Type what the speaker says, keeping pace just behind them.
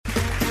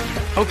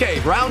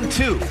Okay, round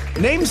two.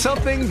 Name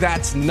something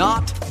that's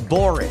not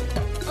boring.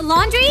 A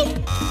laundry?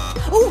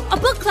 Ooh, a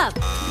book club.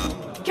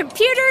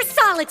 Computer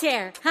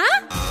solitaire,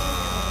 huh?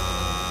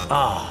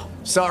 Ah,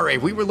 sorry,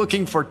 we were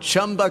looking for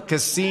Chumba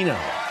Casino.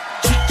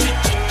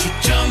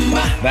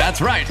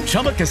 That's right,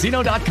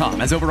 ChumbaCasino.com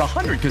has over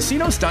 100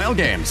 casino-style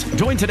games.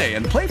 Join today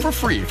and play for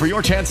free for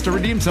your chance to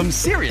redeem some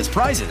serious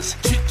prizes.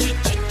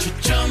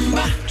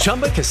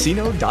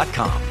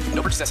 ChumbaCasino.com.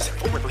 No purchase necessary.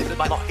 Void where prohibited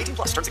by law. 18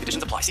 plus. Terms and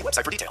conditions apply. See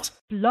website for details.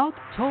 Blog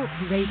Talk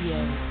Radio.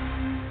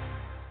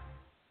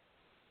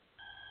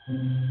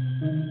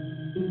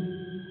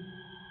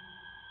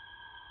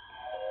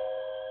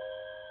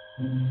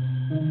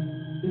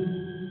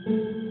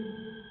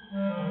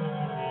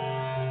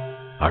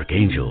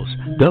 Archangels,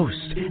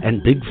 ghosts,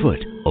 and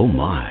Bigfoot, oh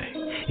my.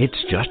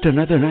 It's just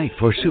another night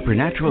for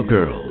Supernatural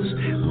Girls.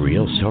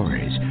 Real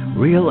stories,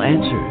 real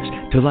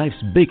answers to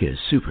life's biggest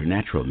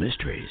supernatural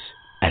mysteries.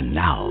 And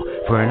now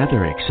for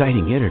another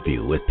exciting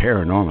interview with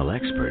paranormal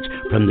experts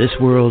from this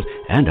world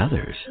and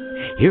others.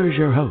 Here's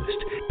your host,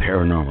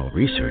 paranormal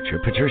researcher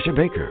Patricia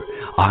Baker,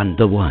 on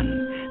the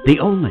one, the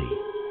only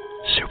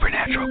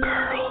Supernatural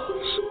Girls.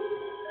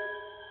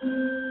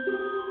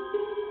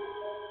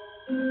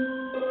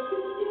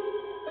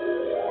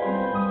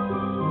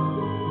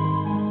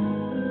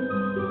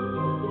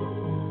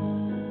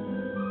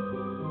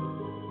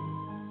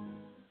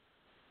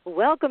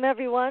 Welcome,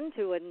 everyone,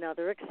 to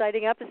another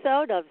exciting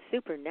episode of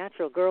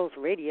Supernatural Girls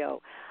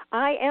Radio.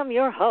 I am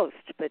your host,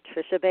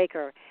 Patricia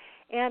Baker,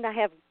 and I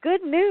have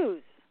good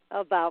news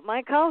about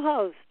my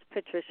co-host,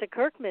 Patricia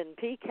Kirkman,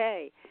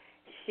 PK.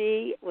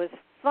 She was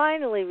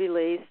finally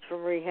released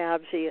from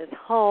rehab. She is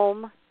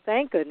home,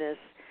 thank goodness,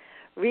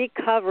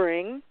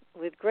 recovering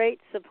with great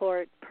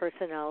support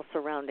personnel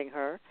surrounding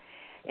her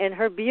in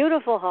her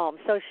beautiful home.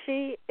 So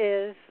she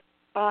is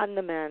on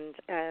the mend,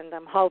 and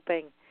I'm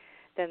hoping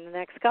then the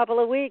next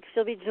couple of weeks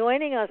she'll be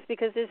joining us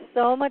because there's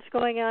so much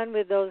going on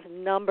with those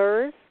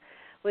numbers,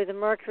 with the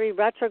Mercury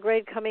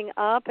retrograde coming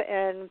up,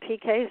 and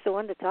PK is the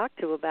one to talk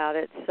to about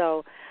it.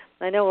 So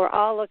I know we're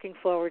all looking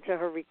forward to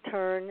her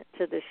return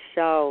to the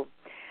show.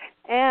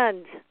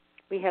 And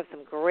we have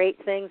some great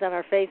things on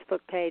our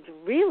Facebook page,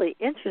 really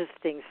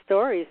interesting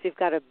stories. We've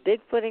got a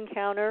Bigfoot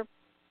encounter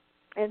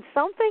and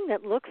something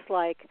that looks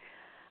like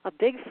a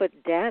Bigfoot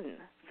den.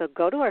 So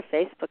go to our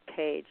Facebook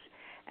page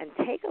and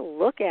take a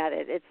look at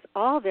it. It's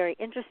all very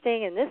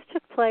interesting, and this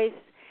took place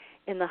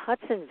in the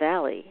Hudson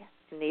Valley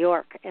in New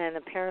York, and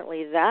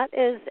apparently that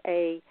is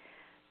a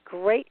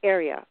great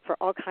area for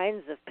all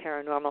kinds of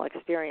paranormal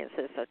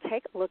experiences. So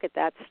take a look at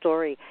that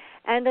story.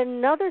 And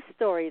another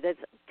story that's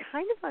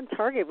kind of on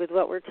target with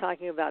what we're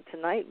talking about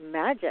tonight,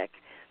 magic,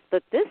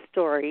 but this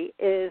story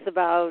is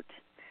about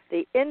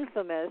the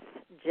infamous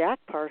Jack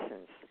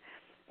Parsons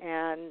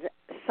and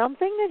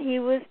something that he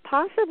was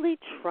possibly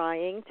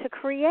trying to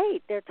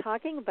create. They're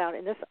talking about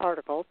in this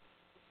article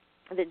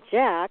that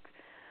Jack,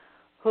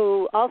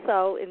 who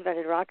also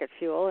invented rocket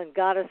fuel and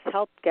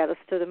helped get us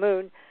to the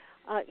moon,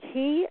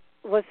 he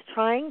was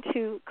trying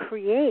to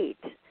create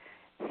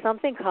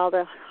something called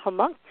a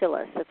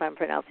homunculus, if I'm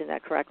pronouncing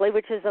that correctly,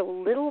 which is a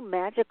little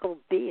magical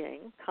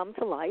being come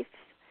to life,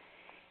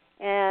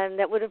 and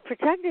that would have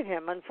protected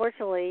him.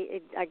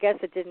 Unfortunately, I guess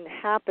it didn't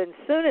happen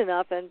soon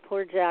enough, and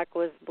poor Jack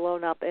was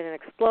blown up in an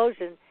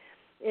explosion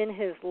in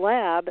his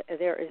lab.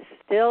 There is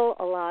still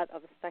a lot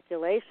of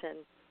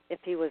speculation if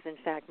he was, in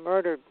fact,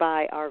 murdered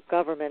by our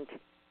government.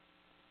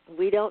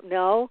 We don't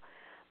know,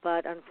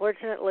 but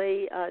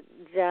unfortunately,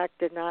 Jack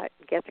did not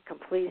get to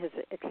complete his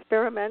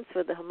experiments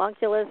with the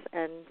homunculus,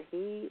 and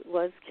he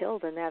was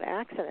killed in that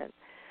accident.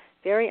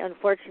 Very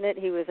unfortunate.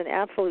 He was an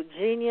absolute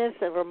genius,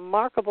 a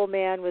remarkable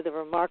man with a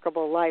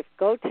remarkable life.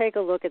 Go take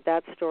a look at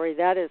that story.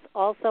 That is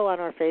also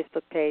on our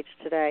Facebook page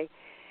today.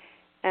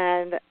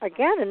 And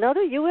again,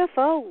 another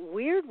UFO,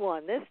 weird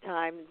one this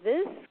time.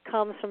 This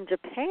comes from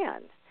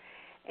Japan.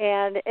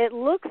 And it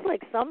looks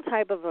like some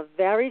type of a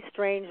very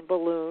strange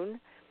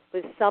balloon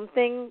with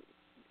something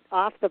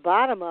off the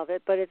bottom of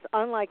it, but it's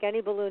unlike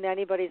any balloon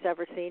anybody's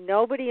ever seen.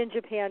 Nobody in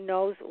Japan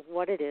knows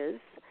what it is.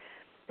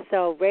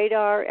 So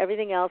radar,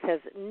 everything else has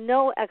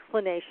no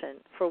explanation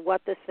for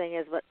what this thing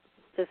is, but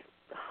just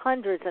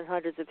hundreds and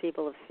hundreds of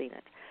people have seen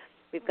it.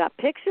 We've got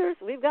pictures,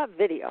 we've got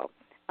video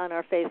on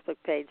our Facebook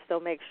page, so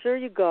make sure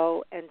you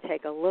go and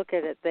take a look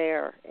at it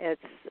there.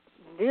 It's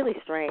really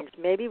strange.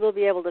 Maybe we'll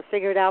be able to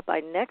figure it out by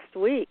next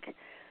week.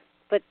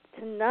 But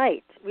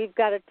tonight, we've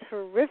got a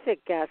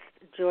terrific guest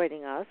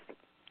joining us,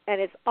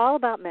 and it's all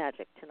about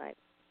magic tonight.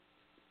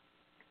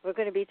 We're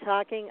going to be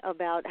talking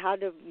about how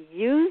to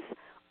use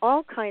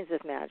all kinds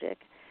of magic,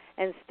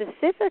 and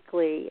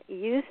specifically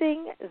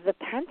using the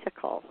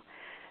pentacle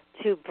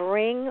to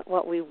bring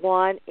what we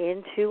want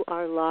into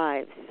our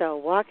lives. So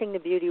walking the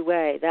beauty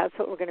way, that's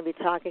what we're going to be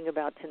talking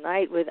about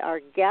tonight with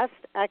our guest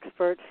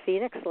expert,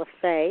 Phoenix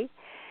LeFae.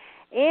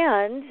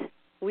 And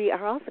we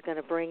are also going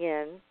to bring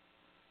in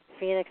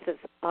Phoenix's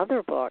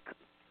other book,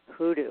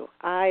 Hoodoo.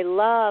 I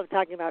love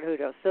talking about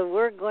hoodoo. So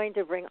we're going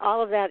to bring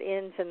all of that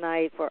in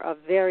tonight for a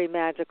very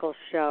magical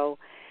show.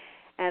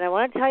 And I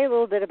want to tell you a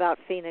little bit about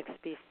Phoenix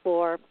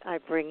before I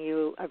bring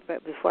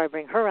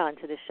her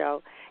onto the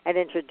show and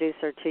introduce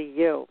her to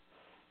you.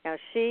 Now,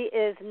 she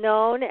is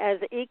known as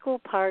equal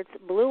parts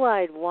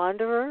blue-eyed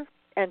wanderer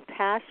and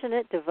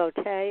passionate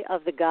devotee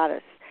of the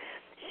goddess.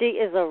 She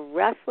is a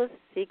restless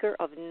seeker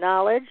of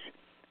knowledge,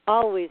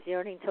 always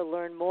yearning to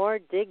learn more,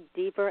 dig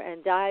deeper,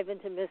 and dive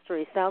into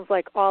mystery. Sounds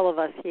like all of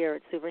us here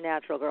at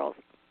Supernatural Girls.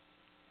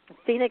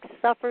 Phoenix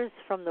suffers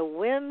from the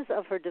whims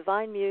of her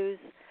divine muse,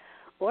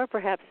 or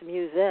perhaps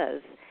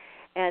muses,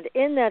 and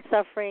in that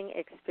suffering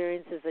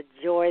experiences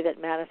a joy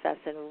that manifests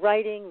in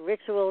writing,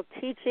 ritual,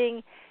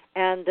 teaching,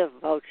 and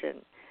devotion.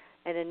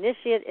 An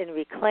initiate in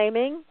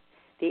reclaiming,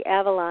 the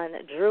Avalon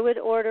Druid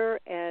Order,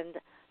 and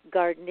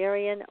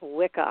Gardnerian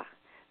Wicca.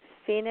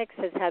 Phoenix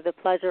has had the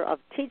pleasure of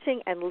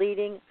teaching and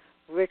leading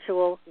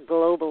ritual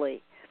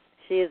globally.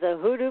 She is a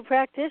hoodoo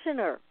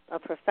practitioner, a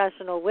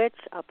professional witch,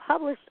 a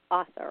published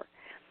author,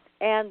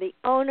 and the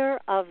owner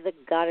of the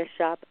goddess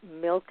shop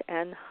Milk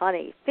and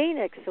Honey.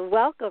 Phoenix,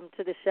 welcome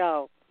to the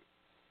show.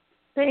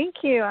 Thank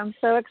you. I'm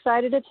so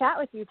excited to chat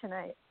with you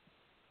tonight.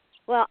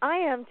 Well, I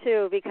am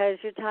too, because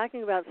you're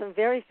talking about some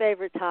very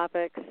favorite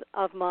topics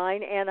of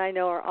mine, and I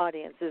know our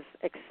audience is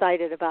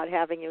excited about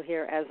having you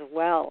here as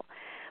well.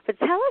 But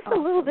tell us a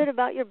little bit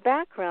about your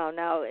background.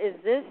 Now, is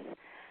this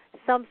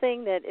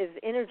something that is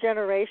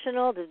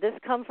intergenerational? Did this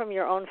come from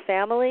your own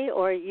family,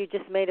 or you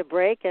just made a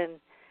break and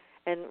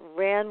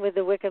ran with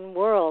the Wiccan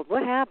world?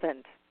 What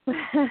happened?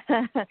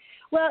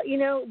 Well,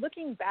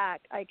 looking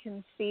back, I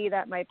can see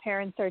that my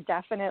parents are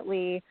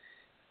definitely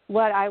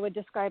what I would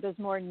describe as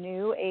more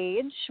new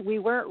age. We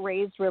weren't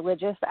raised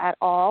religious at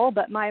all,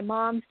 but my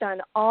mom's done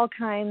all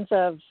kinds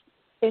of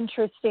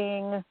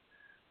interesting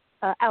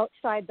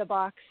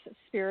outside-the-box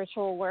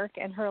spiritual work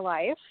in her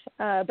life.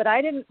 But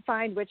I didn't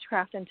find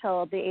witchcraft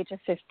until the age of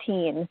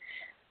 15.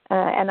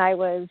 And I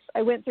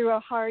went through a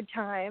hard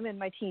time in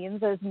my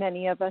teens, as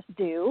many of us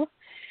do.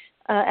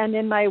 And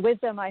in my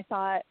wisdom, I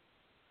thought,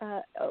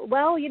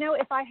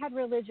 if I had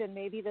religion,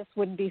 maybe this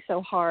wouldn't be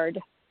so hard.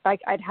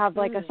 I'd have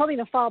something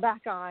to fall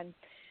back on.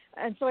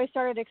 And so I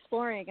started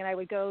exploring, and I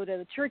would go to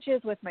the churches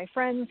with my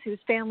friends whose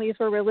families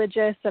were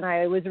religious, and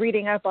I was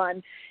reading up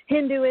on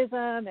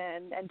Hinduism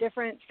and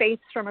different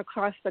faiths from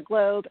across the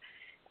globe.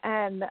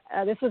 And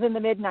this was in the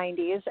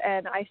mid-'90s,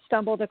 and I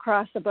stumbled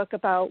across a book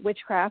about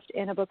witchcraft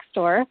in a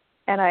bookstore,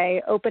 and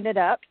I opened it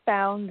up,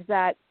 found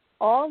that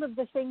all of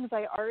the things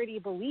I already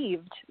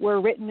believed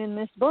were written in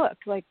this book,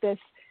 like this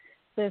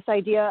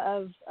idea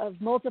of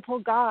multiple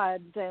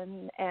gods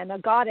and a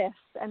goddess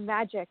and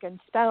magic and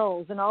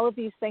spells and all of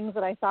these things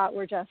that I thought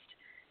were just,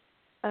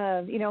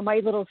 my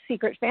little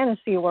secret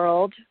fantasy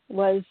world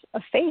was a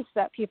faith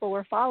that people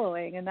were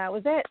following, and that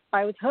was it.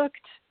 I was hooked.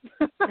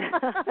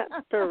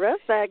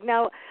 Terrific.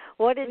 Now,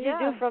 what did you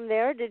do from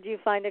there? Did you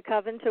find a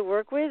coven to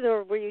work with,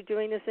 or were you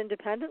doing this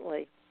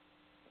independently?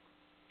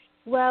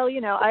 Well,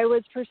 I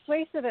was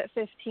persuasive at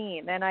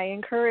 15, and I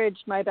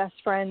encouraged my best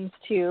friends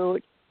to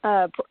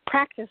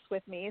practice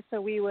with me. So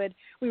we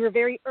were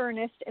very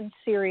earnest and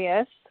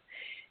serious,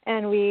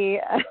 and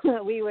we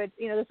would,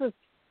 this was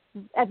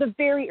at the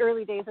very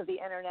early days of the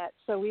internet.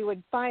 So we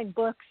would find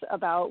books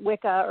about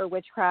Wicca or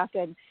witchcraft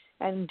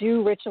and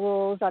do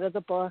rituals out of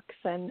the books.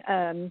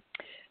 And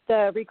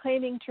the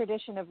reclaiming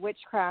tradition of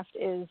witchcraft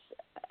is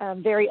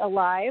very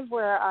alive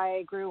where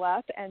I grew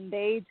up, and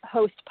they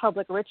host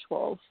public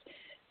rituals.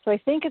 So I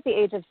think at the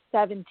age of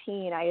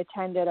 17, I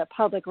attended a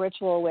public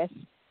ritual with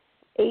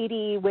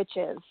 80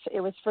 witches. It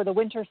was for the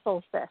winter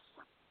solstice.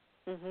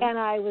 Mm-hmm. And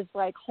I was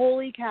like,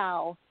 holy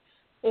cow,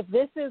 if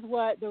this is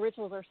what the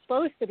rituals are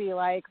supposed to be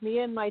like, me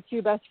and my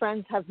two best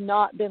friends have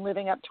not been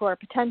living up to our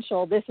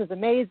potential. This is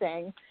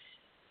amazing.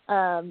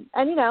 And,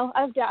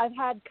 I've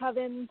had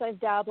covens, I've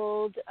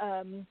dabbled.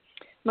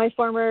 My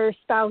former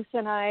spouse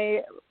and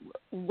I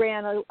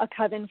ran a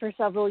coven for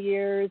several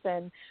years,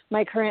 and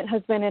my current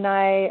husband and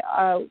I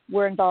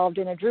were involved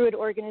in a Druid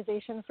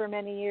organization for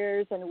many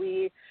years, and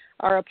we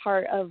are a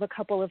part of a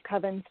couple of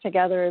covens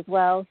together as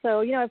well.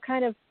 So, I've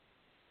kind of,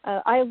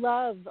 I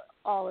love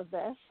all of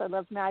this. I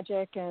love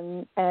magic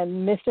and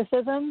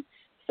mysticism.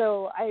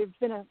 So I've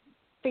been a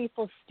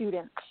faithful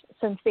student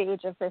since the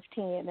age of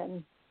 15,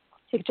 and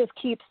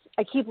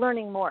I keep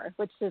learning more,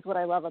 which is what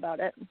I love about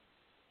it.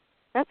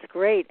 That's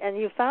great. And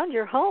you found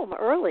your home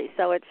early.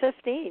 So at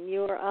 15,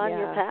 you were on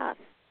your path.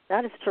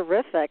 That is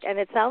terrific. And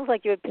it sounds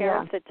like you had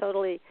parents that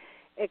totally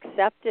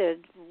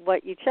accepted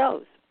what you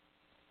chose.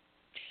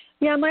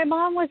 Yeah, my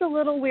mom was a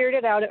little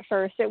weirded out at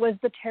first. It was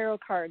the tarot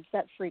cards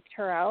that freaked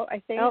her out,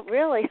 I think. Oh,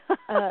 really?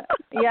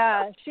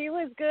 She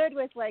was good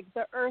with,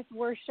 the earth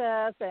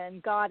worship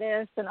and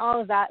goddess, and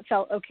all of that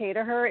felt okay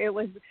to her. It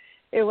was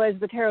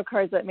the tarot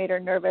cards that made her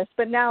nervous.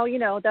 But now,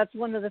 that's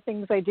one of the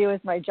things I do as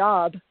my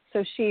job.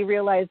 So she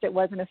realized it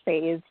wasn't a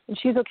phase, and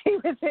she's okay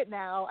with it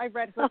now. I've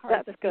read her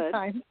cards a few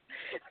times.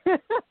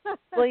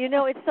 Well,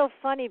 it's so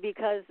funny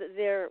because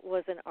there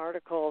was an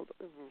article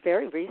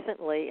very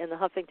recently in the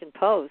Huffington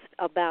Post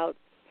about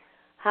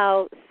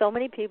how so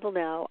many people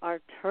now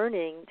are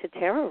turning to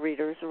tarot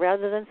readers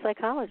rather than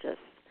psychologists.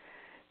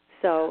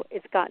 So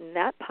it's gotten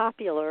that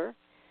popular,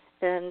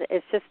 and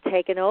it's just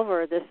taken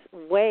over this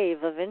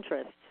wave of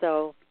interest.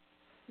 So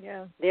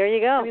there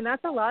you go. I mean,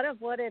 that's a lot of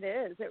what it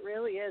is. It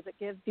really is. It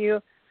gives you,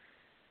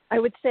 I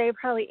would say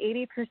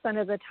probably 80%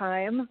 of the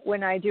time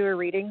when I do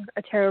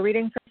a tarot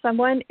reading for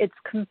someone, it's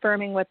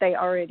confirming what they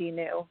already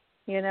knew,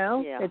 you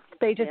know? Yeah.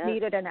 They just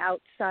needed an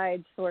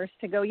outside source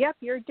to go, yep,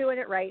 you're doing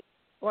it right.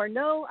 Or,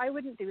 no, I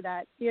wouldn't do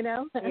that, you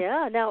know?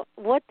 Yeah. Now,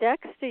 what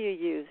decks do you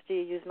use? Do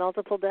you use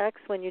multiple decks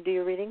when you do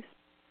your readings?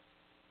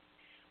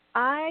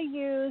 I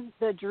use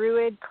the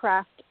Druid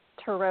Craft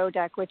Tarot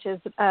deck, which is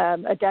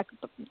a deck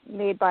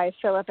made by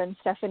Philip and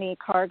Stephanie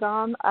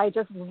Cargom. I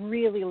just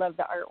really love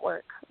the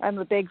artwork. I'm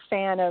a big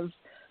fan of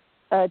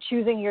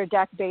choosing your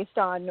deck based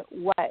on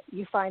what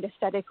you find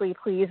aesthetically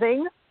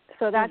pleasing.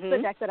 So that's the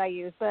deck that I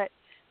use. But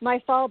my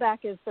fallback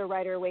is the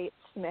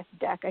Rider-Waite-Smith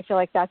deck. I feel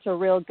like that's a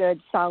real good,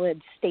 solid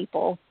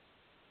staple.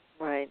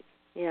 Right.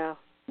 Yeah.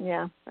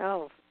 Yeah.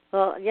 Oh,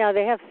 well, yeah,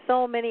 they have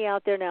so many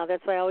out there now.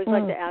 That's why I always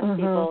like to ask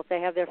people if they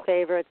have their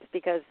favorites,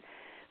 because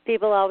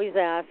people always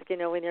ask, you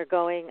know, when you're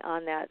starting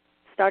on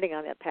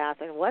that path,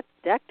 and what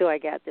deck do I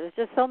get? There's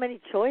just so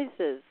many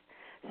choices.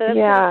 So that's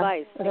good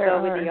advice to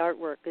go with the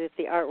artwork. If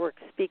the artwork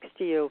speaks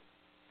to you,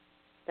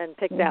 then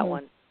pick that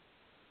one.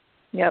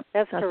 Yep,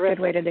 that's terrific. A good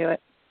way to do it.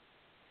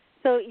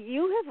 So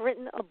you have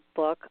written a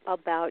book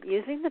about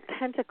using the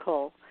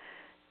pentacle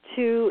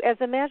as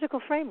a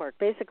magical framework,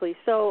 basically.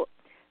 So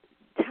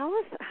tell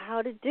us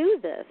how to do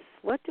this.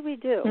 What do we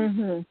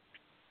do?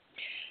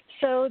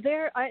 So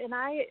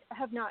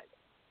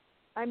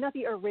I'm not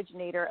the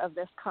originator of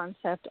this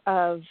concept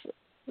of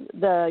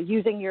the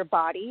using your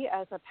body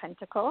as a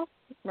pentacle,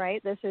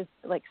 right? This is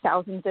like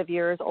thousands of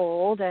years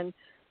old, and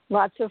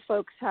lots of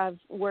folks have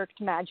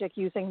worked magic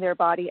using their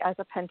body as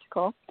a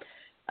pentacle.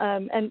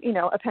 And, you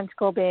know, a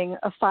pentacle being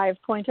a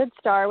 5-pointed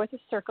star with a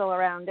circle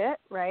around it,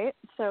 right?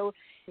 So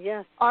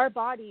our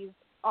bodies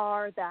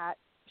are that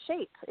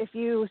shape. If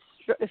you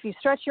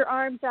stretch your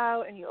arms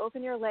out and you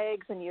open your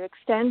legs and you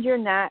extend your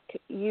neck,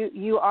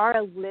 you are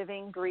a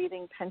living,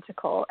 breathing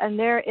pentacle. And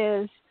there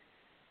is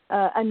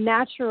a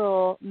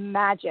natural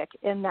magic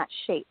in that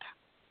shape.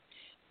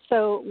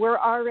 So we're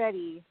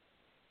already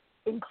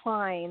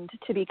inclined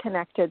to be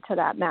connected to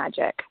that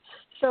magic.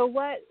 So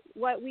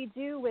what we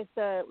do with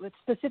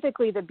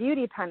specifically the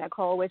beauty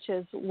pentacle, which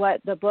is what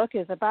the book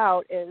is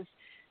about, is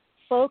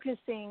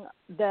focusing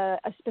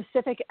a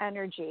specific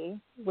energy,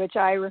 which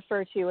I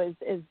refer to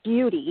as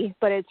beauty,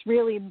 but it's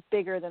really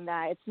bigger than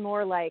that. It's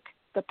more like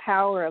the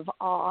power of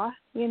awe,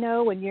 you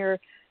know,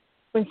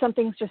 when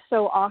something's just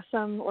so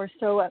awesome or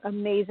so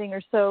amazing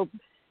or so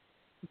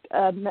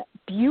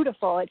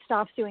beautiful, it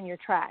stops you in your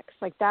tracks.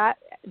 Like that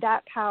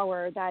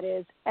power that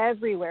is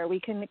everywhere, we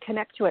can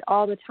connect to it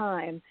all the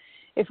time.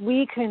 If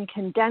we can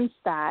condense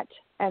that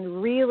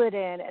and reel it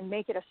in and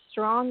make it a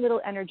strong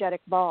little energetic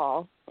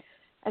ball,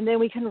 and then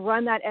we can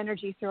run that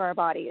energy through our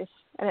bodies,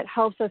 and it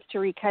helps us to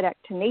reconnect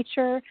to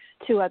nature,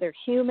 to other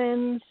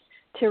humans,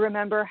 to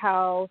remember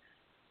how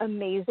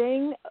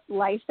amazing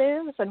life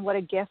is and what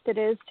a gift it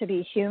is to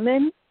be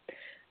human.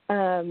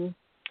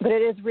 But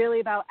it is really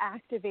about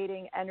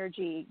activating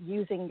energy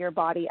using your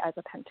body as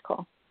a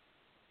pentacle.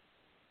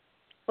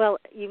 Well,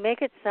 you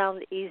make it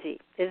sound easy.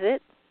 Is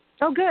it?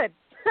 Oh, good.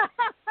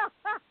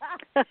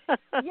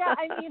 Yeah,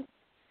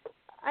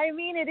 I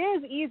mean, it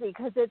is easy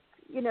because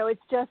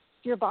it's just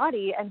your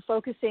body and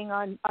focusing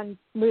on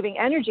moving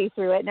energy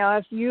through it. Now,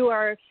 if you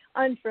are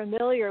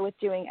unfamiliar with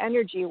doing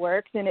energy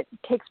work, then it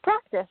takes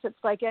practice.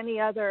 It's like any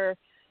other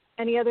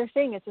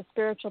thing. It's a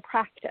spiritual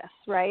practice,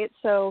 right?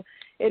 So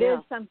it is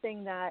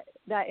something that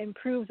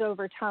improves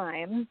over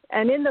time.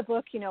 And in the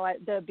book,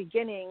 at the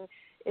beginning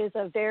is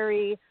a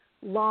very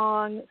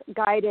long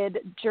guided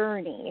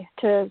journey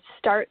to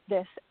start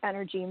this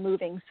energy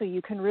moving so you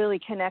can really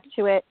connect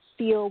to it,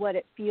 feel what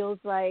it feels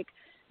like,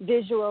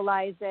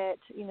 visualize it.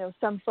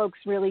 Some folks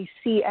really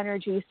see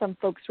energy, some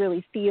folks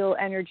really feel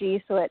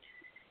energy. So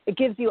it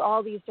gives you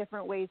all these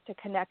different ways to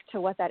connect to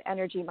what that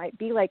energy might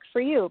be like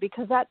for you,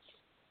 because that's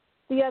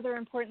the other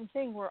important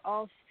thing. We're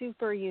all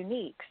super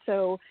unique.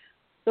 So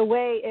the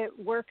way it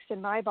works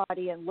in my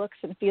body and looks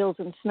and feels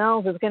and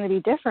smells is going to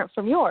be different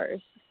from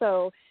yours.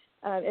 So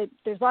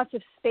there's lots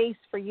of space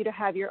for you to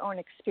have your own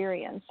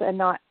experience and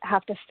not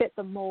have to fit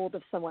the mold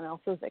of someone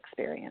else's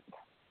experience.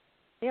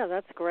 Yeah,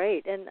 that's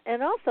great.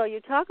 And also you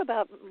talk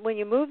about when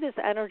you move this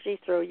energy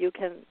through, you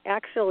can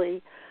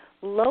actually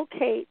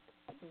locate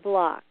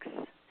blocks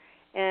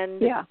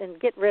and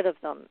get rid of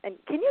them. And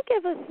can you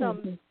give us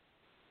some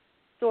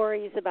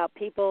stories about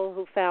people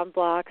who found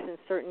blocks in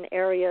certain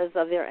areas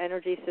of their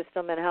energy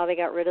system and how they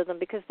got rid of them?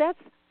 Because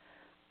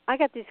I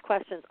get these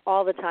questions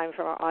all the time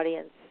from our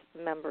audience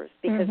members,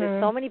 because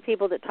there's so many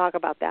people that talk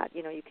about that.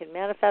 You can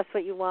manifest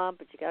what you want,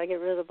 but you got to get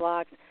rid of the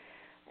blocks.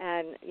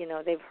 And,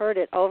 they've heard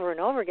it over and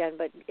over again.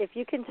 But if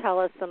you can tell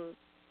us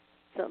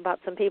about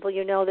some people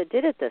that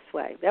did it this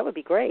way, that would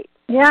be great.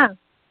 Yeah,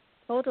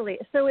 totally.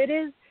 So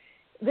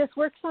this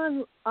works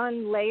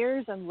on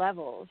layers and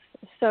levels.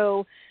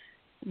 So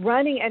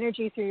running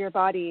energy through your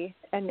body,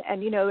 and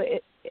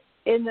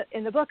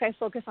in the book, I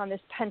focus on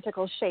this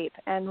pentacle shape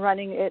and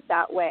running it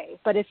that way.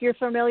 But if you're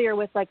familiar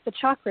with like the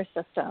chakra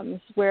systems,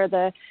 where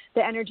the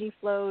energy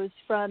flows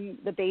from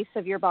the base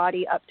of your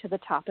body up to the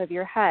top of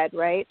your head,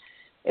 right?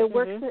 It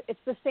works. It's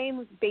the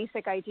same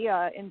basic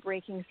idea in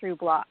breaking through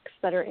blocks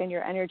that are in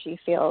your energy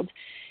field.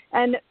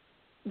 And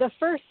the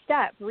first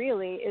step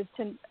really is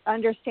to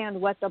understand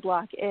what the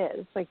block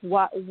is. Like,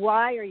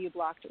 why are you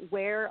blocked?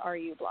 Where are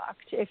you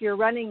blocked? If you're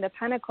running the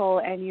pentacle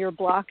and you're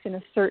blocked in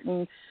a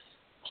certain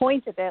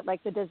point of it,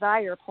 like the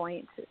desire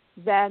point,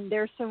 then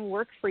there's some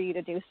work for you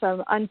to do,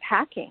 some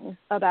unpacking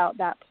about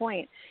that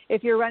point.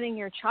 If you're running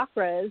your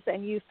chakras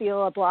and you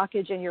feel a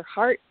blockage in your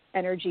heart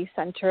energy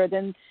center,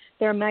 then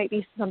there might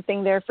be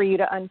something there for you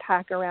to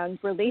unpack around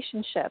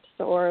relationships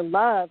or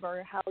love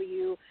or how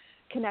you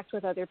connect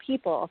with other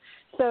people.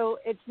 So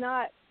it's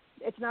not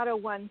a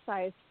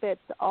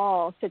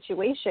one-size-fits-all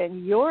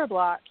situation. Your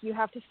block, you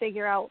have to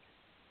figure out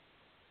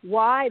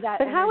why that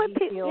but how would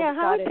people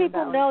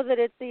imbalance. know that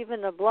it's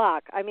even a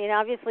block? I mean,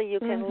 obviously you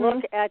can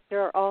look at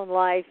your own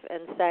life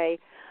and say,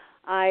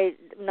 I'm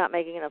not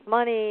making enough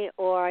money,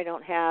 or I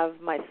don't have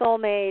my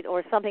soulmate,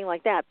 or something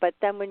like that. But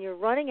then when you're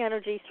running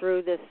energy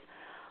through this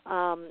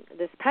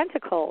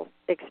pentacle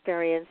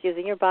experience,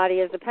 using your body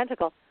as a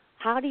pentacle,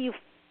 how do you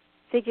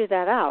figure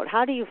that out?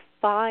 How do you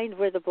find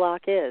where the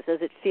block is? Does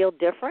it feel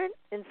different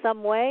in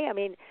some way? I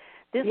mean,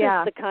 this is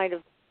the kind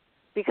of,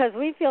 because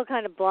we feel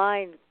kind of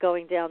blind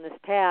going down this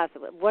path.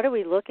 What are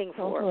we looking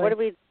for? Totally. What are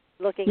we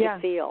looking to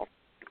feel?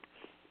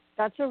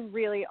 That's a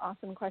really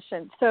awesome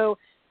question. So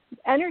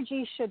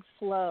energy should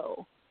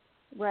flow,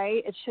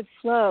 right? It should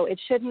flow. It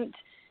shouldn't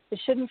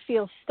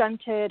feel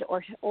stunted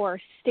or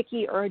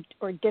sticky or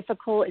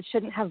difficult. It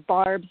shouldn't have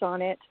barbs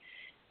on it.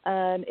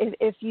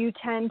 If you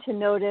tend to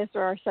notice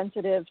or are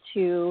sensitive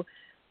to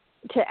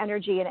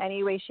energy in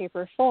any way, shape,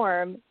 or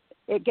form,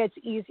 it gets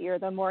easier.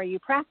 The more you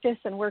practice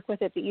and work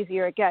with it, the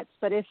easier it gets.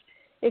 But if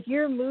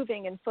you're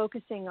moving and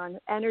focusing on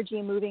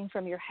energy moving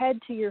from your head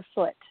to your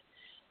foot,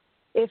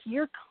 if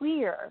you're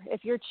clear,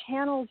 if your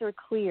channels are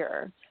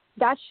clear,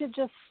 that should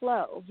just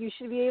flow. You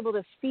should be able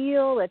to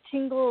feel a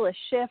tingle, a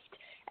shift.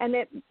 And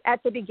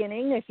at the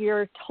beginning, if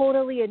you're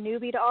totally a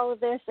newbie to all of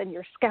this and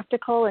you're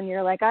skeptical and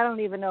you're like, I don't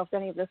even know if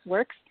any of this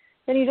works,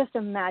 then you just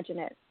imagine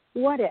it.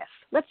 What if?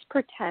 Let's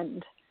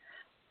pretend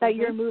that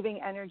you're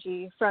moving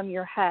energy from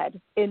your head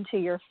into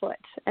your foot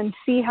and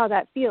see how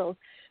that feels.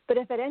 But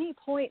if at any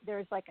point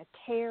there's like a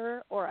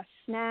tear or a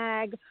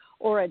snag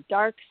or a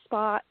dark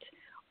spot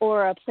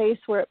or a place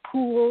where it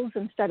pools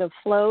instead of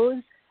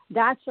flows,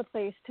 that's a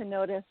place to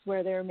notice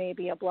where there may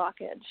be a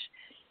blockage.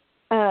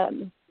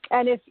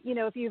 And if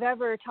you've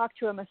ever talked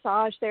to a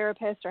massage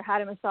therapist or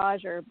had a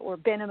massage or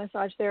been a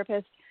massage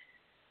therapist,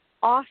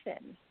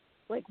 often,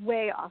 like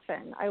way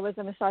often, I was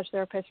a massage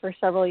therapist for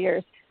several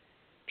years,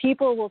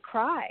 people will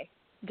cry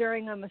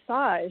during a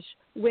massage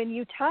when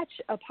you touch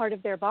a part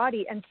of their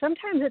body. And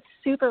sometimes it's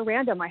super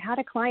random. I had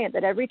a client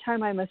that every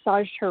time I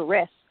massaged her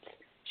wrists,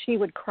 she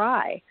would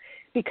cry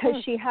because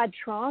she had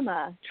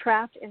trauma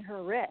trapped in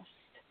her wrist.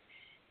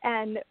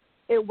 And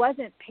it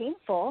wasn't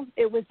painful.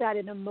 It was that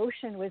an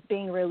emotion was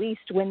being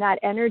released when that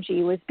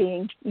energy was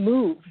being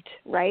moved,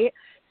 right?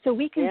 So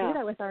we can do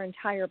that with our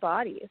entire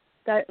bodies.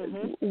 That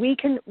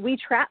we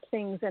trap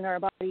things in our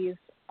bodies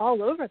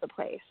all over the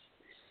place.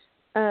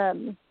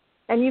 And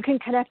you can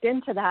connect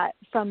into that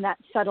from that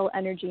subtle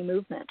energy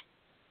movement.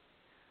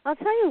 I'll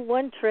tell you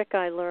one trick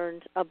I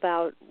learned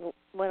about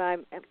when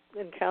I'm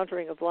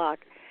encountering a block.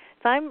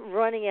 If I'm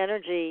running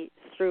energy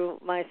through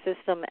my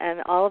system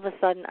and all of a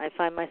sudden I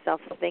find myself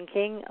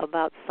thinking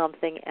about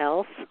something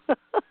else,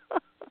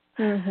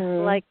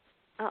 like,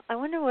 I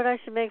wonder what I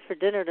should make for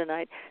dinner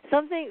tonight.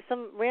 Some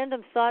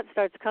random thought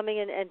starts coming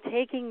in and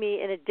taking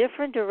me in a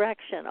different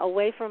direction,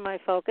 away from my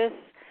focus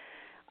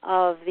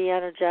of the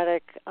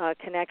energetic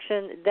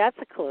connection. That's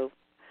a clue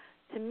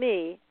to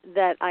me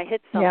that I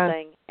hit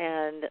something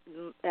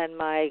and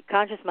my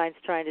conscious mind's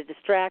trying to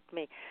distract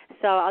me.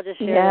 So I'll just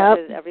share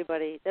that with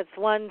everybody. That's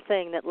one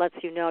thing that lets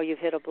you know you've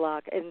hit a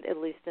block, and at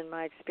least in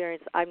my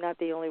experience, I'm not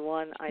the only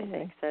one, I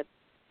think,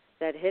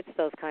 that hits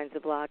those kinds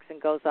of blocks and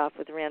goes off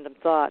with random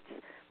thoughts.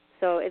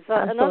 So it's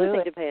another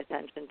thing to pay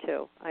attention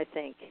to, I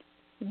think.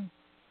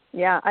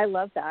 Yeah, I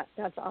love that.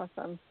 That's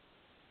awesome.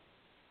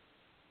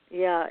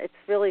 Yeah, it's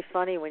really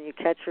funny when you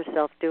catch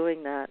yourself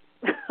doing that.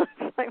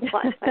 It's like,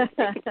 why am I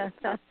thinking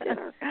about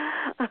dinner?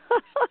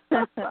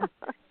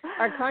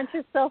 Our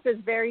conscious self is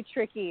very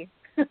tricky.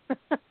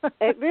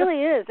 It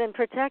really is, and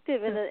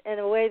protective in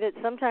a way that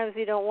sometimes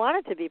we don't want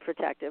it to be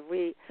protective.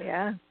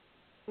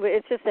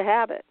 It's just a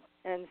habit,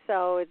 and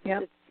so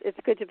it's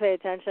good to pay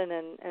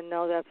attention and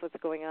know that's what's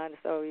going on,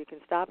 so you can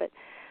stop it.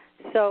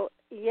 So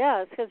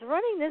yes, because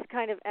running this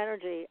kind of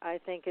energy, I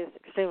think, is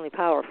extremely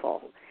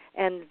powerful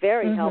and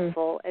very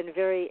helpful and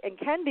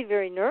can be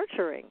very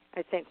nurturing,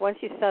 I think, once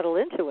you settle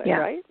into it,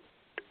 right?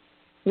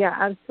 Yeah,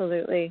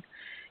 absolutely.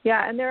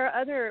 Yeah, and there are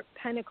other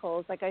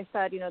pentacles. Like I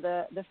said,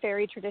 the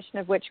fairy tradition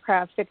of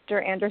witchcraft,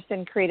 Victor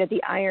Anderson created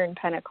the iron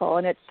pentacle,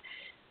 and it's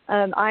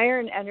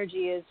Iron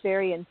energy is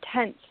very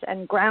intense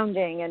and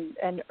grounding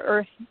and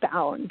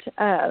earthbound.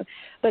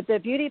 But the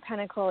beauty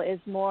pentacle is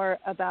more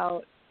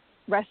about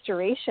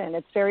restoration.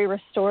 It's very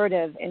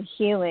restorative and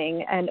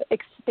healing and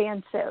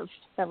expansive,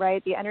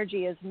 right? The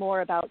energy is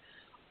more about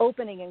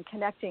opening and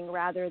connecting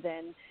rather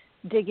than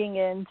digging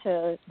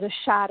into the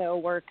shadow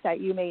work that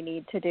you may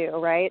need to do,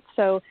 right?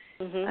 So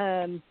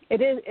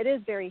it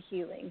is very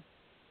healing.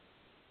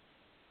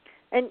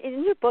 And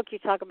in your book, you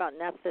talk about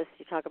Nephthys,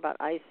 you talk about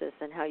Isis,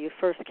 and how you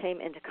first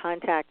came into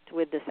contact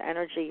with this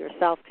energy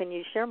yourself. Can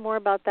you share more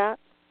about that?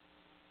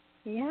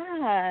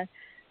 Yeah.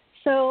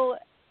 So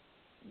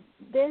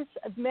this,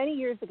 many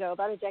years ago,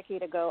 about a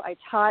decade ago, I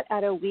taught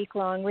at a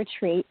week-long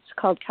retreat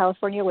called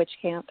California Witch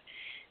Camp.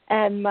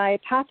 And my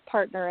path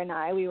partner and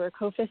I, we were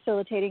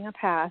co-facilitating a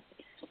path,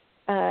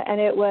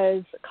 and it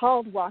was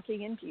called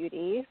Walking in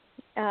Beauty.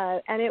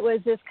 And it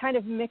was this kind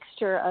of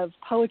mixture of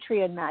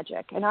poetry and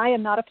magic. And I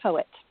am not a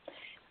poet.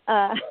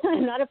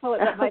 I'm not a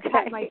poet, but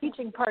my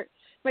teaching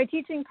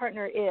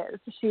partner is.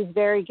 She's a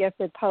very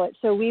gifted poet.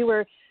 So we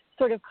were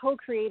sort of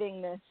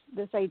co-creating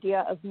this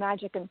idea of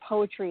magic and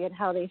poetry and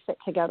how they fit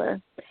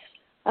together.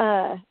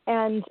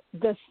 And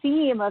the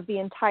theme of the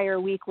entire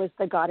week was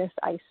the goddess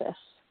Isis.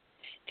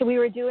 So we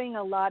were doing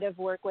a lot of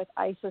work with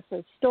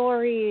Isis's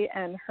story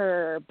and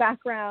her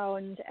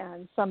background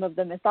and some of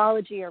the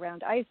mythology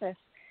around Isis.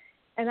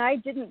 And I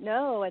didn't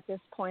know at this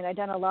point. I'd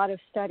done a lot of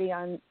study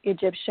on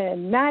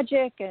Egyptian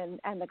magic and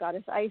the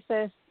goddess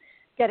Isis,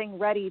 getting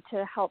ready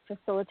to help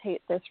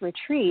facilitate this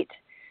retreat.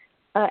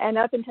 And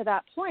up until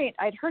that point,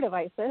 I'd heard of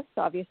Isis.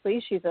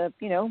 Obviously, she's a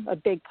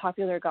big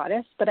popular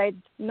goddess, but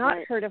I'd not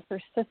heard of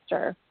her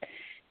sister.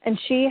 And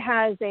she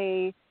has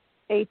a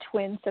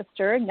twin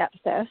sister,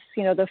 Nephthys.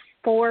 The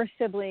four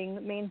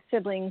main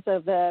siblings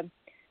of the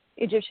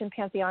Egyptian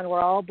pantheon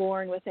were all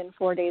born within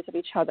 4 days of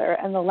each other,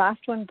 and the last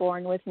one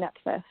born was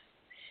Nephthys.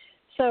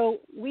 So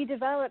we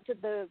developed,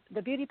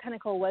 the Beauty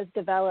Pentacle was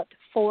developed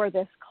for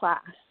this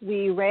class.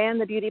 We ran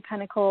the Beauty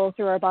Pentacle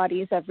through our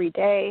bodies every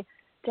day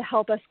to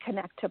help us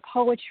connect to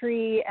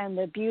poetry and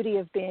the beauty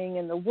of being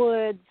in the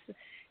woods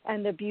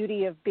and the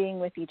beauty of being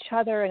with each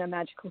other in a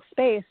magical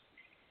space.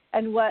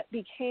 And what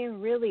became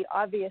really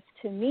obvious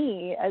to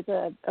me as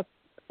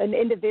an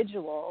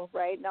individual,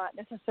 right, not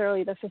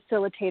necessarily the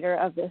facilitator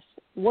of this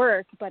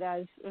work, but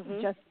as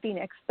just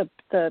Phoenix,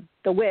 the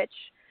witch,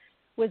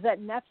 was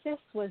that Nephthys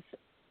was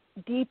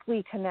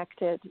deeply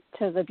connected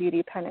to the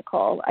Beauty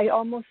Pentacle. I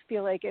almost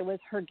feel like it was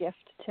her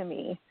gift to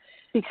me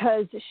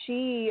because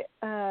she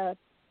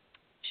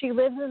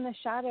lives in the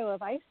shadow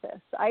of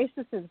Isis.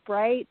 Isis is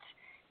bright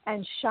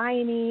and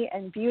shiny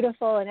and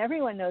beautiful, and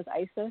everyone knows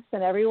Isis,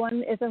 and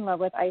everyone is in love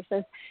with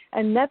Isis.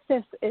 And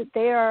Nephthys,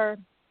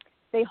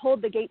 they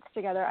hold the gates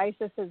together.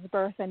 Isis is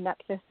birth and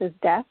Nephthys is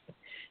death.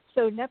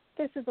 So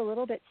Nephthys is a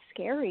little bit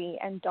scary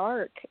and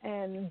dark,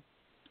 and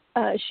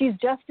she's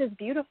just as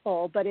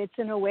beautiful, but it's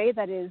in a way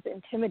that is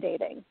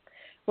intimidating,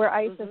 where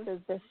Isis is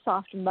this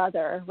soft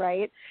mother,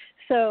 right?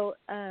 So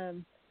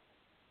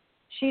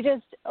she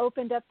just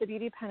opened up the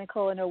Beauty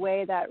Pentacle in a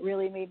way that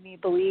really made me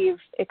believe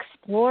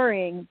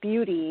exploring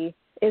beauty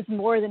is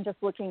more than just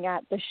looking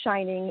at the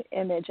shining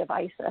image of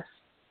Isis.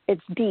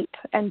 It's deep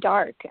and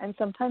dark and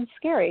sometimes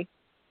scary.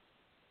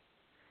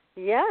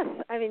 Yes.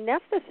 I mean,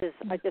 Nephthys is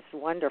just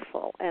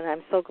wonderful, and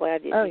I'm so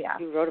glad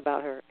you wrote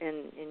about her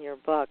in your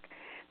book.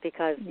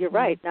 Because you're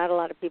right, not a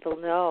lot of people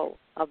know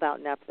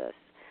about Nephthys.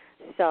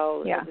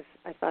 So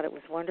I thought it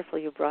was wonderful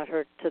you brought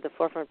her to the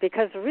forefront.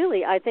 Because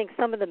really, I think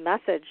some of the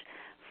message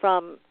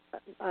from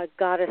a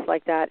goddess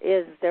like that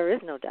is there is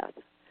no death.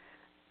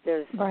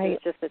 There's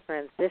just a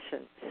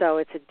transition. So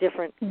it's a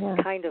different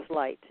kind of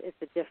light. It's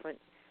a different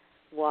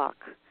walk.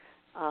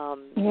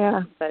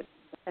 But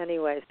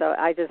anyway, so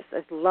I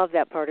love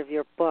that part of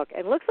your book.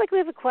 And it looks like we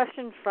have a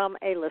question from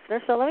a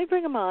listener. So let me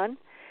bring them on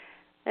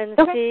and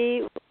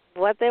see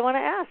what they want to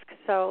ask.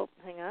 So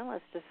hang on,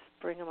 let's just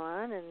bring them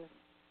on. And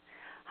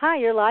hi,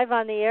 you're live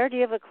on the air. Do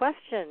you have a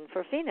question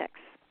for Phoenix?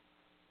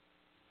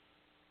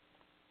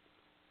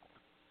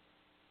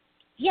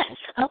 Yes.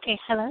 Okay.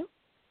 Hello.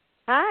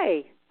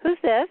 Hi. Who's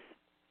this?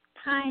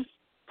 Hi.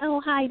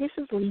 Oh, hi. This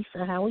is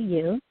Lisa. How are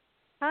you?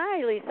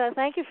 Hi, Lisa.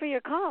 Thank you for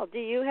your call. Do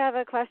you have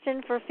a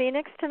question for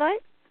Phoenix tonight?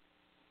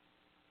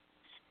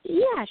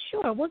 Yeah,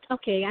 sure. Well,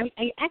 okay.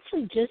 I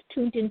actually just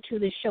tuned into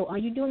the show. Are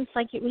you doing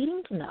psychic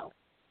readings? No.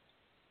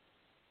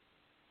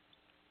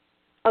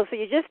 Oh, so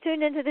you just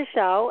tuned into the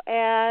show,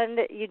 and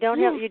you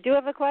do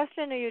have a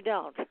question, or you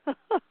don't? I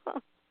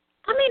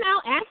mean,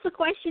 I'll ask the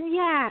question.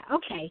 Yeah.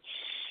 Okay.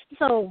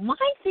 So my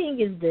thing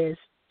is this.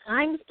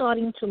 I'm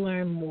starting to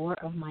learn more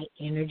of my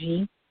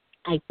energy.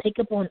 I pick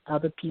up on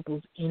other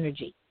people's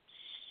energy.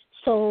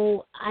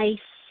 So I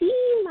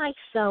see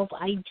myself,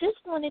 I just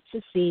wanted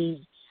to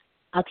see,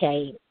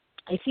 okay,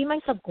 I see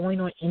myself going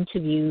on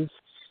interviews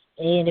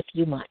in a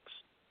few months,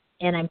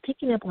 and I'm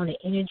picking up on an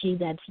energy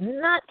that's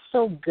not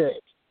so good.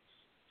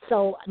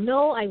 So,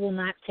 no, I will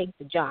not take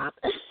the job.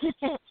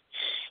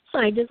 So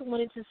I just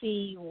wanted to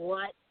see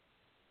what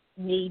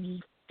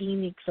maybe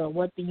Phoenix or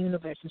what the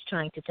universe is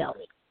trying to tell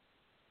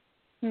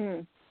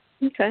me.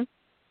 Okay.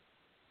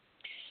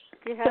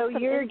 Do you have some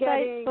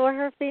insight for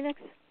her,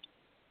 Phoenix?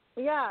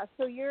 Yeah,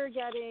 so you're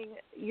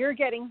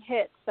getting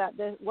hits that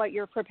what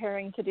you're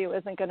preparing to do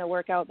isn't going to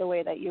work out the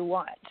way that you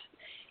want.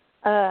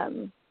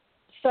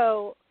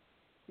 So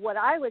what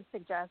I would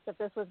suggest, if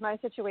this was my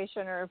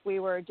situation or if we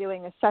were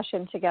doing a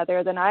session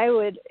together, then I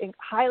would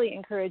highly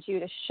encourage you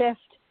to shift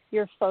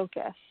your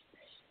focus.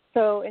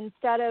 So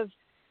instead of,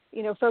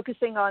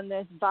 focusing on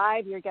this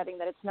vibe you're getting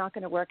that it's not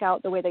going to work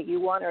out the way that you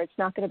want or it's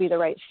not going to be the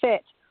right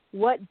fit,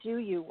 what do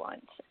you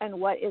want and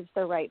what is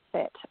the right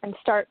fit? And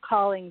start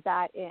calling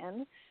that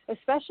in,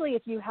 especially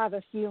if you have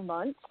a few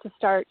months to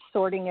start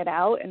sorting it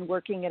out and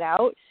working it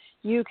out.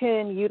 You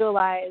can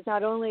utilize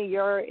not only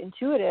your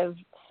intuitive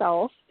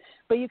self,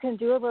 but you can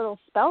do a little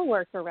spell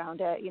work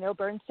around it,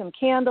 burn some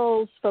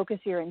candles, focus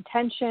your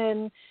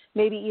intention,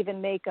 maybe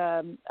even make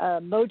a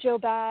mojo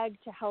bag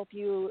to help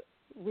you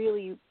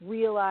really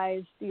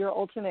realize your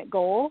ultimate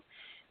goal.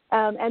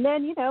 And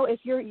then,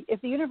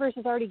 if the universe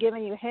has already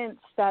given you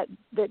hints that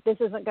this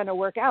isn't going to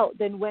work out,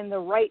 then when the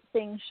right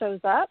thing shows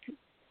up,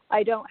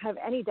 I don't have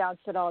any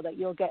doubts at all that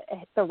you'll get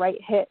the right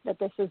hit, that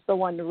this is the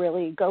one to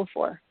really go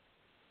for.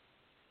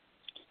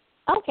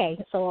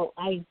 Okay, so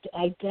I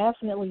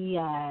definitely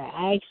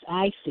I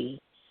see.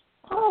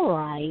 All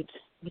right,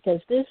 because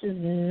this is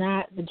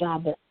not the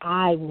job that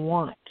I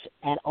want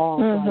at all,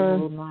 so I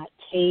will not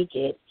take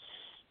it.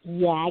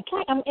 Yeah,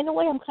 I'm in a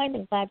way I'm kind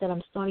of glad that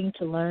I'm starting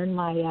to learn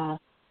my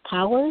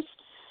powers,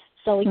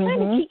 so it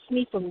kind of keeps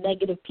me from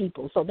negative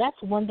people. So that's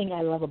one thing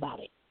I love about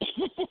it.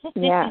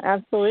 Yeah,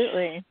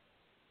 absolutely.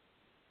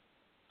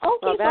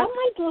 Okay, well,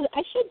 so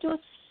I should do a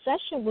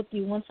session with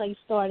you once I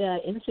start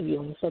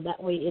interviewing, so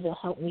that way it'll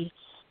help me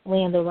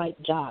land the right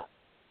job.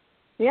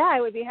 Yeah,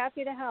 I would be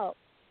happy to help.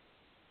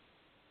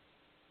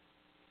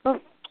 Well,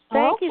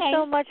 thank you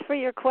so much for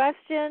your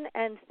question,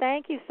 and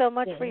thank you so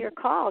much for your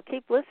call.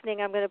 Keep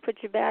listening. I'm going to put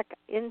you back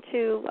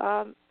into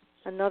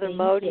another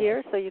mode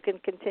here so you can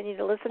continue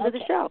to listen to the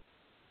show.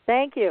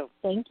 Thank you.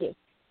 Thank you.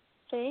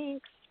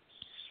 Thanks.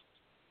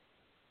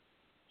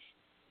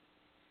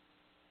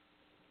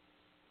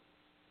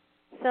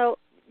 So,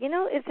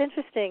 it's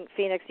interesting,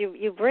 Phoenix.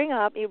 You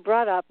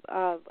brought up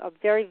a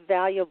very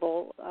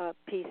valuable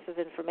piece of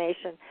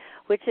information,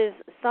 which is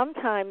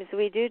sometimes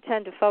we do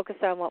tend to focus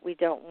on what we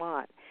don't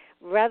want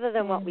rather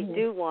than what we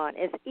do want.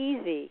 It's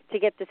easy to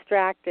get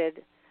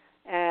distracted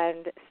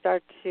and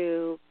start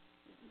to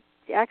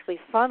actually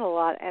funnel a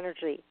lot of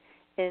energy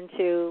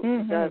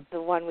into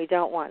the one we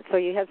don't want. So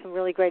you have some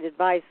really great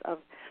advice of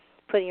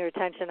putting your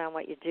attention on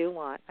what you do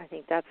want. I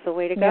think that's the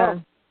way to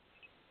go.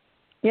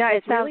 Yeah,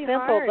 it sounds really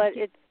simple, hard. but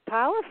it's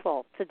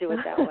powerful to do it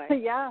that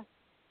way. Yeah.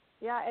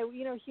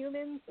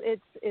 Humans,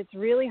 it's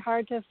really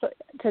hard to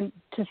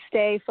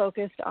stay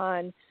focused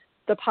on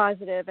the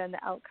positive and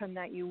the outcome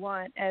that you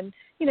want. And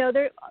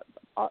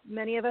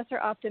many of us are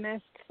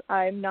optimists.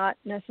 I'm not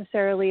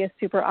necessarily a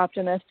super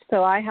optimist,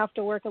 so I have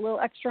to work a little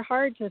extra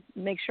hard to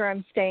make sure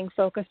I'm staying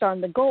focused on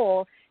the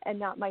goal and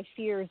not my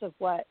fears of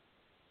what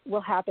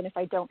will happen if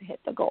I don't hit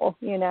the goal.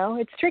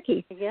 It's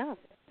tricky. Yeah.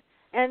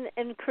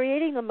 And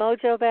creating the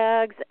mojo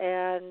bags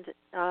and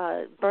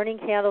burning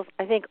candles,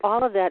 I think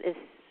all of that is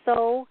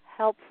so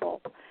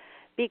helpful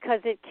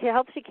because it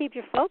helps you keep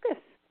your focus.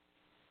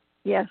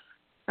 Yes,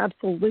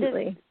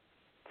 absolutely. There's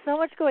so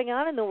much going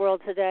on in the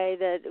world today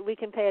that we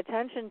can pay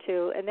attention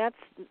to, and that's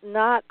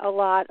not a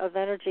lot of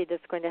energy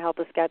that's going to help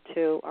us get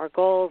to our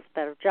goals,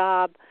 better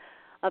job,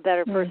 a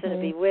better person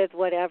to be with,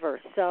 whatever.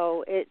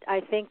 So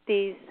I think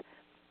these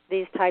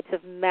types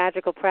of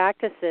magical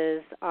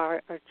practices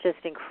are just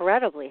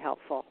incredibly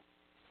helpful.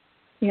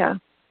 Yeah.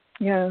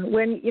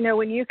 When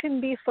you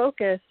can be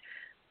focused,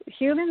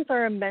 humans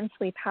are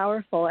immensely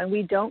powerful, and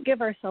we don't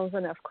give ourselves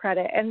enough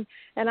credit. And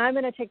I'm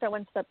going to take that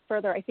one step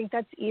further. I think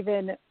that's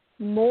even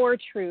more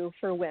true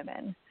for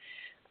women.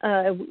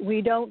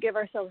 We don't give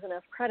ourselves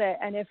enough credit,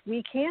 and if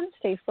we can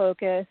stay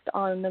focused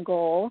on the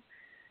goal,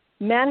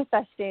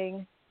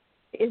 manifesting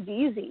is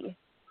easy.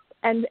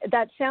 And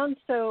that sounds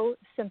so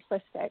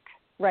simplistic,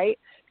 right?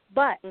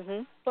 But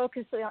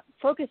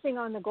focusing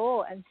on the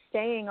goal and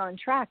staying on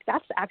track,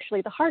 that's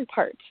actually the hard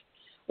part.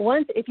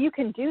 If you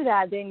can do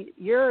that, then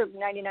you're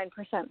 99%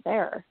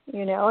 there,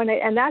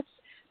 and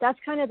that's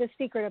kind of the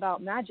secret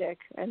about magic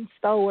and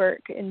spell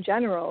work in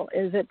general,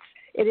 is it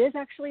is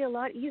actually a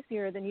lot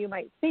easier than you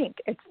might think.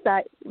 It's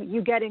that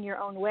you get in your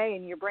own way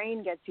and your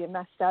brain gets you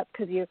messed up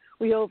because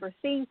we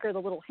overthink, or the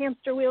little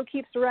hamster wheel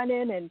keeps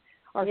running and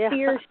our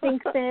fear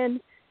sinks in,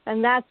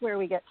 and that's where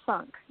we get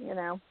sunk,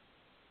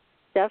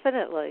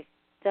 Definitely.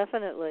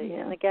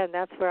 Yeah. And again,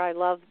 that's where I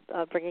love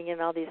bringing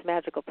in all these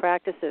magical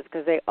practices,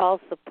 because they all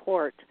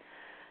support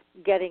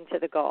getting to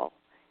the goal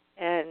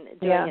and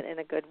doing it in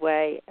a good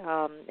way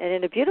and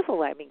in a beautiful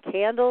way. I mean,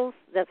 candles,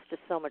 that's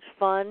just so much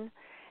fun,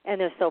 and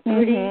they're so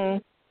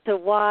pretty to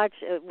watch,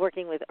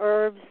 working with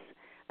herbs.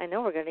 I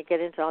know we're going to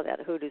get into all that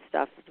hoodoo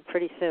stuff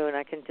pretty soon.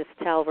 I can just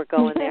tell we're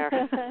going there.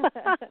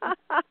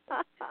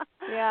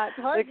 Yeah, it's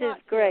hard. Which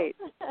is great.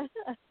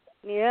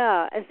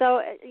 Yeah, and so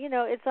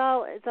it's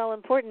all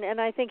important, and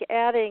I think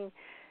adding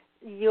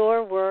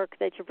your work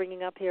that you're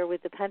bringing up here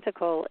with the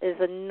pentacle is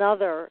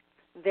another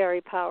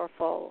very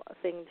powerful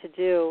thing to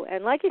do.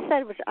 And like you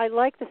said, which I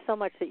like this so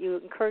much, that you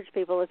encourage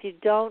people, if you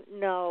don't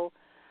know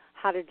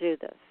how to do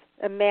this,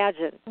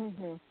 imagine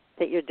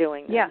that you're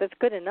doing this. Yeah. That's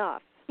good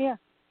enough. Yeah.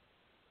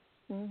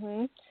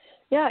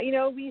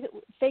 Yeah, we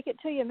fake it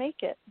till you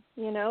make it.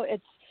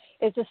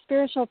 It's a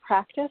spiritual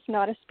practice,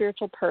 not a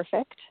spiritual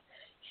perfect.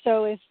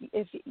 So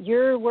if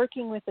you're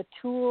working with a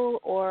tool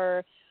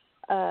or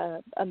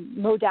a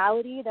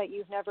modality that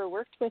you've never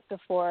worked with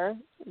before,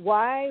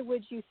 why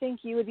would you think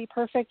you would be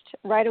perfect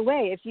right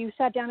away? If you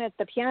sat down at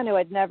the piano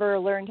and never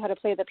learned how to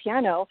play the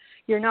piano,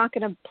 you're not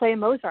going to play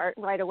Mozart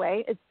right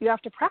away. You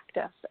have to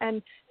practice.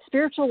 And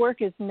spiritual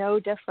work is no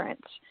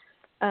different.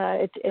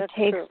 It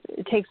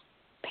takes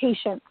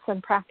patience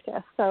and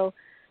practice. So,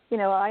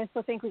 I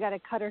also think we got to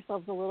cut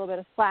ourselves a little bit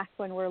of slack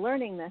when we're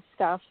learning this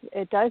stuff.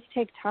 It does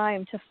take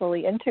time to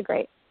fully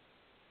integrate.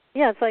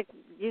 Yeah, it's like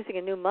using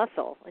a new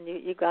muscle, and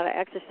you got to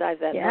exercise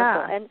that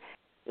muscle. And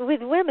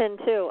with women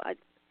too,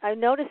 I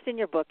noticed in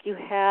your book you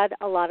had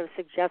a lot of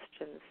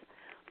suggestions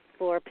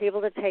for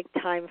people to take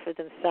time for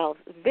themselves.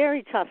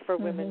 Very tough for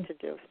women to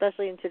do,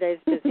 especially in today's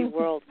busy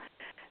world.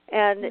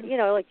 And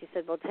like you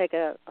said, we'll take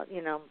a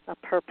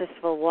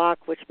purposeful walk,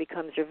 which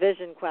becomes your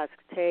vision quest.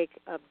 Take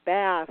a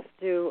bath,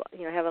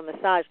 have a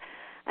massage.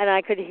 And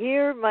I could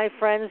hear my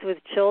friends with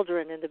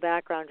children in the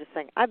background just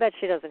saying, "I bet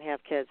she doesn't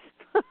have kids."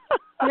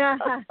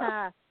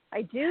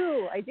 I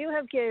do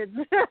have kids.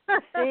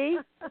 See?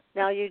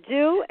 Now you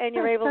do, and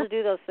you're able to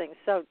do those things.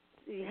 So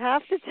you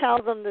have to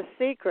tell them the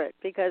secret,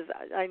 because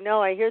I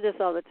know I hear this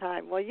all the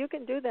time. Well, you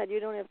can do that. You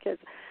don't have kids.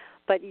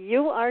 But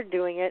you are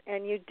doing it,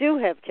 and you do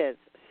have kids.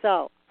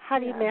 So how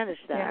do you manage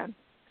that? Yeah.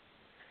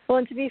 Well,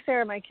 and to be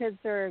fair, my kids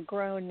are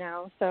grown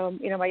now. So,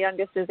 my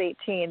youngest is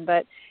 18.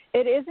 But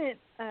it isn't,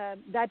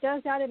 that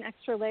does add an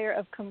extra layer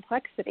of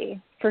complexity,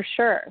 for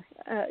sure.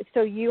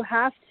 So you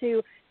have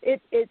to,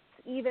 it's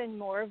even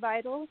more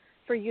vital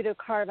for you to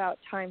carve out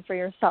time for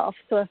yourself.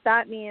 So if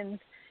that means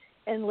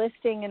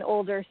enlisting an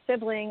older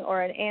sibling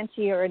or an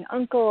auntie or an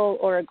uncle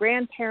or a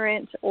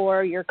grandparent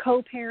or your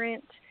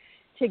co-parent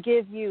to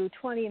give you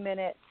 20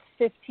 minutes,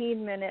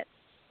 15 minutes,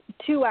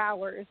 2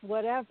 hours,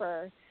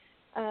 whatever,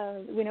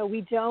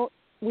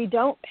 we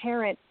don't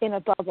parent in a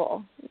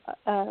bubble,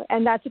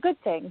 and that's a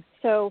good thing.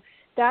 So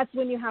that's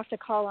when you have to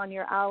call on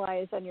your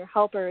allies and your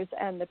helpers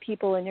and the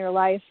people in your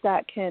life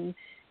that can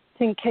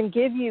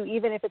give you,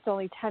 even if it's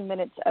only 10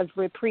 minutes of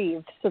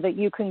reprieve, so that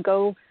you can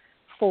go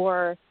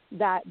for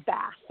that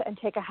bath and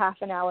take a half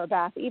an hour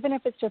bath, even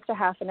if it's just a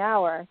half an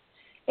hour.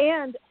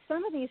 And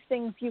some of these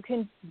things you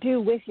can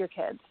do with your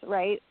kids,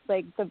 right?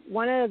 Like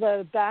one of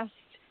the best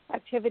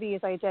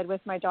activities I did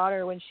with my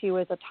daughter when she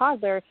was a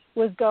toddler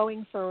was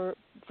going for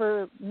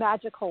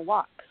magickal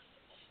walks,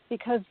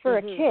 because for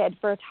a kid,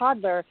 for a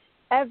toddler,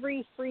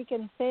 every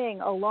freaking thing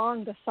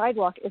along the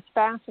sidewalk is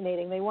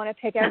fascinating. They want to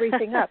pick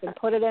everything up and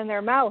put it in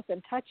their mouth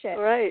and touch it.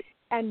 Right.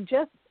 And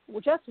just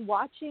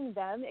watching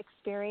them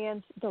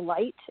experience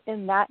delight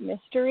in that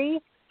mystery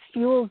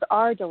fuels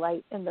our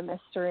delight in the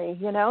mystery,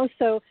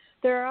 So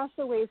there are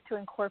also ways to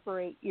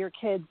incorporate your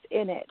kids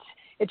in it.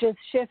 It just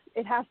shifts.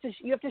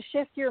 You have to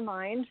shift your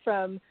mind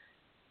from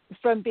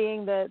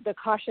being the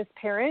cautious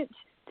parent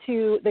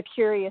to the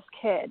curious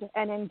kid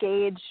and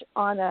engage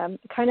on a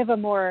kind of a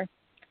more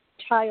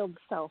child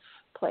self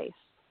place.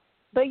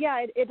 But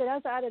yeah, it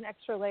does add an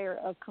extra layer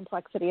of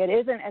complexity. It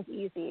isn't as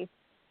easy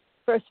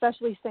for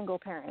especially single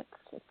parents,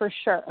 for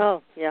sure.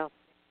 Oh, yeah.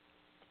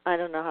 I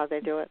don't know how they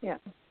do it. Yeah.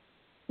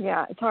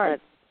 Yeah, it's hard.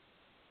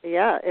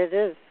 Yeah, it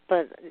is.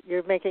 But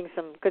you're making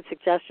some good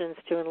suggestions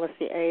to enlist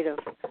the aid of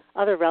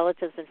other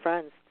relatives and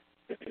friends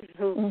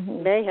who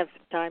may have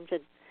time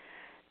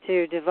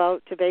to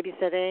devote to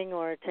babysitting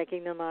or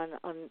taking them on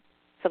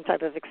some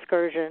type of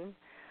excursion,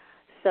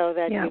 so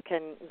that you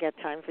can get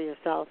time for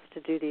yourself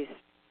to do these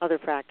other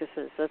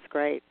practices. That's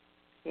great.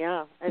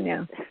 Yeah.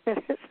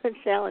 It's a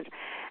challenge.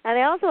 And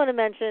I also want to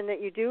mention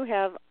that you do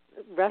have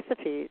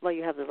recipes. Well,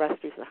 you have the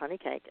recipe for honey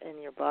cake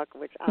in your book,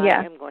 which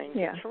I am going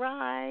to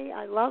try.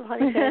 I love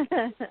honey cake.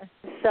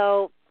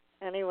 So,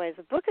 anyways,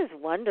 the book is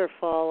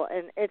wonderful,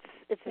 and it's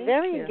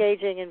very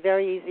engaging and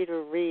very easy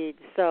to read.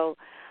 So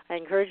I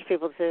encourage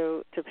people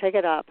to pick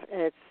it up.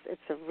 It's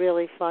a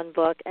really fun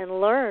book, and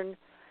learn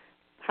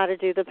how to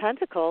do the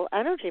pentacle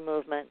energy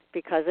movement,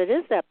 because it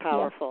is that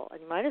powerful.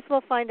 And you might as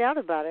well find out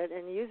about it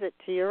and use it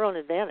to your own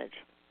advantage.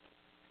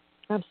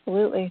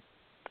 Absolutely.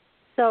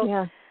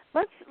 So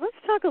let's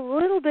talk a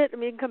little bit. I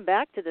mean, you can come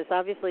back to this,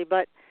 obviously,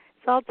 but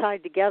it's all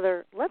tied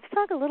together. Let's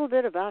talk a little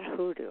bit about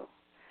hoodoo.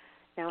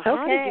 Now,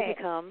 how did you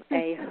become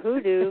a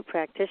hoodoo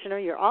practitioner?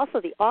 You're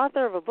also the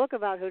author of a book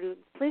about hoodoo.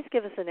 Please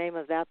give us the name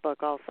of that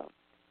book also.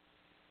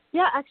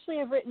 Yeah, actually,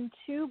 I've written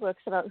 2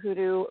 books about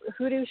hoodoo,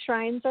 Hoodoo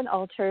Shrines and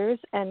Altars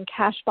and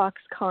Cashbox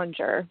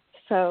Conjure.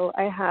 So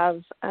I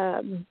have,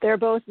 they're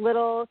both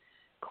little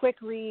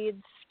quick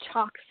reads,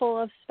 chock full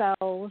of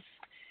spells,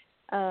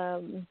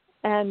 they're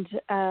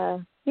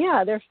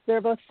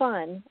both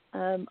fun.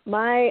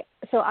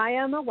 So I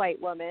am a white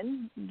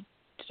woman,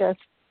 just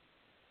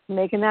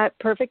making that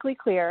perfectly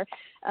clear,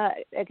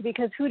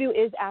 because hoodoo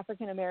is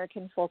African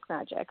American folk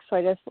magic.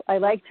 So I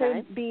like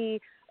to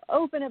be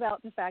open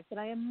about the fact that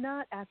I am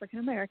not African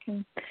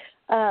American,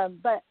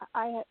 but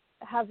I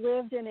have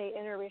lived in a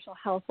interracial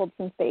household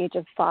since the age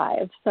of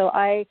 5. So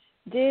I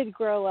did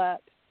grow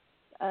up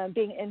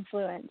being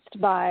influenced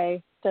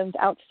by systems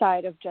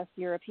outside of just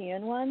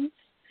European ones.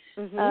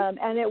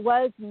 And it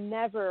was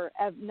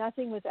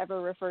nothing was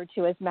ever referred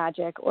to as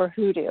magic or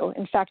hoodoo.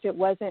 In fact, it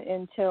wasn't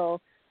until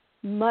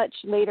much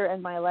later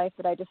in my life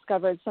that I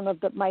discovered some of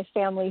my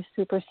family's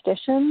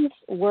superstitions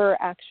were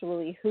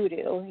actually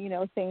hoodoo. You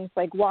know, things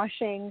like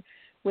washing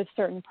with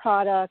certain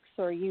products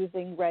or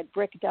using red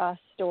brick dust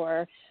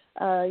or,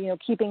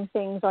 keeping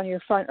things on your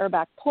front or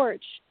back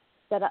porch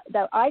that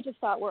I just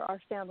thought were our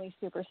family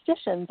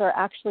superstitions are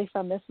actually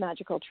from this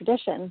magical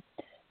tradition.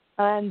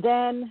 And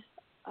then,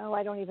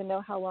 I don't even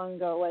know how long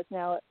ago it was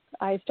now,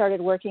 I started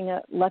working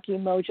at Lucky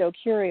Mojo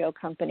Curio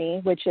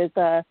Company, which is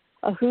a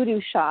hoodoo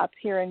shop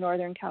here in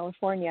Northern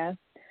California.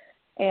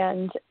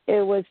 And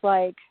it was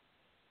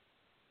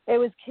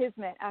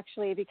kismet,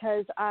 actually,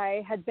 because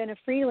I had been a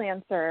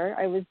freelancer.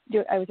 I was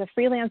a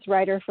freelance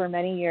writer for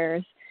many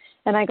years,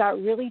 and I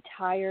got really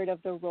tired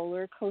of the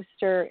roller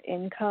coaster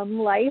income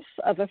life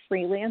of a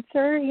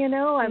freelancer. You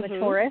know, I'm a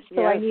tourist,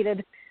 so I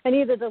needed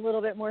a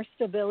little bit more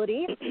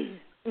stability.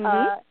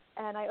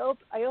 And I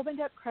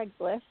opened up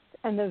Craigslist,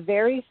 and the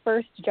very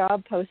first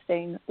job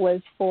posting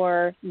was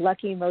for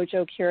Lucky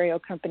Mojo Curio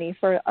Company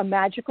for a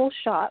magical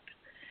shop.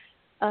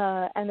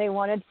 And they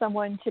wanted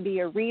someone to be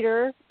a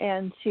reader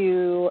and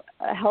to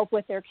help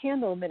with their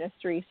candle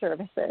ministry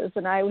services.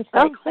 And I was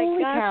like,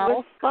 holy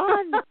cow,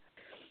 fun.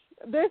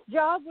 This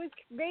job was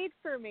made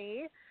for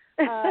me.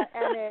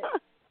 And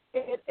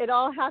it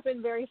all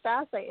happened very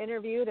fast. I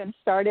interviewed and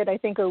started, I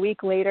think, a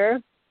week later.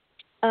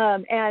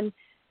 And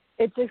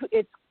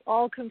it's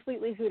all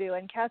completely hoodoo.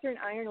 And Catherine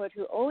Ironwood,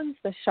 who owns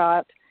the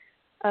shop,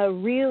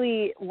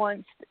 really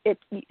wants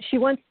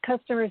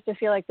customers to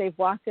feel like they've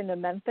walked into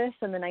Memphis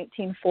in the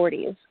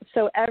 1940s.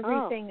 So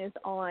everything is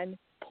on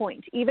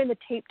point. Even the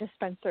tape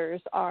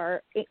dispensers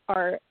are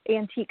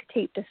antique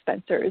tape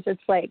dispensers.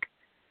 It's like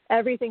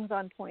everything's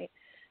on point.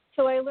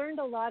 So I learned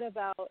a lot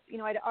about,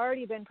 I'd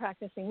already been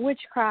practicing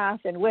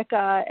witchcraft and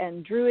Wicca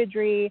and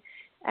Druidry,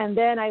 and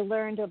then I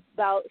learned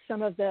about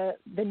some of the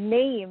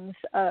names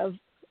of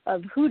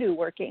hoodoo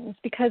workings,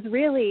 because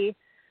really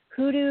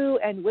hoodoo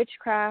and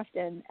witchcraft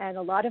and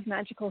a lot of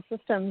magical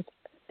systems,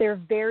 they're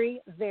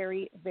very,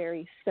 very,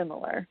 very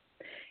similar.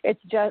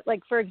 It's just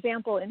like, for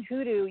example, in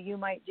hoodoo, you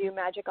might do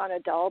magic on a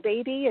doll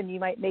baby, and you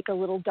might make a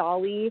little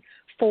dolly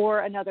for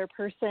another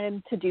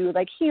person to do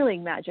like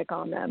healing magic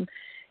on them.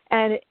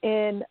 And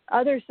in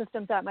other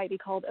systems, that might be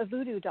called a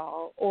voodoo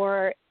doll,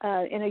 or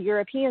in a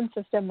European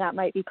system, that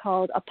might be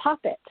called a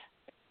poppet.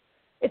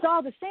 It's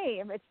all the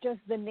same. It's just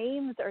the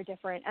names are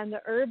different, and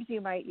the herbs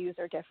you might use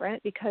are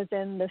different, because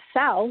in the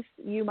South,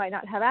 you might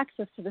not have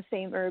access to the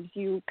same herbs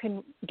you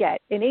can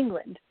get in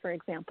England, for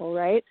example,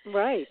 right?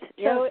 Right.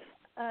 So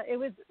it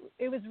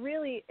was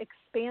really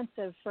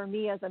expansive for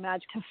me as a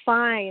magic to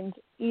find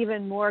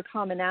even more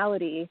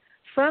commonality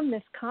from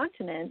this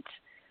continent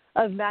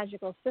of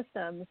magical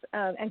systems.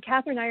 And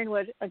Catherine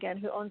Ironwood, again,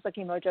 who owns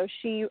Lucky Mojo,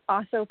 she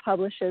also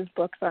publishes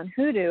books on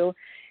hoodoo.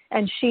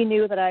 And she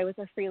knew that I was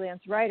a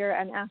freelance writer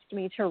and asked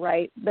me to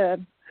write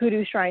the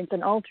Hoodoo Shrines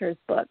and Altars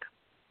book.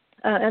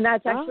 And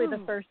that's actually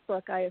the first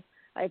book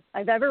I've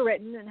ever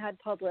written and had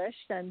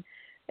published. And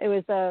it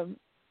was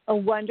a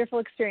wonderful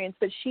experience.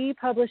 But she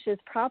publishes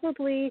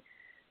probably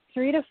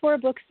 3 to 4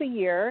 books a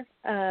year.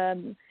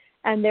 And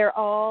they're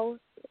all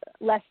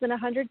less than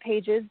 100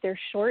 pages. They're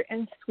short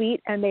and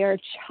sweet, and they are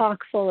chock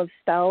full of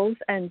spells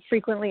and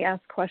frequently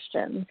asked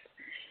questions.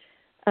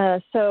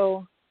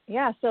 So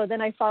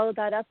then I followed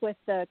that up with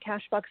the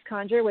Cashbox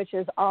Conjure, which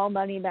is all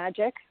money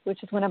magic,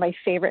 which is one of my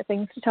favorite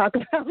things to talk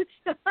about.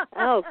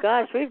 Oh,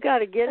 gosh, we've got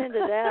to get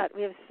into that.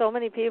 We have so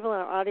many people in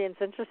our audience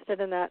interested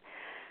in that.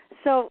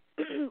 So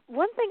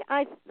one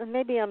thing,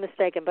 maybe I'm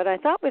mistaken, but I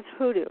thought with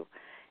hoodoo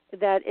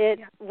that it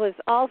was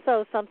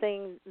also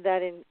something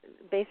that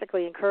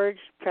basically encouraged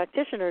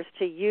practitioners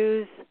to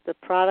use the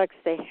products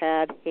they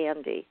had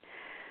handy.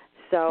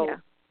 So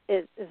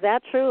is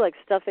that true? Like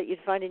stuff that you'd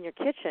find in your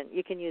kitchen,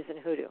 you can use in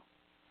hoodoo?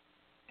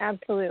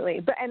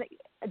 Absolutely. And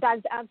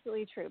that's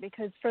absolutely true,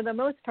 because for the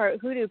most part,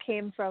 hoodoo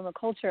came from a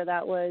culture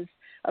that was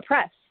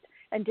oppressed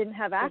and didn't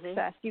have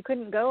access. You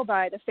couldn't go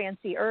buy the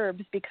fancy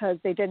herbs because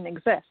they didn't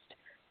exist.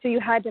 So you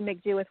had to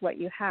make do with what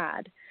you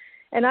had.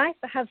 And I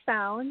have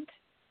found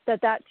that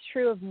that's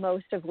true of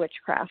most of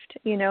witchcraft.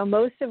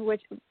 Most of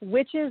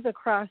witches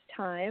across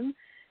time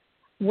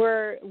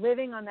were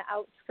living on the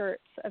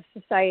outskirts of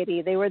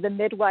society. They were the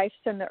midwives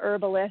and the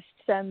herbalists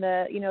and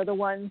the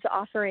ones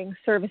offering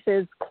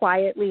services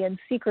quietly and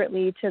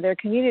secretly to their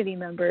community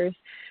members.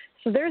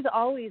 So there's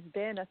always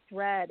been a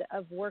thread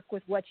of work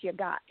with what you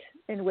got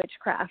in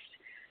witchcraft.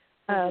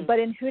 But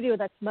in hoodoo,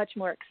 that's much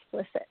more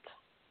explicit.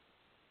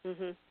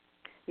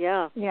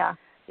 Yeah. Yeah.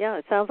 Yeah,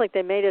 it sounds like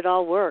they made it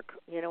all work,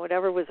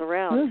 whatever was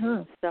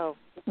around. So,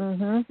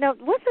 Now,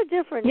 what's the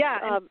difference,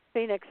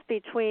 Phoenix,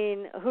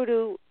 between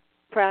hoodoo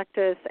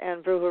practice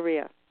and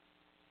brujeria?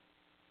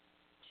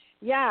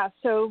 Yeah,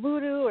 so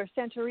voodoo or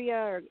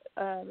Santeria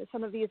or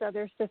some of these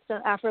other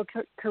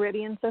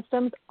Afro-Caribbean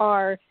systems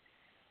are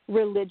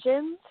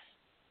religions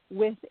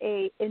with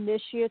a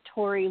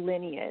initiatory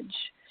lineage.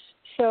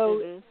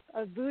 So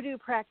a voodoo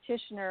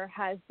practitioner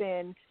has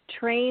been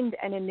trained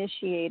and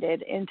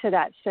initiated into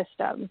that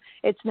system.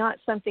 It's not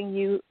something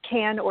you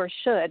can or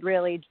should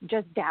really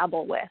just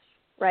dabble with,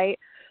 right?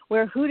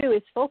 Where hoodoo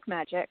is folk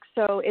magic,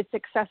 so it's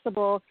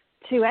accessible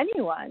to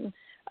anyone.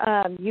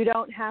 You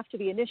don't have to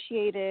be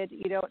initiated.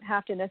 You don't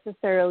have to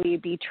necessarily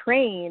be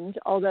trained,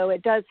 although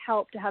it does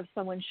help to have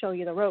someone show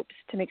you the ropes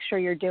to make sure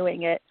you're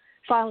doing it,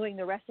 following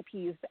the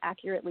recipes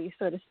accurately,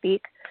 so to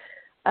speak.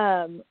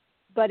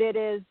 But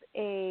it's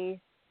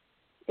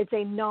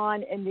a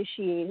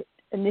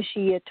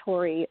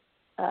non-initiatory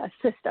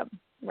system,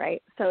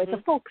 right? So it's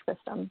a folk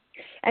system.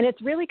 And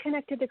it's really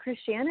connected to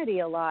Christianity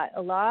a lot.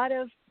 A lot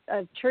of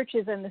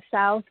churches in the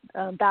South,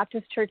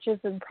 Baptist churches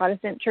and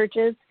Protestant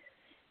churches,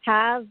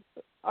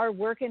 are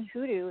working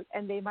hoodoo,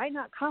 and they might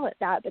not call it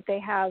that, but they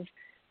have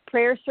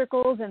prayer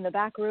circles in the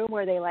back room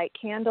where they light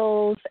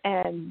candles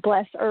and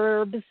bless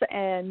herbs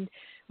and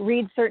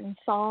read certain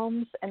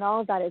psalms, and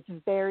all of that is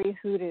very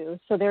hoodoo.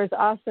 So there's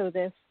also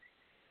this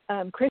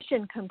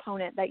Christian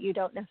component that you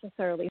don't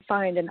necessarily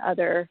find in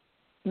other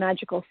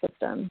magical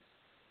systems.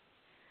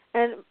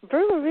 And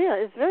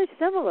brujeria is very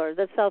similar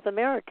to South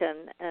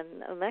American and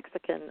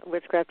Mexican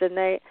witchcraft, and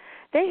they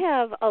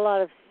have a lot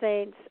of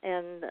saints,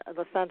 and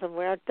the Santa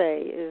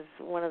Muerte is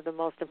one of the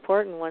most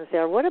important ones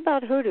there. What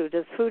about hoodoo?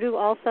 Does hoodoo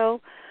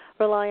also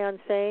rely on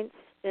saints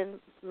in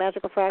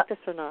magical practice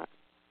or not?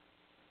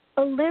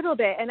 A little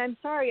bit, and I'm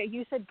sorry,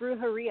 you said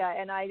brujeria,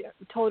 and I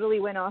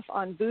totally went off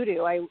on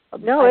voodoo. I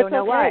don't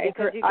know why.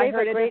 Because you gave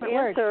a great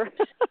answer.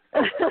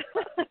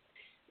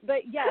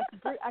 But yes,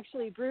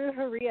 actually,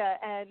 brujeria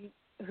and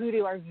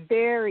hoodoo are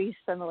very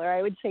similar.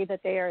 I would say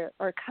that they are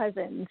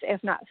cousins,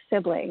 if not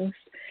siblings.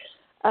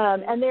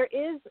 And there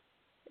is,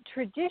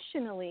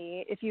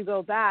 traditionally, if you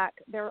go back,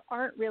 there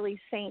aren't really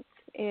saints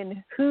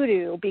in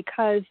hoodoo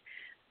because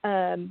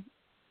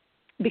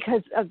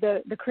of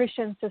the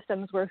Christian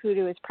systems where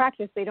hoodoo is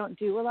practiced. They don't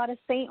do a lot of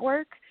saint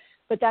work,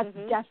 but that's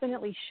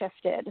definitely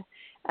shifted.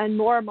 And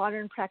more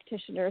modern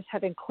practitioners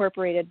have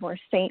incorporated more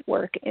saint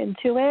work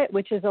into it,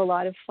 which is a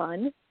lot of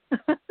fun.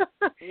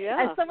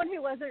 Yeah. As someone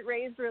who wasn't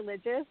raised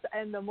religious,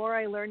 and the more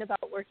I learn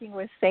about working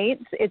with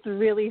saints, it's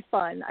really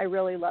fun. I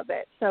really love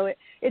it. So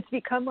it's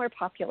become more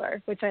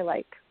popular, which I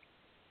like.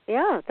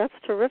 Yeah, that's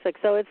terrific.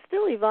 So it's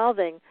still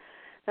evolving.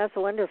 That's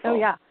wonderful. Oh,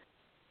 yeah.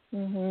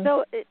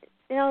 So,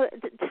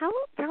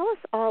 tell us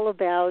all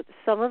about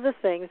some of the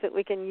things that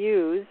we can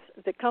use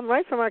that come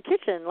right from our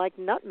kitchen, like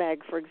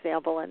nutmeg, for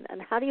example,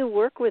 and how do you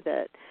work with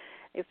it?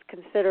 It's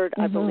considered,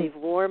 I believe,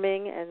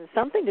 warming and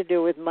something to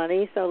do with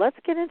money. So let's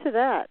get into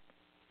that.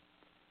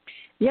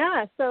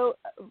 Yeah, so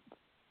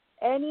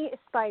any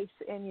spice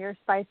in your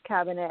spice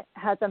cabinet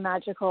has a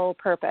magical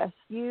purpose.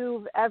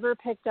 You've ever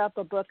picked up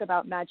a book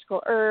about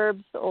magical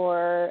herbs,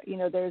 or,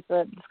 there's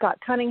Scott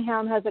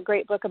Cunningham has a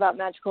great book about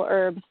magical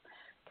herbs.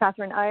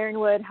 Catherine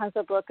Ironwood has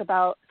a book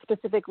about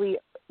specifically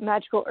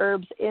magical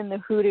herbs in the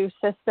hoodoo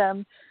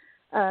system.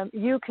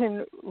 You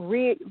can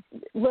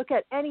look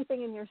at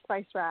anything in your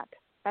spice rack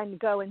and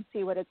go and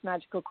see what its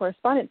magical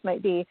correspondence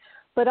might be,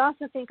 but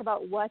also think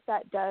about what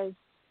that does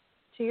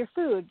to your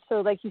food.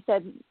 So like you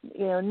said,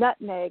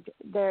 nutmeg,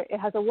 it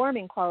has a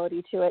warming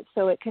quality to it,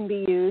 so it can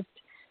be used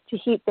to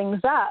heat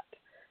things up.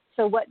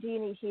 So what do you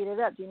need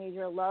heated up? Do you need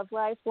your love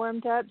life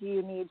warmed up? Do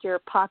you need your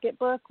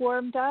pocketbook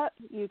warmed up?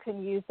 You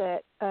can use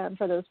it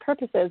for those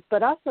purposes.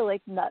 But also,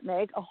 like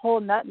nutmeg, a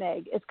whole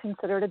nutmeg is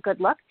considered a good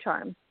luck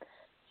charm.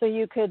 So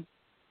you could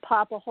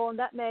pop a whole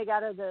nutmeg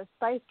out of the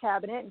spice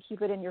cabinet and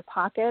keep it in your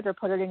pocket, or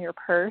put it in your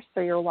purse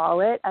or your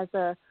wallet as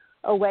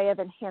a way of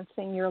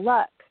enhancing your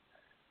luck.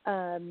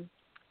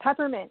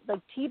 Peppermint,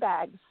 like tea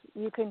bags.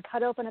 You can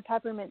cut open a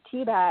peppermint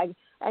tea bag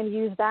and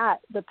use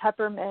the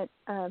peppermint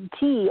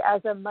tea,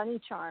 as a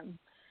money charm.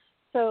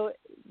 So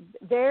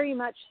very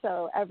much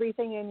so,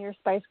 everything in your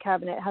spice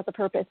cabinet has a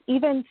purpose.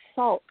 Even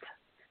salt,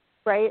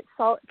 right?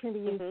 Salt can be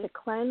used to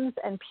cleanse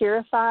and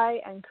purify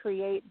and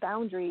create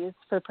boundaries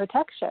for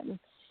protection.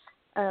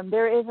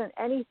 There isn't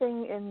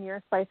anything in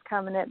your spice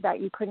cabinet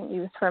that you couldn't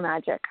use for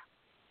magic.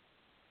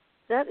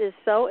 That is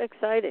so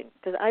exciting,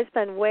 because I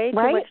spend way too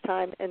much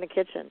time in the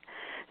kitchen.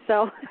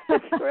 So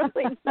it's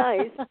really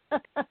nice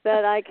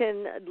that I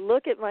can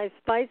look at my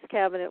spice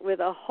cabinet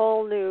with a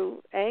whole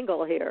new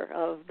angle here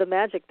of the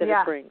magic that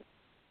it brings.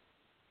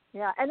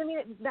 Yeah, and I mean,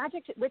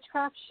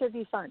 witchcraft should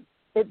be fun.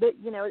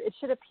 It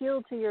should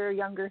appeal to your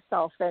younger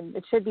self, and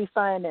it should be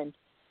fun, and,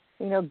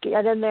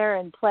 get in there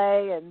and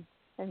play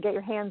and get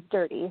your hands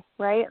dirty,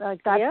 right?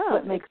 Like that's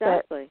what makes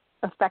it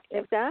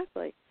effective.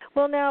 Exactly.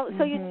 Well, now,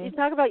 so you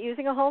talk about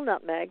using a whole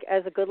nutmeg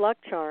as a good luck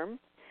charm,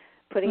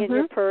 putting it in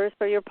your purse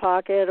or your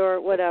pocket or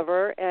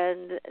whatever.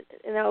 And,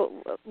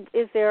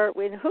 is there,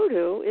 in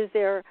hoodoo, is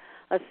there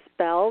a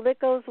spell that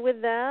goes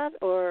with that,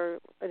 or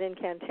an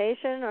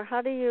incantation, or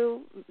how do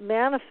you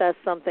manifest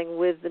something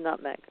with the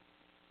nutmeg?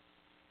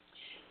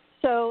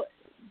 So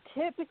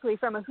typically,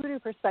 from a hoodoo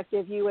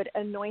perspective, you would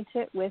anoint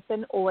it with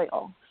an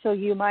oil. So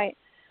you might,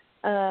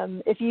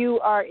 if you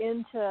are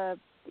into,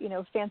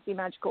 fancy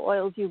magical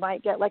oils, you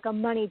might get like a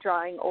money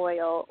drawing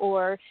oil,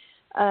 or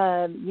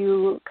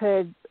you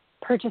could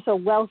purchase a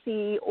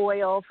wealthy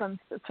oil from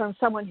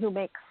someone who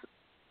makes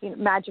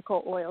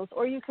magical oils,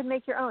 or you could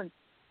make your own.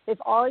 If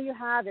all you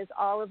have is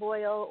olive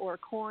oil or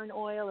corn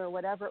oil or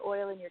whatever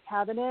oil in your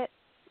cabinet,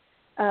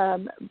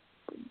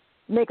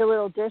 make a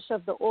little dish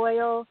of the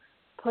oil,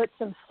 put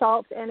some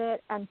salt in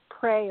it, and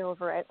pray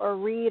over it, or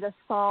read a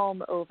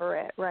psalm over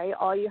it, right?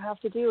 All you have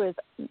to do is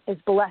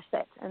bless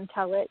it and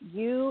tell it,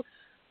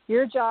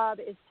 your job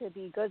is to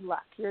be good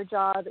luck. Your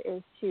job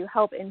is to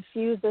help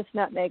infuse this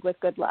nutmeg with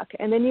good luck.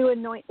 And then you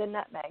anoint the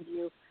nutmeg.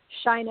 You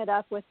shine it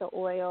up with the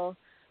oil,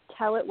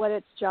 tell it what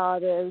its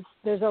job is.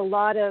 There's a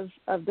lot of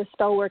the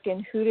spell work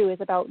in hoodoo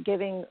is about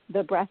giving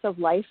the breath of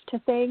life to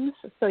things.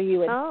 So you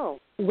would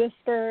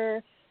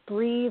whisper,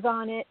 breathe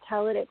on it,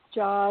 tell it its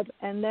job,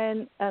 and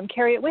then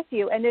carry it with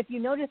you. And if you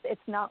notice it's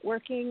not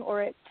working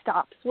or it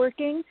stops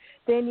working,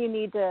 then you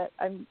need to,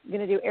 I'm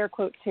going to do air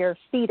quotes here,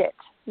 feed it.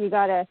 You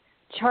got to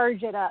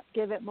charge it up,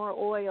 give it more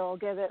oil,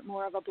 give it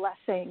more of a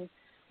blessing,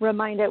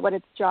 remind it what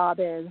its job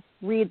is,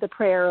 read the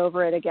prayer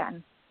over it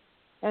again,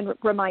 and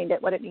remind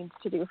it what it needs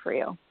to do for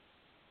you.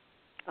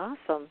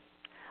 Awesome.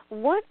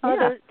 What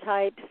other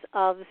types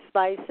of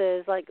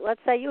spices, like let's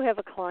say you have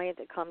a client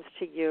that comes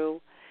to you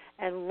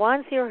and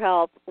wants your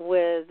help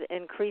with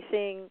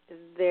increasing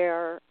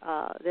their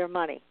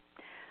money.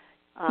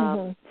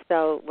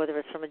 So whether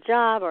it's from a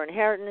job or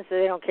inheritance,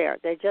 they don't care.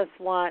 They just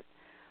want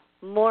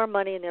more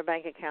money in their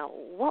bank account.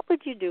 What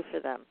would you do for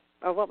them,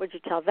 or what would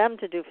you tell them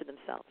to do for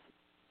themselves?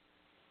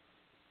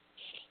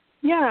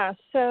 Yeah,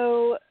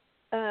 so,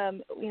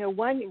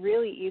 one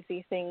really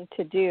easy thing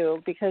to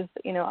do, because,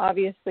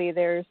 obviously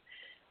there's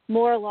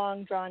more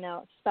long,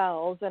 drawn-out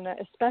spells, and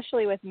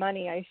especially with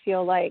money, I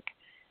feel like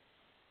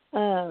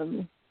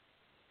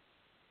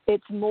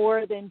it's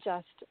more than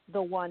just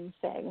the one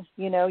thing.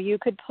 You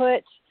could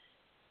put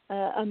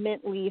a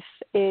mint leaf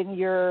in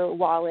your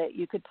wallet.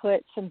 You could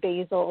put some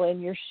basil in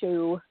your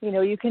shoe.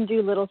 You can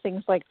do little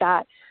things like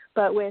that.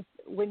 But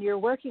when you're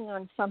working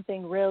on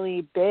something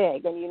really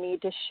big and you need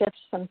to shift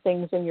some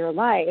things in your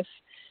life,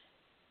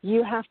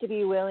 you have to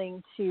be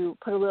willing to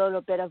put a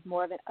little bit of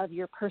more of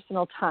your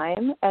personal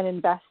time and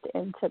invest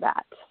into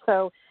that.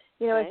 So,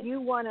 if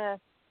you want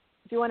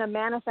to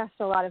manifest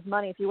a lot of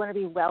money, if you want to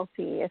be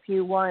wealthy, if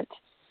you want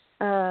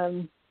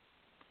to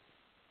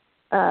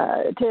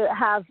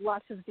have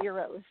lots of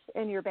zeros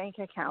in your bank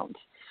account,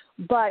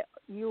 but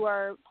you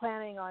are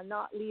planning on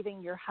not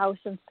leaving your house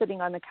and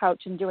sitting on the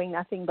couch and doing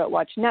nothing but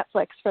watch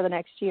Netflix for the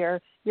next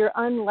year, you're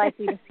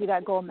unlikely to see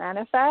that goal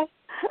manifest,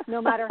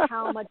 no matter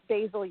how much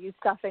basil you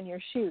stuff in your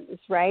shoes,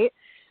 right?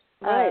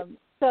 Right.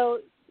 So,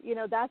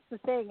 that's the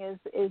thing is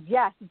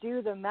yes,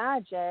 do the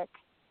magic,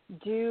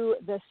 do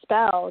the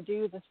spell,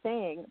 do the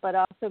thing, but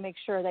also make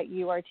sure that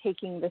you are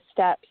taking the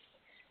steps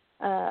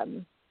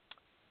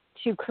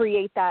to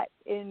create that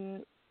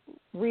in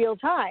real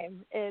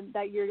time, and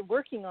that you're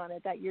working on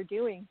it, that you're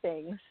doing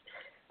things.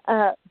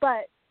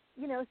 But,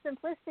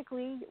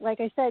 simplistically, like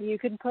I said, you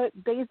can put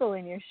basil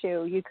in your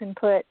shoe. You can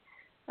put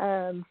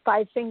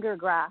 5-finger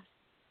grass,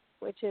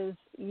 which is,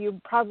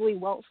 you probably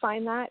won't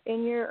find that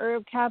in your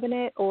herb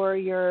cabinet or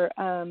your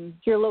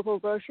local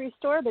grocery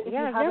store. But if you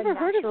have I've never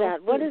heard of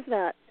that. What is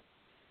that?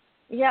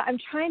 Yeah, I'm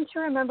trying to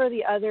remember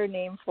the other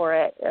name for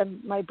it.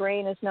 My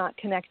brain is not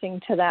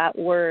connecting to that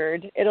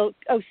word.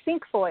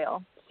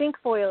 Cinquefoil.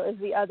 Cinquefoil is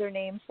the other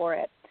name for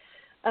it.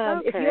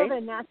 If you have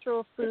a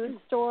natural food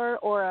store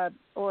or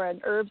an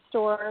herb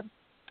store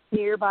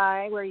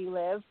nearby where you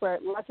live, where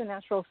lots of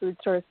natural food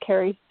stores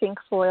carry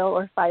cinquefoil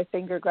or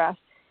 5-finger grass,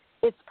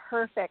 it's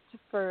perfect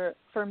for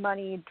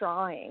money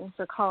drawing,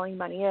 for calling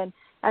money in.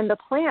 And the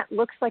plant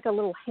looks like a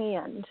little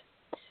hand.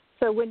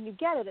 So when you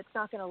get it, it's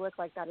not going to look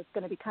like that. It's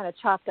going to be kind of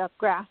chopped up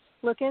grass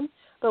looking.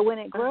 But when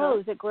it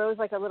grows, it grows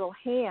like a little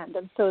hand.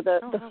 And so the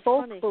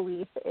folk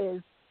belief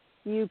is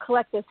you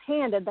collect this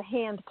hand, and the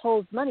hand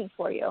pulls money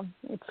for you.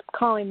 It's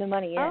calling the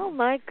money in. Oh,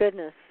 my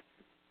goodness.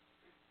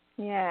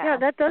 Yeah. Yeah,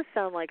 that does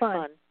sound like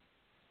fun.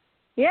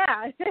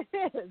 Yeah, it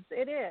is.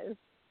 It is.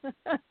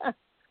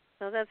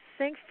 So that's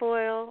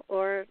cinquefoil,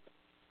 or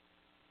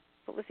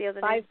what was the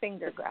other name?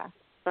 5-finger grass.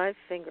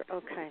 5-finger,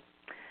 okay.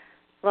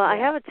 Well, I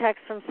have a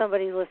text from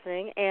somebody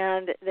listening,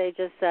 and they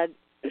just said,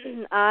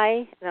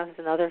 that was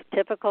another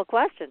typical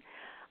question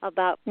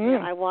about,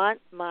 I want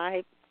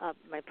my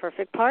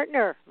perfect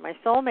partner, my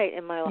soulmate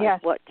in my life. Yes.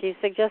 What do you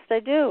suggest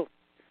I do?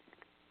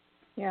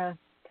 Yeah.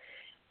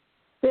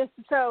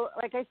 So,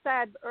 like I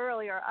said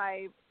earlier,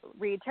 I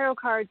read tarot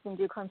cards and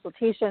do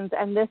consultations,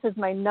 and this is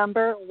my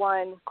number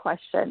one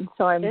question.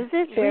 So I'm Is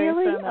it very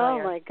really? familiar.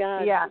 Oh, my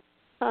God. Yeah.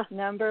 Huh.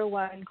 Number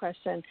one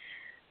question.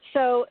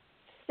 So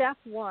step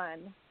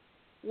one,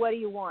 what do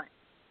you want?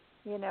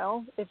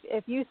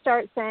 If you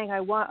start saying, I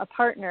want a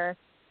partner,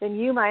 then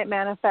you might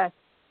manifest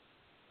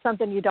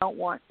something you don't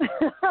want.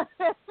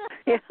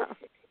 Yeah.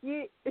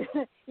 You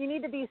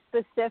need to be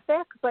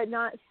specific, but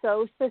not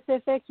so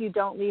specific you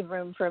don't leave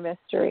room for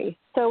mystery.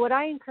 So what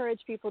I encourage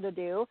people to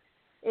do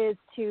is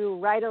to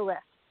write a list.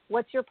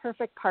 What's your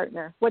perfect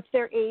partner? What's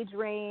their age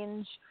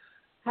range?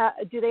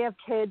 Do they have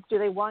kids? Do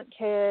they want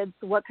kids?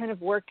 What kind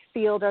of work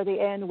field are they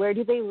in? Where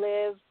do they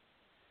live?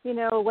 You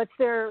know, what's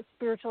their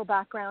spiritual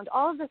background?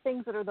 All of the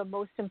things that are the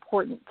most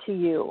important to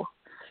you.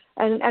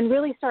 And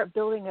really start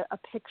building a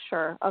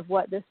picture of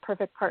what this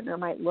perfect partner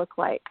might look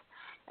like.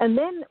 And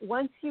then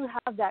once you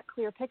have that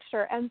clear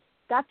picture, and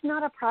that's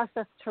not a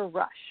process to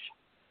rush.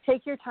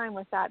 Take your time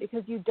with that,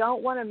 because you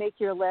don't want to make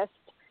your list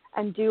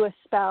and do a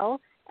spell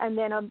and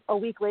then a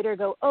week later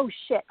go, oh,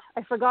 shit,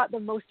 I forgot the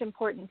most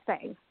important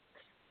thing.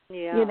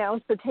 Yeah. You know,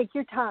 so take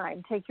your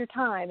time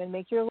and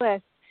make your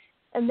list,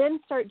 and then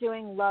start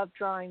doing love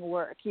drawing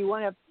work. You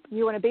want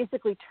to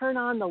basically turn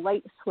on the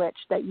light switch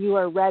that you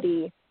are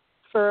ready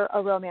for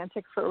a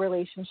romantic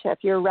relationship.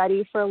 You're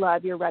ready for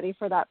love. You're ready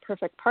for that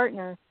perfect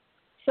partner.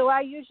 So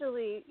I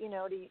usually, you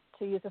know,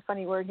 to use a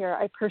funny word here,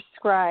 I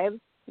prescribe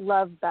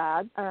love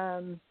baths,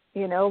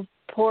 you know,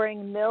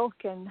 pouring milk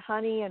and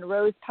honey and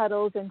rose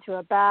petals into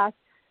a bath,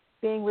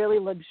 being really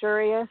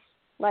luxurious,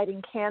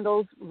 lighting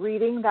candles,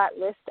 reading that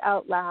list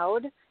out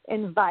loud,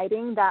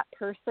 inviting that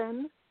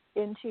person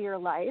into your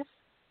life.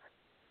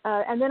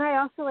 And then I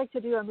also like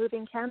to do a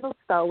moving candle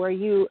spell where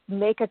you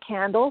make a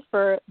candle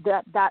for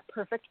that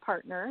perfect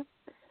partner.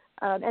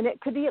 And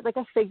it could be like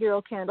a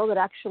figural candle that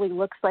actually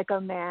looks like a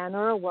man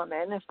or a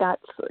woman, if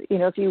that's, you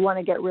know, if you want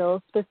to get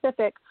real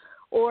specific.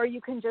 Or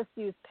you can just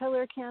use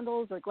pillar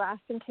candles or glass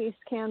encased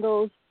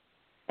candles.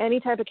 Any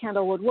type of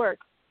candle would work.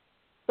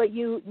 But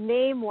you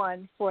name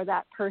one for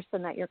that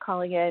person that you're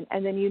calling in,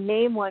 and then you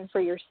name one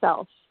for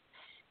yourself.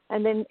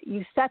 And then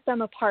you set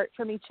them apart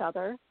from each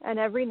other. And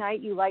every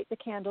night you light the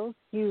candles,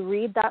 you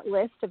read that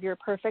list of your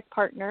perfect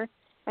partner,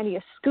 and you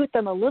scoot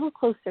them a little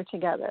closer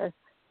together.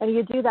 And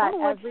you do that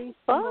every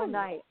single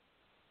night.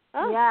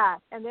 Oh. Yeah.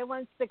 And then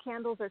once the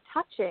candles are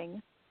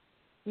touching,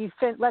 you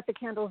let the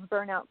candles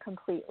burn out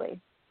completely.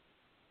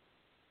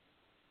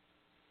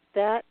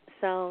 That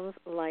sounds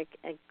like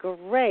a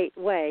great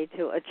way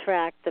to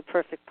attract the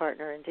perfect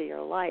partner into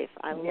your life.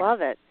 I love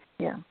it.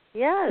 Yeah.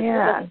 Yes,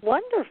 yeah. That's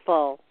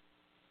wonderful.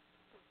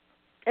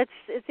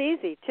 It's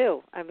easy,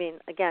 too. I mean,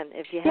 again,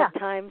 if you have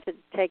time to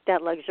take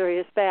that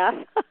luxurious bath.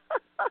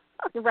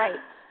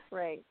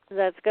 Right.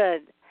 That's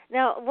good.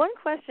 Now, one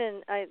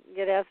question I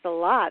get asked a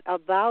lot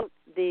about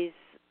these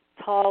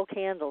tall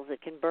candles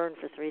that can burn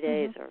for 3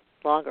 days or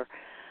longer.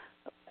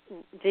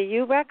 Do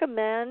you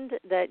recommend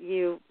that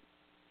you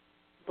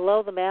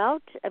blow them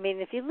out? I mean,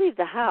 if you leave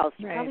the house,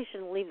 you probably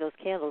shouldn't leave those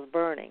candles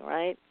burning,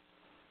 right?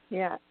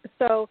 Yeah.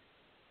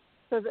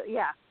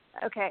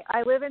 Okay.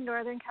 I live in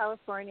Northern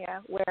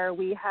California where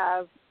we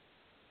have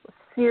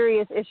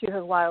serious issues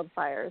of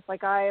wildfires.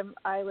 Like I'm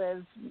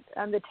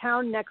the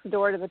town next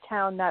door to the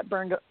town that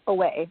burned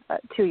away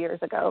 2 years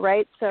ago,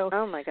 right? So,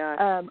 oh my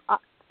God.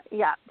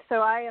 So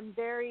I am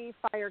very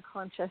fire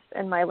conscious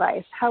in my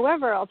life.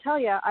 However, I'll tell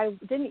you, I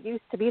didn't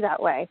used to be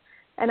that way.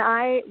 And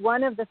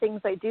one of the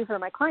things I do for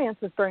my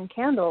clients is burn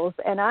candles,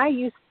 and I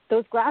use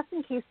those glass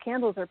encased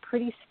candles are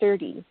pretty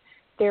sturdy.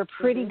 They're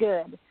pretty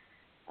good.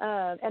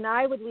 And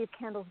I would leave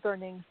candles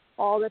burning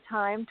all the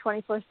time,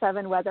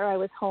 24/7, whether I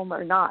was home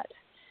or not.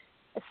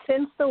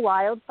 Since the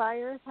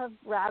wildfires have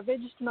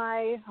ravaged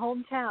my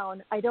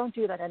hometown, I don't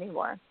do that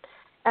anymore.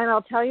 And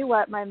I'll tell you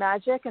what, my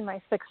magic and my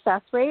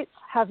success rates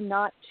have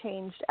not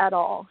changed at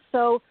all.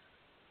 So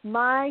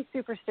my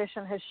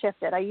superstition has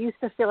shifted. I used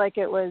to feel like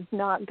it was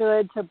not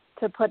good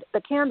to put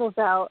the candles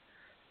out.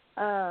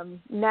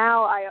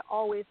 Now I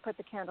always put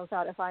the candles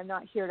out if I'm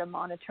not here to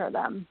monitor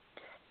them.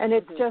 And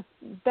it's just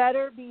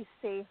better be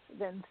safe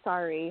than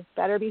sorry.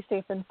 Better be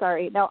safe than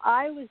sorry. Now,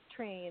 I was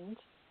trained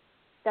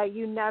that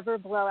you never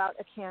blow out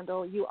a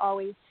candle. You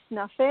always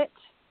snuff it.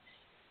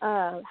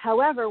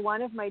 However,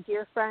 one of my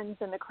dear friends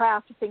in the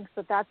craft thinks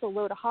that that's a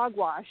load of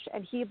hogwash,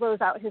 and he blows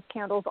out his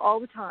candles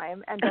all the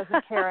time and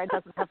doesn't care and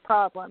doesn't have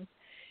problems.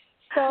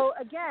 So,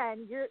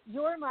 again,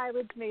 your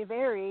mileage may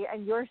vary,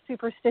 and your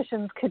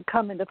superstitions could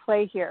come into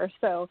play here.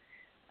 So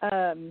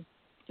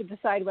to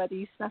decide whether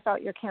you snuff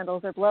out your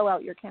candles or blow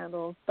out your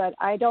candles, but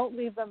I don't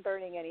leave them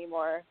burning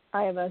anymore.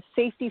 I am a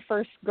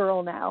safety-first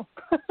girl now.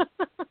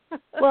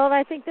 Well,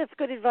 I think that's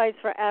good advice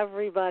for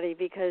everybody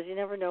because you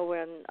never know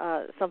when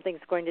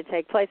something's going to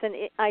take place. And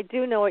I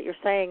do know what you're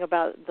saying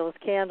about those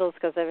candles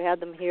because I've had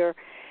them here,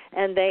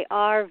 and they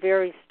are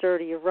very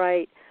sturdy. You're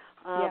right.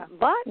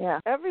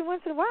 But every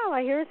once in a while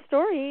I hear a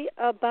story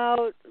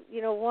about,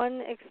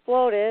 one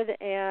exploded,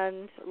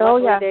 and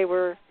luckily they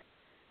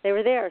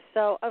were there.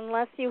 So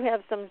unless you have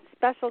some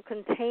special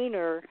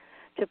container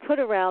to put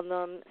around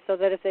them so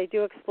that if they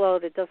do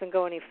explode, it doesn't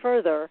go any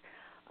further,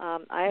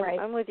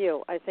 I'm with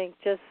you. I think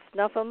just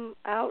snuff them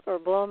out or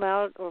blow them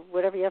out or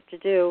whatever you have to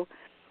do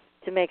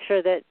to make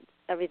sure that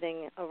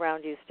everything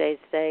around you stays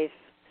safe.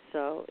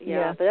 So,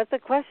 but that's a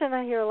question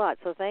I hear a lot,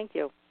 so thank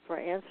you for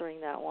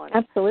answering that one.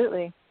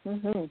 Absolutely.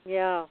 Mm-hmm.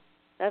 Yeah.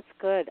 That's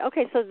good.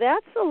 Okay, so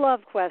that's the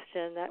love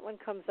question. That one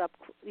comes up.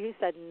 You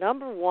said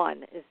number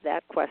 1 is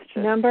that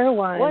question. Number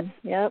 1.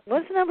 Yep.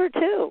 What's number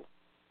 2?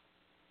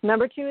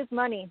 Number 2 is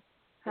money.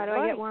 How do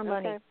I get more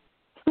money?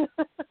 Okay.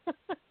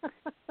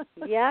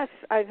 Yes,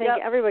 I think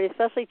everybody,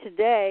 especially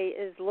today,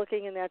 is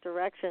looking in that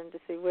direction to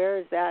see where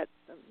is that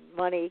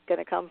money going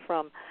to come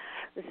from.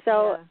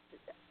 So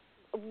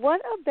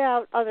what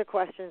about other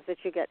questions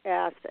that you get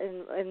asked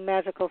in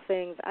magical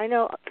things? I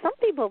know some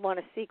people want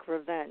to seek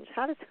revenge.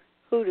 How does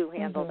hoodoo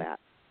handle that?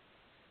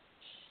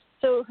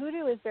 So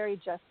hoodoo is very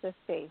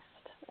justice-based.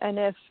 And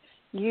if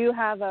you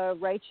have a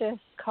righteous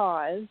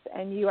cause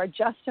and you are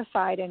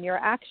justified in your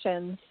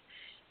actions,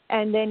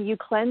 and then you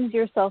cleanse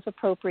yourself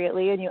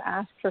appropriately and you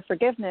ask for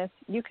forgiveness,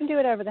 you can do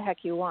whatever the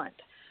heck you want.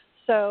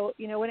 So,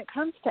 when it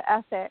comes to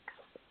ethics,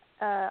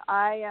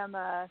 I'm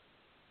a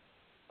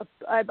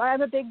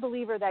big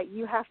believer that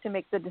you have to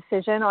make the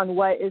decision on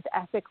what is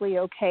ethically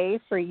okay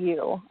for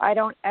you. I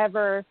don't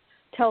ever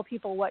tell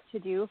people what to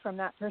do from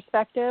that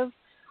perspective.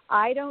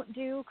 I don't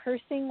do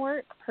cursing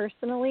work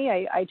personally.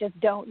 I just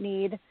don't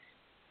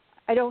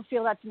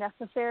feel that's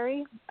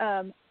necessary.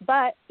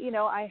 But,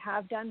 I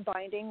have done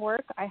binding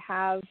work. I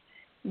have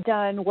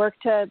done work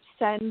to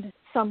send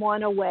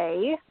someone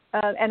away.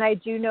 And I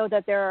do know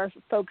that there are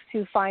folks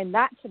who find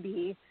that to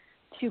be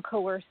too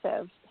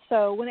coercive.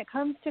 So when it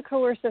comes to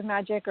coercive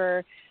magic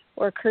or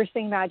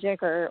cursing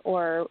magic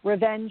or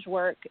revenge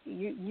work,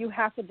 you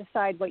have to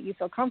decide what you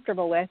feel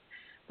comfortable with.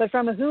 But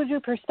from a hoodoo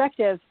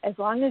perspective, as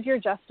long as you're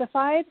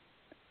justified,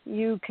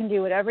 you can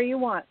do whatever you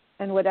want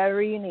and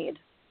whatever you need.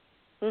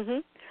 Mm-hmm.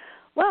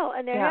 Well,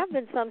 and there have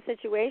been some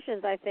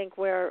situations, I think,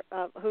 where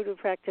hoodoo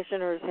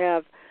practitioners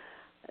have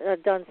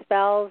done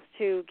spells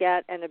to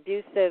get an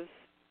abusive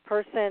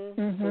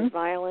person who's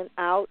violent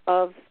out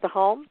of the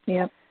home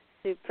to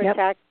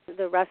protect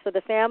the rest of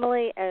the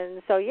family.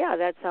 And so,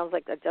 that sounds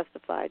like a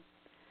justified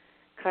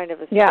kind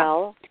of a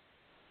spell.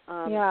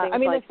 I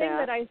mean, the thing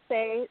that I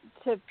say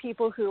to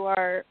people who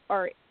are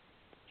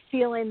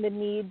feeling the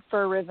need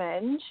for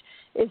revenge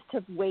is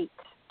to wait.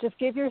 Just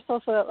give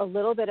yourself a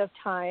little bit of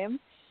time.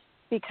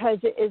 Because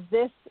is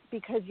this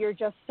because you're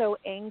just so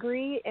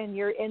angry and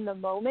you're in the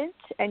moment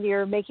and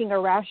you're making a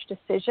rash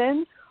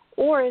decision,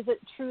 or is it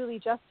truly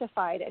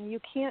justified? And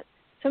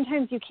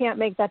sometimes you can't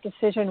make that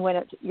decision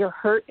when your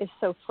hurt is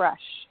so fresh.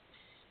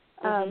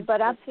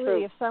 But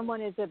absolutely, if someone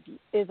is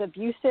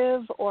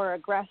abusive or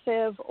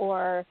aggressive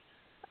or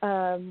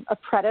a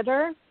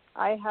predator,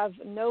 I have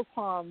no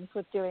qualms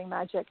with doing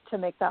magic to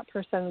make that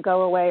person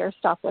go away or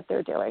stop what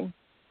they're doing.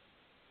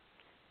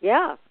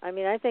 Yeah, I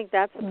mean, I think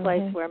that's a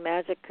place where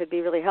magic could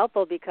be really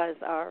helpful because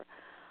our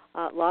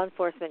law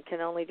enforcement can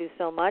only do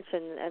so much,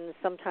 and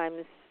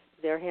sometimes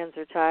their hands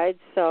are tied,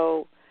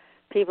 so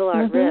people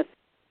are at risk.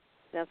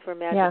 That's where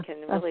magic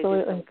can really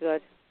do some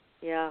good.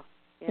 Yeah,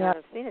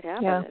 I've seen it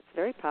happen. It's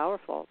very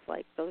powerful. It's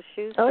like those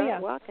shoes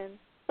start walking.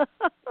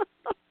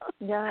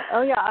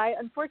 I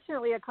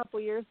unfortunately a couple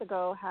years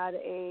ago had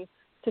a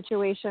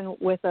situation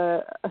with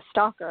a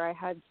stalker. I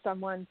had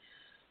someone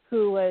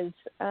who was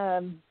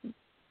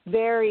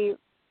very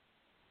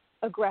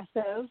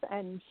aggressive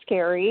and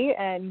scary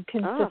and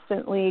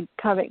consistently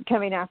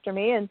coming after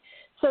me. And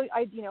so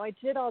I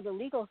did all the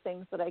legal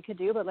things that I could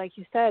do, but like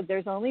you said,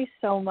 there's only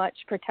so much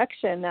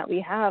protection that we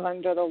have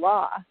under the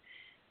law.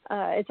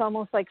 It's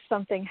almost like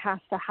something has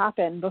to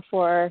happen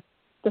before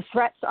the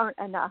threats aren't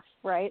enough,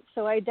 right?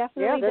 So I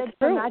definitely did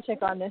some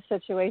magic on this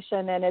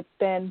situation, and it's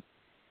been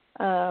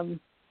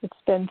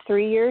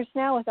 3 years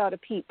now without a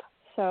peep.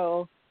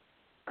 So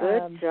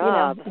good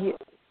job.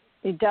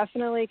 You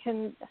definitely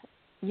can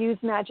use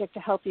magic to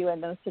help you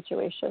in those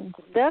situations.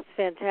 That's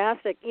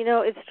fantastic.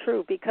 It's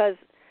true because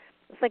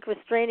it's like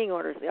restraining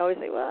orders. They always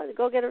say, well,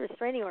 go get a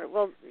restraining order.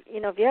 Well,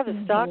 if you have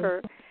a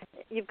stalker,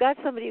 you've got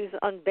somebody who's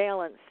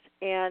unbalanced,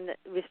 and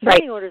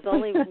restraining orders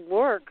only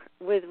work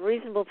with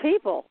reasonable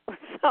people.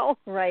 So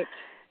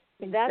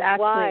that's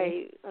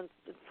why,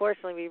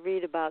 unfortunately, we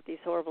read about these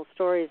horrible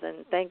stories,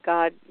 and thank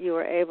God you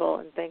were able,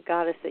 and thank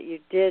Goddess that you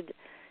did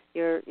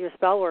your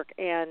spell work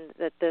and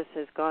that this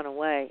has gone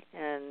away.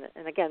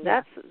 And again,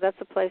 that's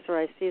a place where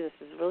I see this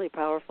is really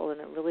powerful and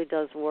it really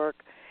does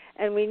work.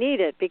 And we need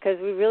it because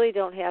we really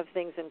don't have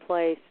things in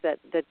place that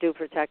do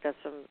protect us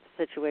from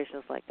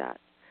situations like that.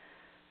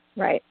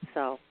 Right.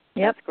 So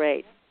that's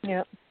great.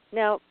 Yep.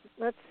 Now,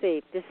 let's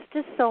see. There's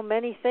just so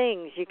many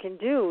things you can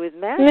do with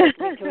magic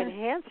to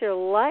enhance your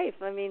life.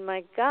 I mean,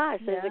 my gosh.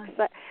 Do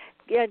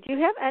you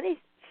have any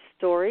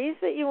stories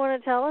that you want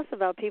to tell us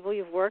about people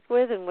you've worked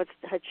with and what's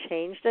had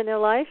changed in their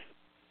life?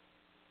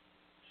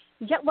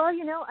 Yeah, well,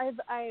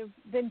 I've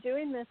been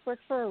doing this work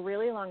for a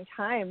really long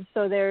time,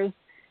 so there's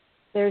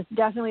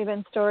definitely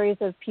been stories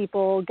of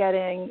people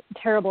getting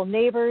terrible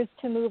neighbors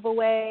to move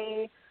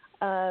away,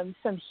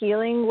 some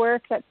healing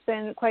work that's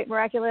been quite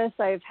miraculous.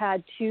 I've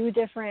had 2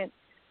 different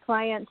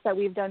clients that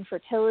we've done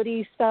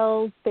fertility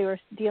spells. They were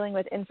dealing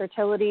with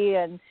infertility,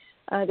 and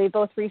they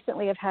both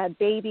recently have had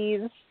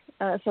babies.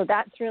 So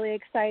that's really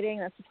exciting.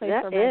 That's a place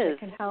where magic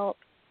can help.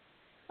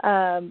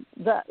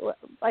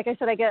 Like I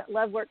said, I get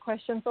love work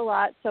questions a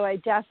lot, so I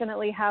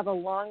definitely have a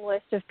long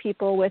list of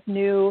people with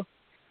new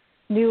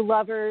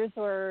lovers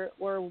or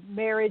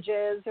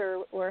marriages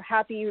or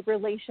happy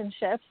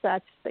relationships.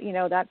 That's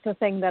the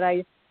thing that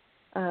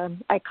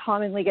I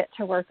commonly get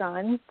to work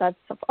on. That's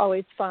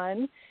always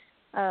fun.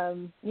 I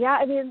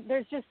mean,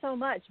 there's just so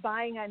much.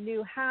 Buying a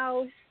new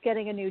house,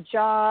 getting a new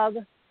job.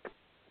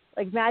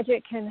 Like,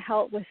 magic can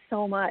help with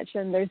so much,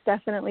 and there's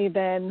definitely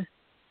been,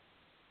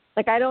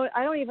 like, I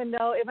don't even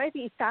know. It might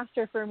be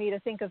faster for me to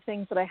think of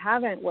things that I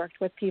haven't worked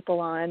with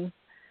people on.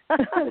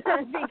 Because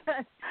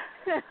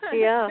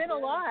it's been a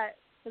lot.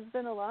 It's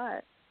been a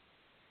lot.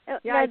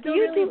 Yeah, I feel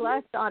really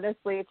blessed,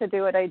 honestly, to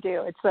do what I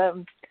do.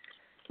 It's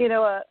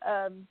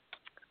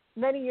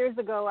many years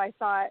ago, I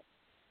thought,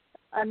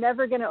 I'm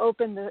never going to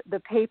open the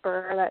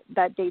paper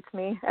that dates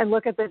me and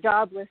look at the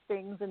job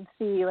listings and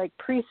see, like,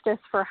 priestess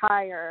for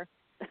hire.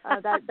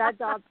 That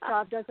job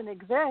doesn't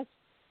exist.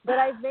 But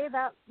I've made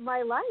that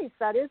my life.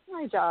 That is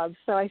my job.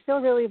 So I feel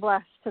really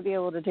blessed to be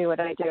able to do what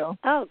I do.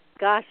 Oh,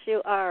 gosh,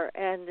 you are.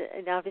 And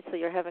obviously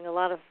you're having a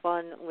lot of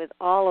fun with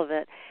all of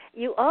it.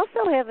 You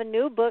also have a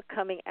new book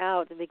coming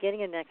out at the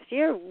beginning of next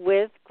year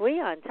with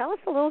Guion. Tell us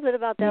a little bit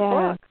about that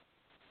book.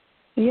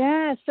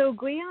 Yeah, so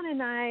Guion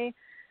and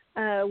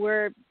I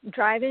were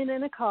driving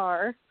in a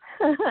car,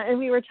 and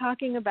we were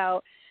talking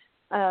about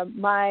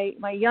my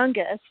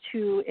youngest,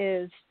 who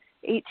is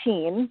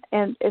 18,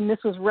 and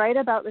this was right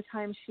about the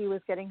time she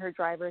was getting her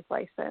driver's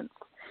license.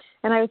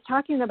 And I was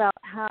talking about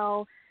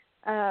how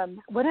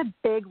what a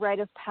big rite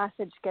of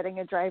passage getting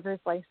a driver's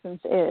license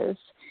is,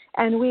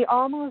 and we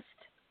almost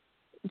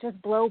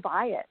just blow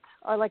by it.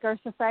 Or like our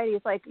society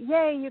is like,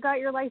 yay, you got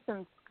your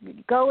license,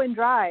 go and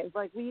drive.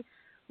 Like we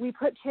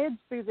put kids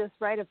through this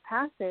rite of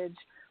passage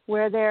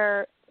where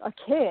they're a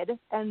kid,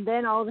 and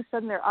then all of a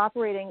sudden they're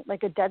operating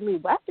like a deadly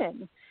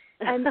weapon,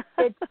 and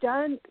it's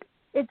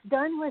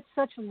done with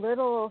such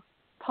little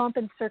pomp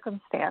and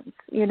circumstance,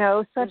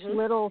 such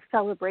little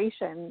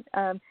celebration.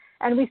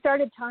 And we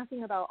started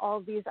talking about all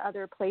of these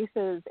other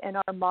places in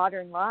our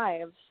modern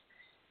lives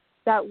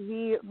that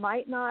we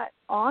might not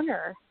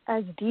honor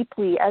as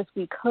deeply as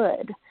we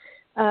could.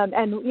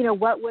 And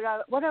what would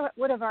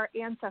our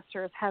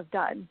ancestors have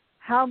done?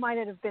 How might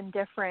it have been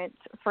different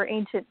for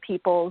ancient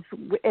peoples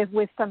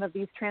with some of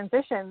these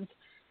transitions?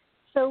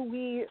 So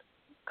we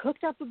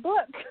cooked up a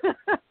book.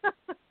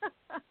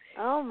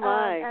 Oh,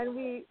 my. And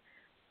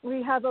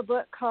we have a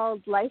book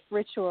called Life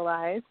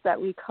Ritualized that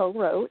we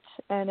co-wrote,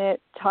 and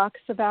it talks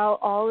about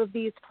all of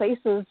these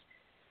places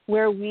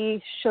where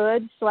we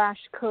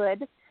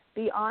should/could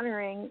be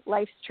honoring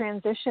life's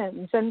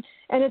transitions. And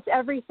it's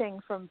everything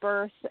from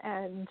birth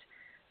and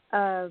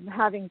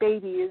having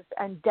babies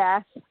and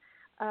death,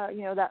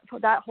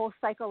 that whole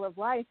cycle of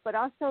life, but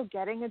also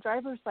getting a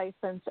driver's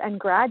license and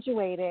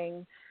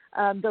graduating,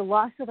 the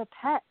loss of a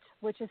pet,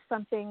 which is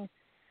something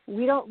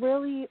we don't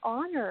really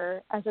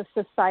honor as a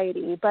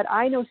society. But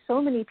I know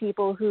so many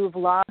people who've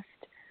lost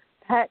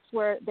pets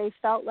where they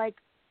felt like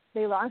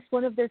they lost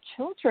one of their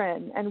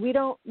children, and we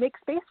don't make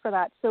space for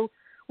that. So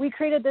we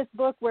created this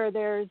book where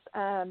there's,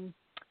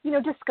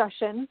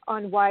 discussion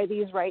on why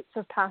these rites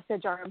of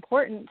passage are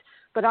important,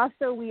 but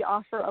also we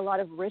offer a lot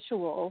of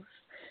rituals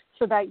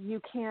so that you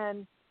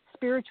can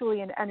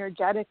spiritually and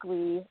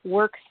energetically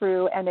work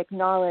through and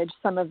acknowledge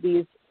some of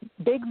these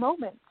big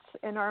moments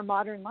in our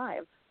modern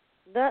lives.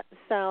 That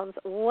sounds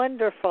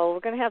wonderful. We're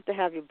going to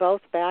have you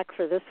both back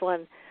for this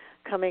one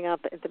coming up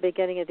at the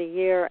beginning of the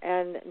year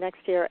and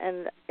next year,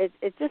 and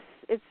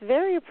it's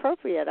very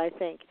appropriate, I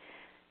think.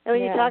 And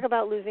when you talk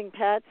about losing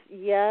pets,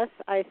 yes,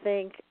 I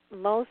think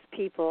most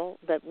people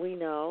that we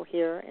know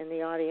here in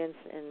the audience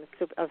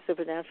of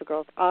Supernatural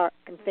Girls I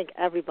think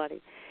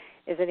everybody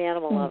is an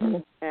animal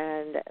lover.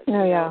 And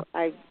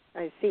I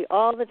see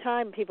all the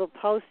time people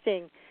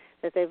posting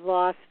that they've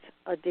lost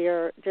a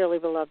dearly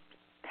beloved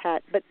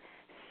pet. But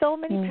so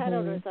many pet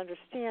owners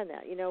understand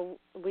that.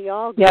 We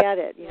all get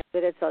it,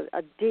 that it's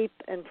a deep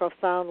and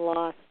profound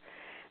loss.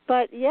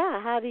 But,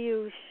 how do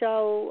you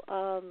show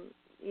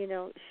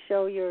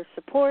your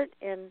support,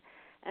 and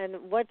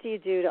what do you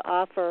do to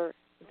offer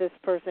this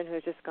person who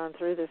has just gone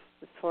through this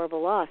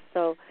horrible loss?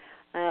 So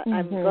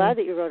I'm glad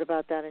that you wrote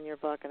about that in your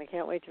book, and I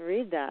can't wait to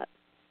read that.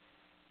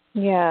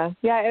 Yeah,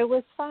 it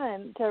was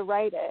fun to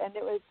write it, and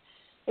it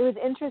was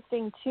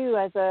interesting too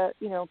as a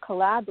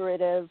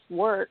collaborative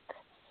work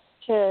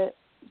to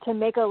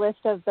make a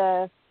list of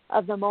the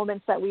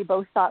moments that we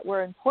both thought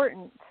were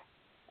important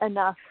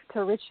enough to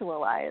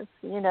ritualize.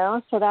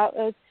 So that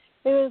was.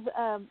 It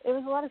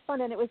was a lot of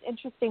fun, and it was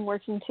interesting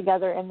working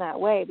together in that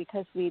way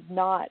because we'd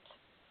not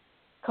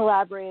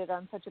collaborated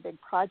on such a big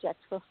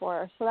project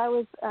before. So that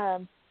was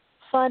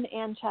fun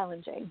and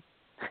challenging.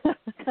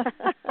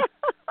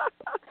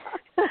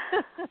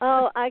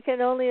 Oh, I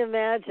can only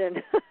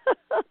imagine.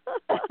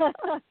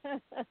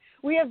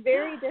 We have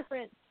very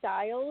different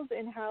styles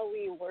in how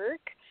we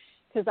work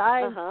because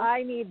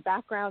I need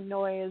background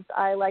noise.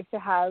 I like to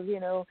have,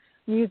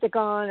 music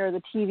on or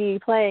the TV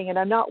playing, and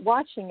I'm not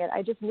watching it.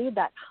 I just need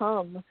that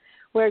hum,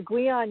 where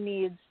Guion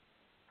needs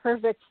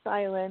perfect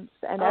silence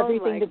and Oh,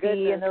 everything my to be in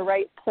goodness. the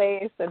right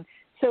place. And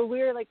so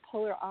we're like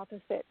polar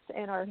opposites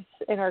in our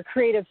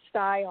creative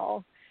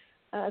style.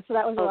 So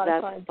that was a lot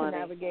of fun to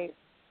navigate.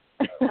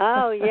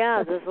 Oh,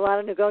 yeah, there's a lot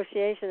of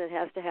negotiation that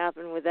has to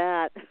happen with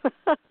that.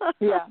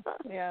 Yeah.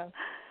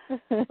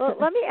 Well,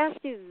 let me ask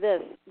you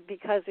this,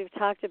 because we've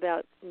talked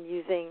about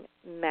using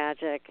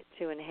magic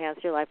to enhance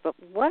your life, but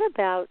what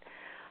about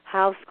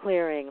house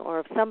clearing,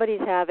 or if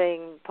somebody's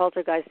having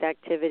poltergeist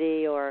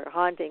activity or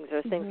hauntings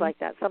or things like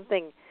that,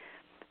 something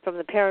from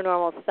the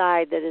paranormal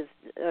side that is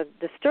a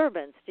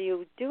disturbance? Do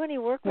you do any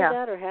work with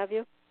that, or have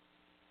you?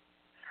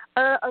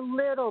 A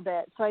little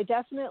bit. So I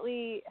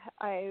definitely,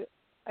 I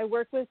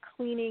work with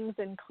cleanings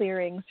and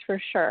clearings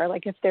for sure.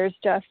 Like if there's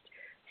just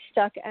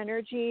stuck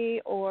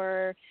energy,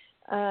 or,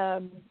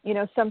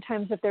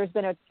 sometimes if there's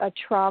been a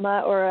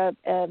trauma or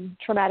a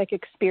traumatic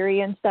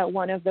experience that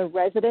one of the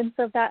residents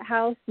of that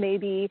house may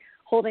be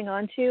holding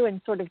on to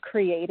and sort of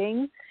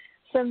creating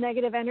some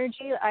negative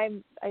energy,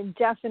 I'm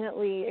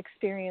definitely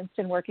experienced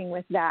in working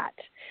with that.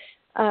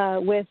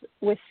 With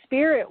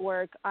spirit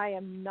work, I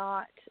am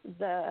not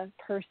the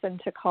person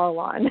to call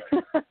on.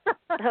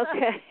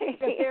 Okay.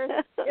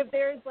 if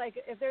there's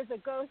a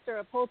ghost or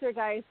a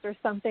poltergeist or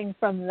something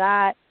from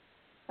that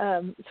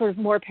sort of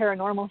more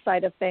paranormal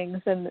side of things,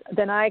 and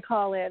then I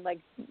call in like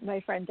my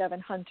friend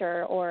Devin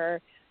Hunter or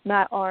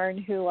Matt Arn,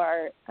 who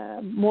are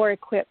more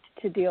equipped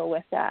to deal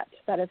with that.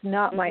 That is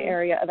not my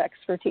area of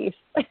expertise.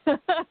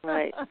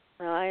 Right.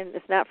 No,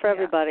 it's not for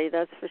everybody,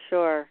 that's for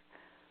sure.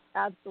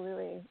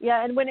 Absolutely.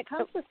 Yeah, and when it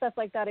comes to stuff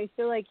like that, I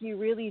feel like you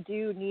really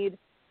do need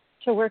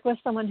to work with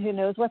someone who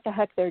knows what the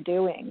heck they're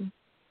doing.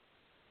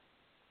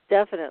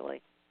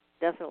 Definitely.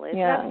 It's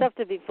not stuff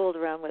to be fooled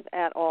around with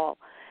at all.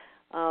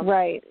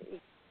 Right.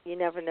 You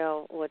never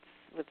know what's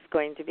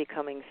going to be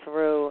coming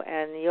through,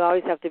 and you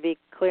always have to be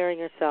clearing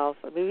yourself.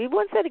 I mean, we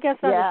once had a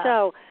guest on the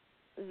show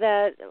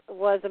that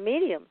was a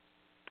medium,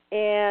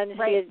 and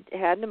she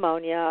had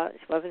pneumonia.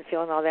 She wasn't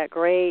feeling all that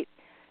great,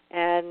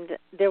 and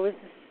there was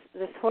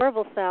this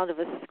horrible sound of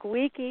a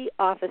squeaky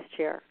office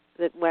chair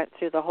that went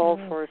through the whole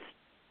first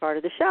part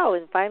of the show.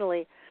 And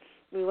finally,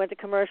 we went to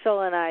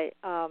commercial, and I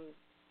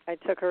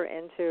took her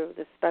into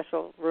the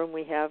special room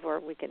we have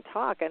where we can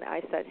talk, and I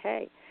said,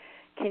 hey,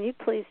 can you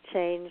please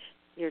change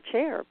your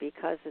chair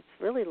because it's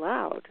really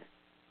loud?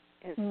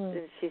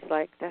 And she's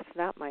like, that's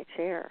not my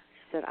chair.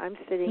 She said, I'm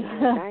sitting in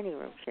a dining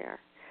room chair.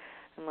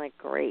 I'm like,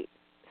 great.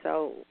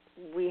 So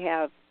we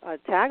have a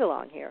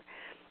tag-along here.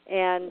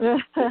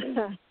 And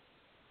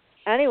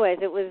anyways,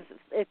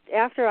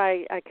 after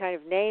I kind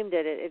of named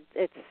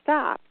it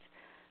stopped.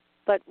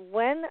 But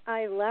when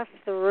I left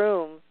the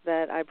room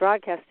that I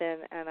broadcast in,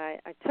 and I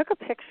took a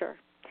picture,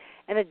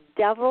 and a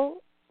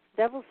devil's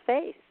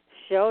face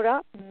showed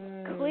up,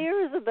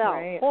 clear as a bell,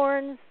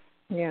 horns,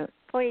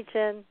 pointy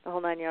chin, the whole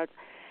 9 yards.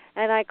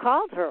 And I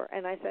called her,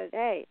 and I said,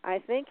 hey, I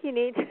think you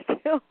need to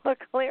do a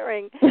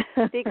clearing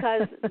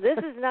because this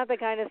is not the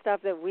kind of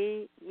stuff that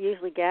we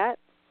usually get.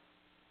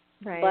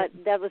 Right. But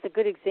that was a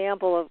good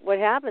example of what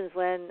happens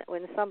when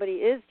somebody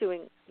is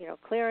doing,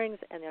 clearings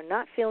and they're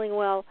not feeling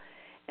well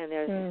and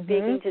they're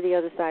speaking to the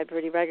other side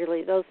pretty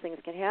regularly. Those things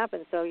can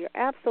happen. So you're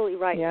absolutely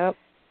right. Yep.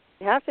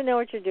 You have to know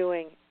what you're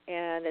doing,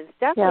 and it's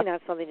definitely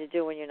not something to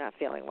do when you're not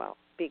feling well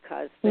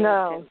because things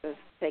tend to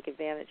take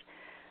advantage.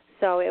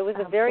 So it was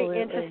a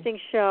very interesting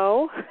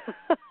show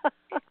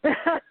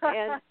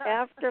and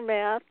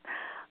aftermath.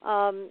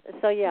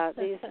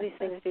 These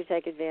things do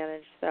take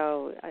advantage.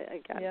 So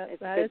it's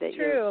good that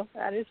true.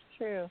 That is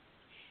true.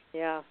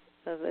 Yeah,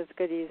 so it's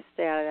good you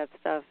stay out of that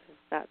stuff.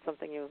 It's not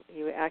something you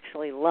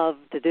actually love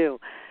to do.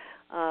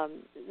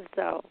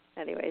 So,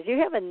 anyways, you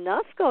have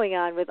enough going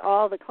on with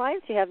all the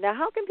clients you have now.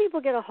 How can people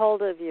get a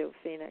hold of you,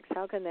 Phoenix?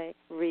 How can they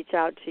reach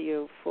out to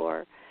you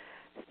for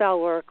spell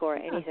work or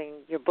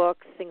anything, your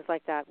books, things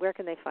like that? Where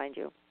can they find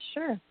you?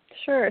 Sure.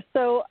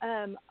 So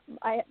I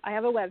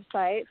have a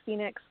website,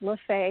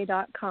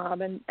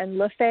 phoenixlefae.com, and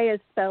LeFae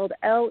is spelled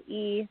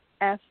LeFae,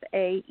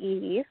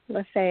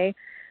 LeFae.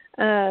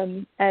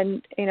 And,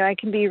 I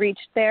can be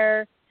reached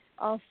there.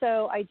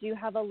 Also, I do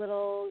have a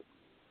little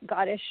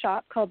goddess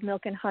shop called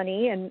Milk and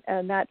Honey, and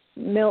that's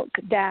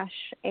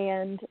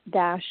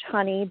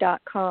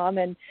milk-and-honey.com.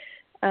 And,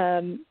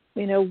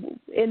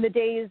 in the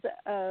days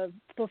of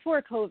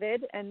before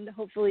COVID and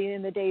hopefully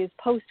in the days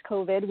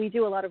post-COVID, we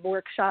do a lot of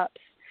workshops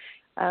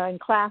and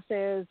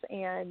classes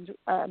and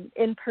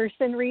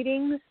in-person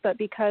readings, but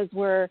because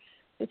we're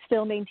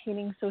still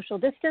maintaining social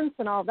distance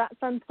and all that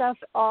fun stuff,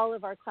 all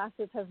of our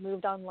classes have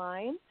moved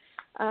online.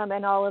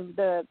 And all of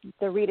the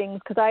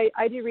readings, because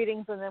I do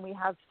readings, and then we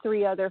have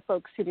 3 other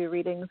folks who do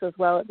readings as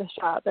well at the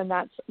shop, and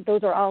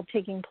those are all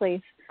taking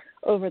place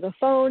over the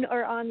phone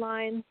or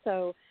online.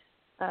 So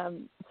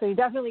you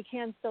definitely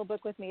can still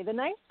book with me. The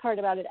nice part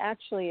about it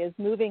actually is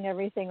moving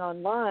everything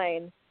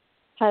online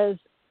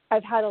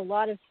I've had a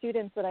lot of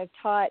students that I've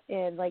taught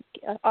in like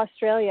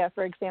Australia,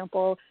 for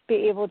example, be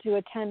able to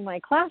attend my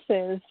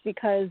classes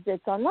because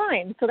it's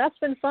online. So that's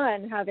been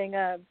fun having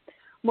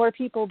more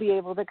people be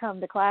able to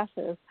come to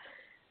classes.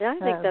 Yeah,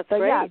 I think that's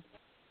great.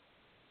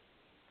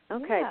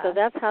 Okay, so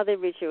that's how they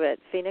reach you at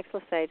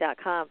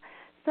phoenixlefay.com.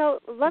 So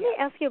let me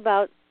ask you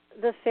about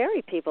the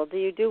fairy people. Do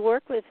you do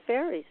work with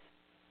fairies?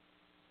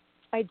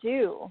 I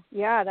do.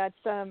 Yeah,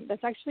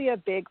 that's actually a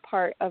big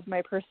part of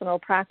my personal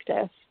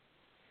practice.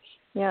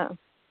 Yeah.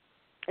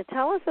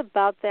 Tell us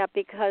about that,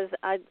 because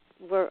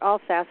we're all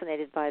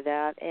fascinated by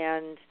that,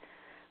 and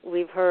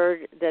we've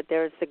heard that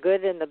there's the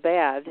good and the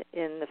bad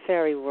in the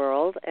fairy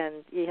world, and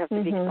you have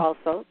to be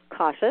also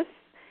cautious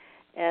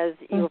as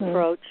you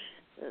approach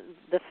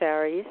the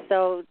fairies.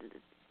 So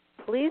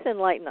please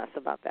enlighten us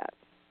about that.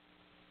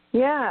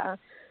 Yeah.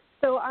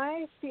 So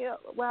I feel,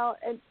 well,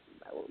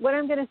 what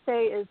I'm going to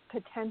say is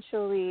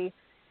potentially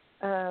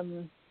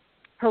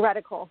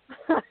heretical.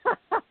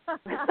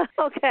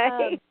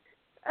 Okay.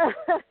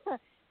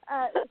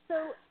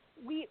 So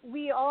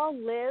we all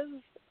live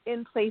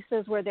in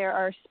places where there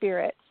are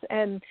spirits.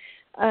 And,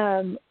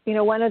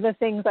 one of the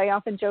things I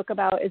often joke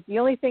about is the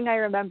only thing I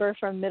remember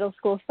from middle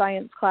school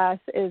science class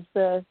is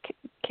the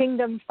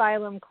kingdom,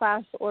 phylum,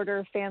 class,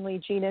 order,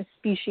 family, genus,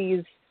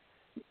 species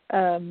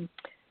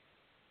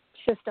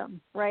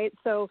system, right?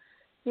 So,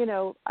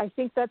 I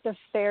think that the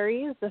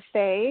fairies, the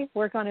fae,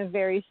 work on a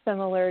very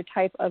similar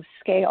type of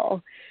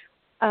scale.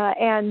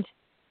 And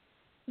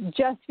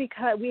just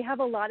because we have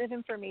a lot of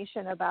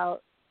information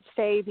about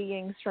fae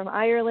beings from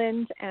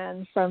Ireland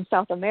and from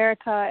South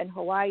America and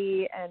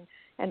Hawaii and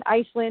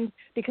Iceland,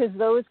 because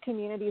those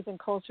communities and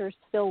cultures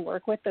still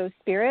work with those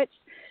spirits.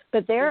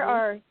 But there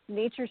are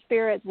nature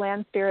spirits,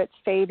 land spirits,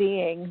 fae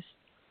beings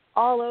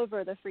all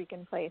over the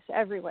freaking place,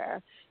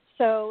 everywhere.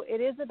 So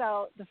it is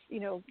about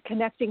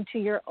connecting to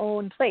your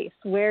own place.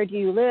 Where do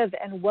you live,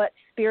 and what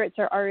spirits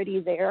are already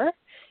there,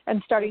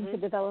 and starting to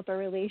develop a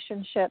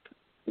relationship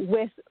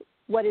with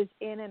what is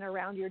in and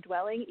around your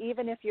dwelling.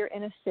 Even if you're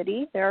in a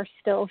city, there are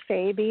still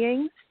fae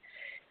beings.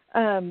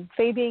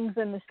 Fae beings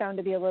then is found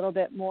to be a little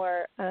bit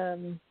more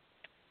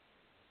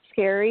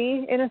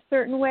scary in a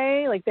certain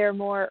way. Like, they're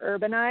more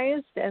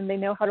urbanized and they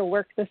know how to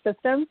work the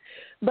system.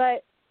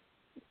 But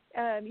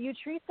you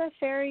treat the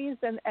fairies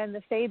and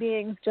the fae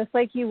beings just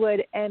like you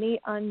would any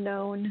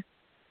unknown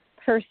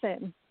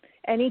person,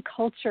 any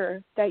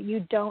culture that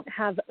you don't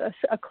have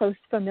a close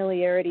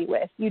familiarity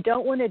with. You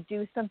don't want to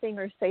do something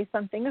or say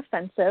something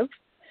offensive,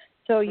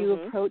 so you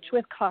approach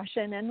with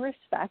caution and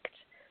respect.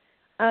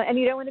 And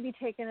you don't want to be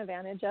taken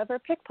advantage of or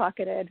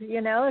pickpocketed,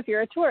 if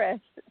you're a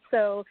tourist.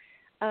 So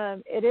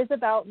it is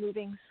about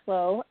moving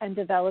slow and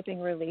developing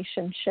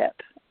relationship,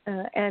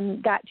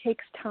 and that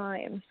takes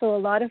time. So a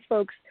lot of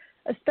folks,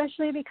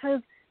 especially because,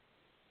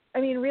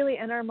 really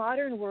in our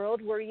modern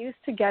world, we're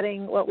used to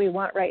getting what we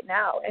want right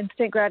now.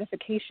 Instant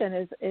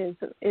gratification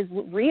is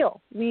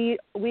real. We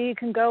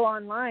can go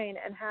online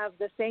and have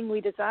the thing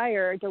we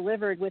desire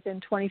delivered within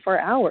 24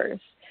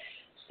 hours.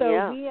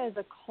 So we as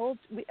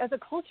a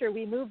culture,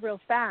 we move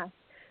real fast.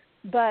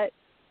 But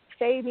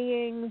fae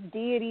beings,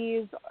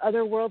 deities,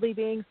 otherworldly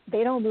beings,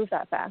 they don't move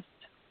that fast.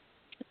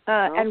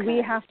 And we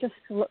have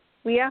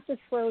to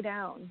slow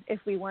down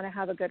if we want to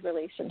have a good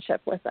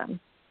relationship with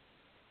them.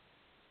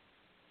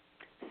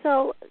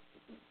 So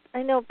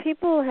I know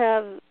people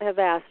have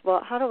asked,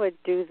 well, how do I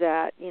do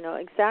that?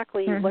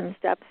 Exactly what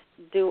steps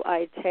do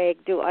I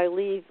take? Do I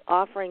leave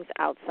offerings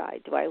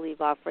outside? Do I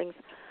leave offerings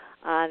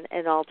on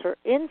an altar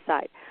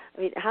inside?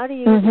 How do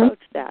you approach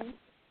that?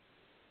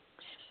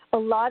 A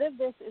lot of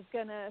this is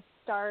going to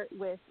start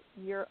with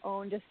your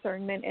own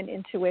discernment and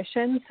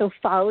intuition. So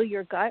follow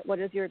your gut. What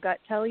does your gut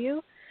tell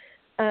you?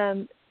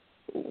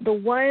 The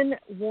one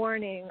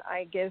warning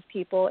I give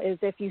people is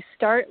if you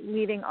start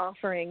leaving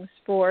offerings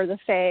for the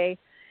fae,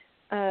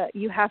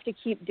 you have to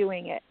keep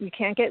doing it. You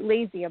can't get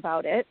lazy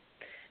about it.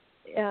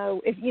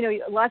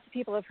 Lots of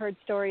people have heard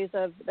stories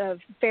of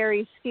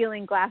fairies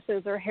stealing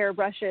glasses or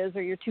hairbrushes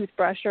or your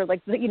toothbrush, or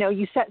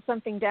you set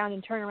something down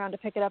and turn around to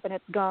pick it up and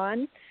it's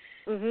gone.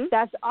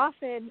 That's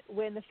often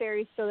when the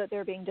fairies feel that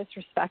they're being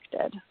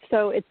disrespected.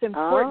 So it's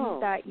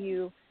important that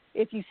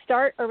if you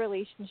start a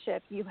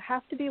relationship, you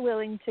have to be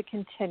willing to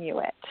continue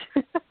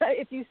it.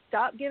 If you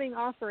stop giving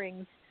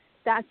offerings,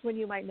 that's when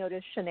you might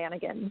notice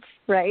shenanigans,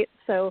 right?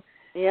 So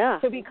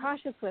be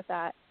cautious with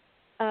that.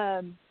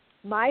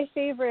 My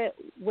favorite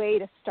way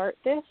to start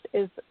this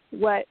is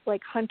what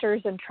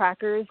hunters and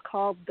trackers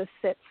call the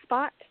sit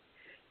spot,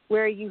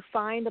 where you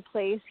find a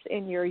place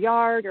in your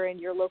yard or in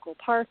your local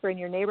park or in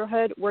your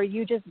neighborhood where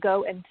you just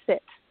go and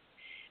sit.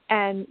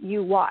 And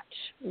you watch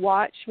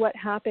what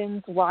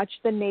happens, watch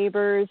the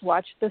neighbors,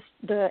 watch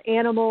the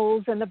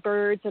animals and the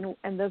birds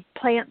and the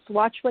plants,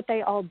 watch what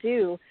they all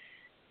do.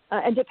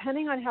 And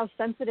depending on how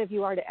sensitive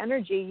you are to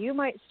energy, you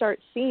might start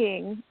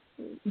seeing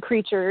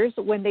creatures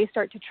when they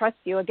start to trust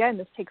you. Again,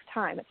 this takes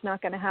time. It's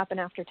not going to happen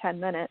after 10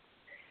 minutes.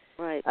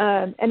 Right.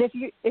 And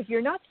if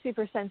you're not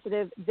super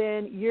sensitive,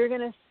 then you're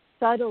going to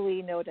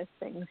subtly notice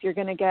things. You're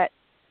going to get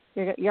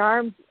your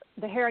arms,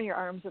 the hair on your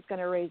arms is going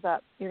to raise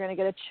up. You're going to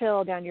get a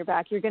chill down your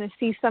back. You're going to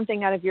see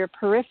something out of your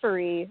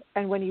periphery,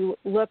 and when you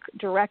look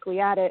directly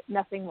at it,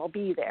 nothing will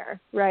be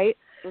there, right?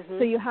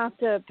 So you have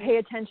to pay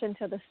attention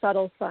to the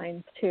subtle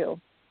signs too.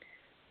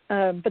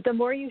 But the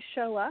more you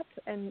show up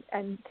and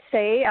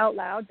say out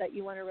loud that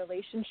you want a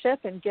relationship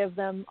and give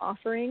them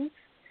offerings,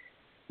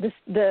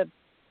 the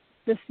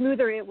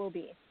smoother it will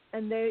be.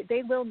 And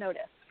they will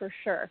notice for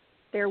sure.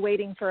 They're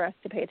waiting for us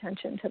to pay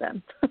attention to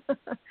them.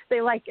 They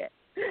like it.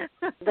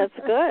 That's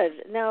good.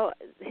 Now,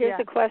 here's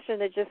a question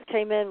that just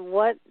came in.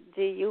 What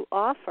do you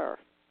offer?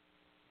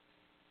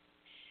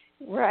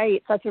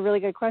 Right. That's a really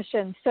good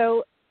question.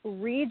 So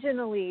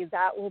regionally,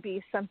 that will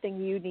be something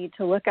you need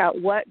to look at.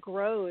 What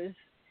grows?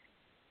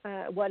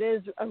 What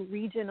is a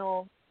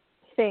regional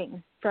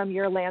thing from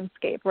your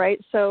landscape, right?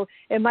 So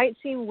it might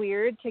seem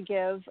weird to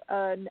give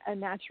a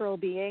natural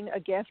being a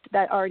gift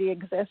that already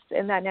exists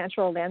in that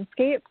natural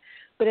landscape,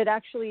 but it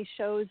actually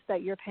shows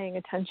that you're paying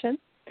attention.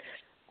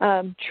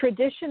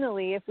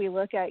 Traditionally, if we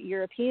look at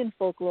European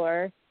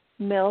folklore,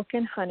 milk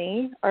and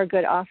honey are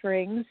good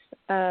offerings.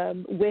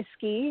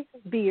 Whiskey,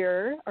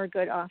 beer are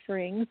good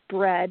offerings.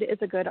 Bread is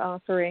a good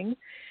offering.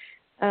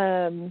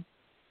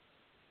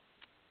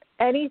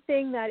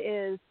 Anything that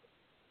is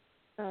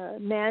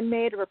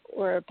man-made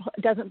or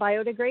doesn't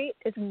biodegrade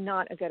is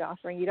not a good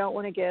offering. You don't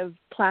want to give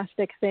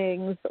plastic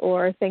things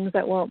or things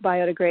that won't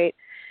biodegrade.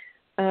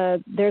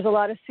 There's a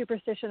lot of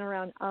superstition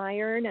around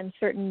iron and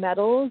certain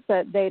metals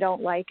that they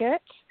don't like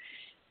it.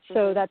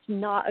 So that's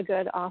not a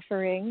good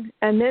offering.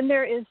 And then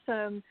there is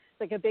a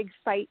big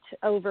fight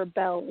over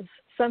bells.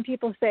 Some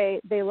people say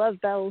they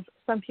love bells.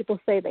 Some people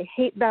say they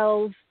hate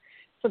bells.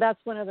 So that's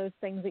one of those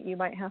things that you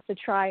might have to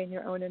try in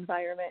your own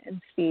environment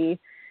and see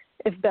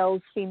if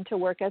bells seem to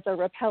work as a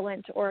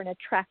repellent or an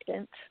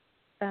attractant.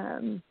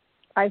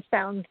 I've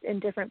found in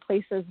different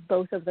places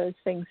both of those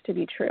things to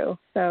be true.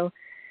 So,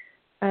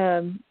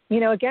 again,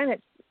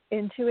 it's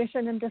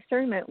intuition and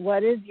discernment. What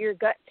does your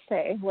gut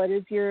say? What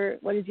does your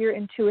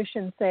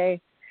intuition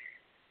say?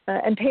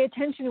 And pay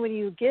attention when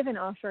you give an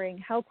offering.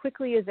 How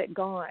quickly is it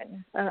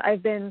gone?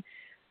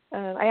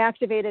 I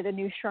activated a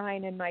new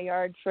shrine in my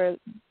yard for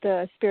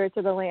the spirits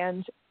of the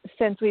land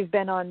since we've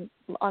been on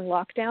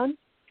lockdown.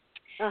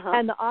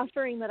 And the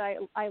offering that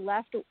I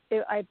left,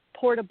 I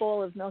poured a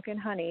bowl of milk and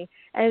honey,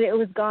 and it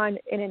was gone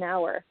in an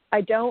hour.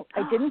 I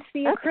didn't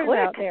see a critter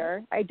out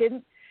there. I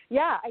didn't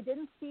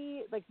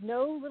see,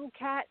 no little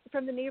cat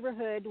from the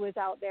neighborhood was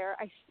out there.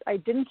 I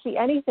didn't see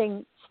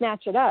anything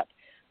snatch it up,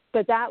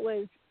 but that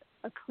was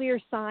a clear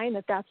sign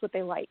that that's what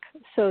they like.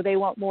 So they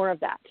want more of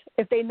that.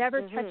 If they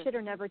never touch it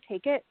or never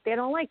take it, they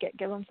don't like it.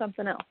 Give them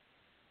something else.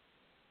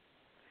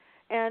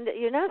 And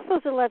you're not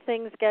supposed to let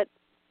things get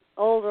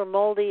old or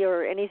moldy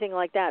or anything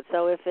like that.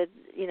 So if it,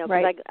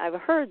 because I've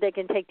heard they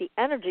can take the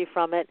energy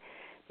from it,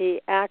 the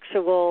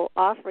actual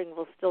offering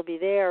will still be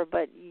there,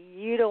 but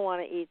you don't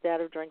want to eat that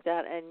or drink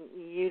that, and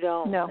you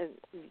don't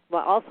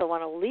also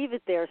want to leave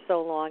it there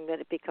so long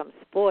that it becomes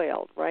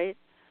spoiled, right?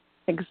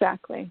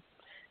 Exactly.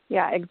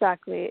 Yeah,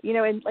 exactly.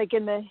 In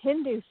the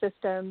Hindu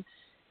system,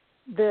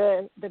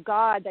 the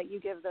god that you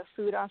give the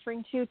food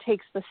offering to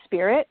takes the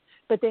spirit,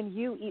 but then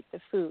you eat the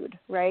food,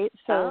 right?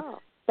 So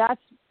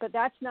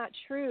that's not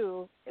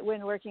true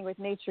when working with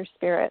nature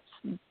spirits.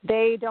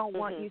 They don't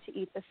want you to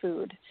eat the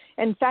food.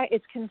 In fact,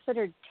 it's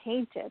considered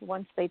tainted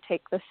once they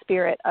take the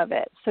spirit of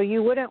it. So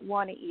you wouldn't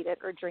want to eat it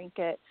or drink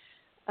it.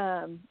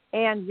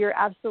 And you're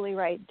absolutely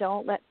right.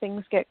 Don't let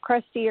things get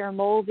crusty or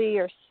moldy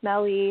or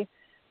smelly.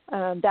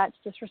 That's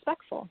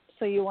disrespectful.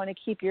 So you want to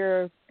keep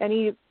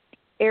any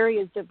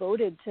areas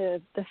devoted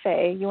to the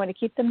Fae, you want to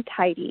keep them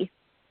tidy.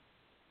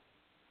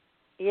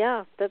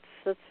 Yeah, that's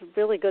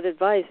really good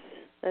advice.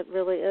 That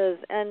really is.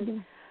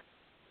 And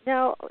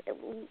now,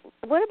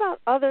 what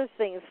about other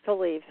things to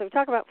leave? So we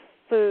talk about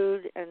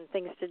food and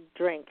things to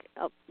drink.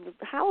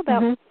 How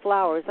about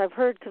flowers? I've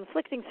heard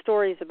conflicting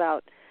stories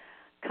about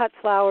cut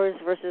flowers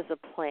versus a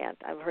plant.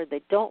 I've heard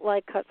they don't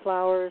like cut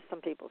flowers.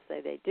 Some people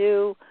say they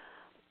do.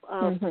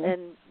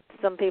 And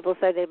some people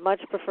say they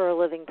much prefer a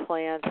living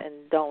plant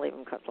and don't leave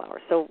them cut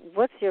flowers. So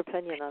what's your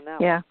opinion on that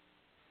one?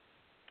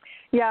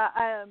 Yeah.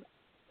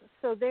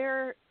 So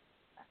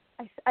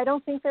I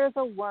don't think there's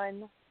a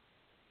one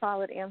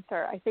solid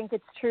answer. I think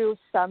it's true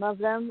some of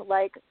them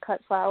like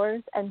cut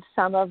flowers and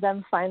some of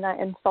them find that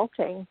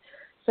insulting.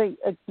 So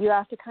you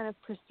have to kind of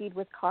proceed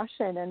with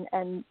caution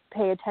and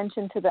pay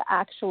attention to the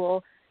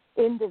actual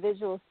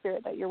individual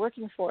spirit that you're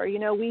working for.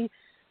 We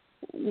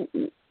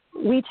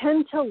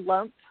tend to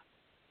lump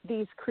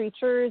these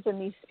creatures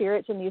and these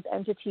spirits and these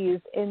entities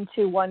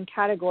into one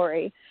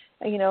category.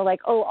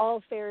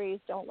 All fairies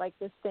don't like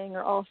this thing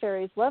or all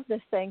fairies love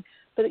this thing.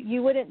 But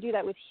you wouldn't do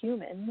that with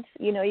humans.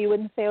 You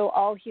wouldn't say,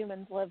 all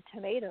humans love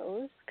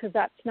tomatoes, because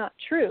that's not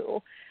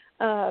true.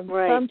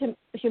 Some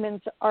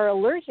humans are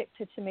allergic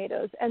to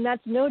tomatoes, and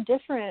that's no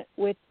different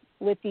with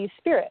these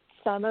spirits.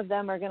 Some of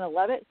them are going to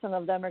love it. Some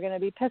of them are going to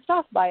be pissed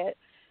off by it.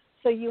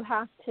 So you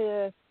have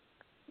to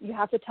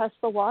test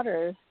the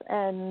waters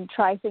and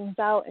try things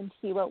out and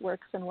see what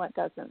works and what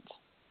doesn't.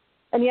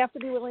 And you have to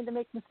be willing to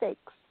make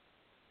mistakes.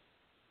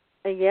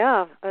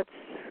 Yeah, let's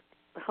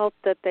hope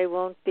that they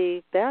won't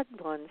be bad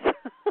ones.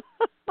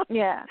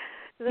 The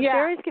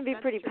fairies can be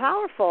pretty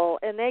powerful,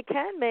 and they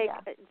can make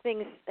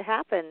things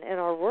happen in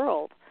our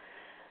world.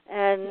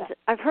 And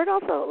I've heard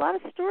also a lot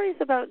of stories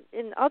about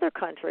in other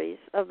countries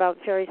about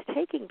fairies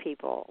taking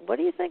people. What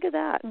do you think of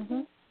that?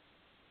 Mm-hmm.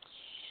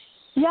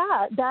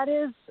 Yeah, that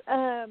is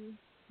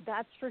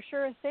that's for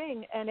sure a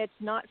thing, and it's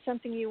not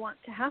something you want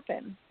to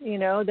happen.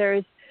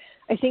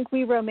 I think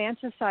we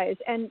romanticize,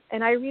 and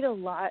I read a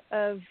lot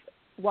of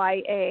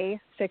YA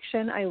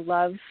fiction. I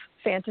love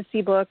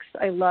fantasy books.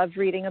 I love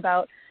reading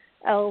about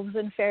elves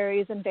and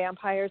fairies and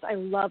vampires. I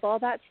love all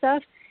that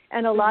stuff,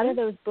 and a lot of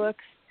those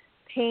books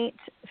paint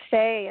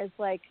fae as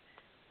like,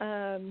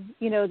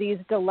 these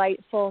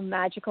delightful,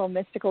 magical,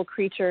 mystical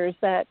creatures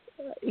that,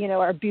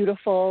 are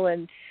beautiful,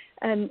 and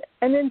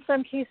in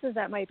some cases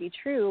that might be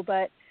true,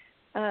 but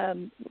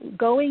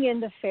going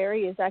into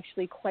fairy is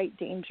actually quite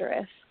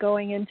dangerous.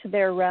 Going into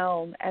their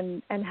realm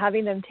and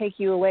having them take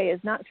you away is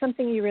not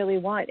something you really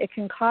want. It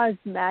can cause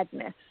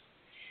madness.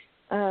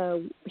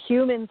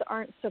 Humans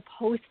aren't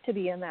supposed to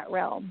be in that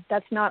realm.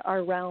 That's not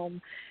our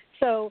realm.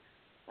 So,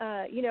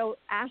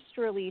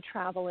 astrally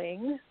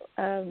traveling,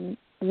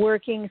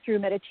 working through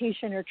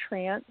meditation or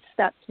trance,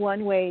 that's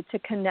one way to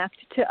connect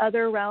to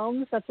other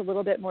realms. That's a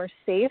little bit more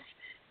safe.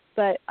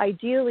 But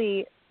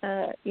ideally,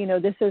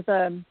 this is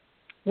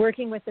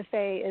working with the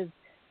fae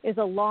is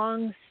a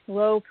long,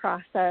 slow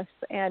process.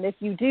 And if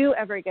you do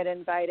ever get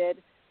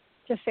invited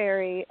to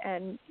fairy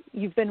and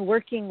you've been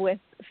working with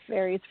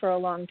fairies for a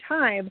long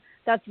time,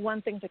 that's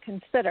one thing to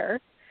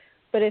consider.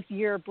 But if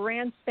you're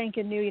brand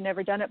spanking new, you've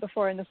never done it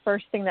before, and the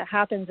first thing that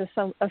happens is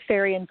a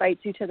fairy invites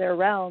you to their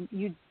realm,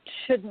 you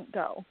shouldn't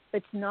go.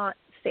 It's not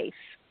safe.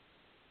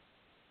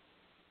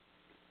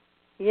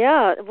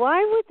 Yeah.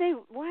 Why would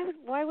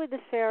the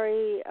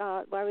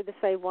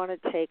fae want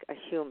to take a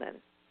human?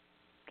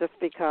 Just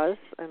because?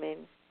 I mean,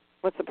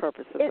 what's the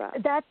purpose of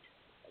that?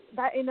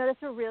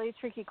 That's a really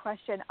tricky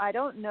question. I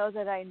don't know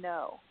that I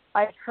know.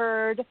 I've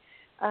heard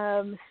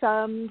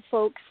some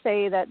folks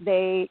say that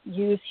they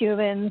use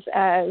humans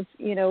as,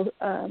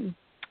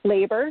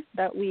 labor,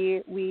 that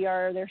we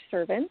are their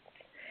servants.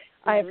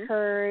 I've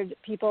heard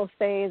people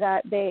say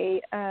that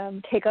they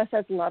take us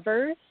as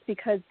lovers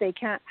because they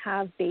can't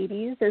have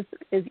babies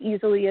as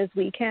easily as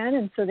we can,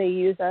 and so they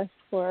use us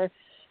for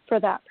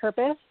that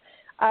purpose.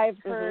 I've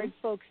heard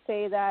folks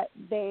say that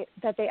they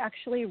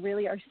actually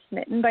really are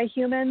smitten by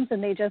humans,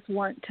 and they just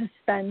want to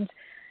spend.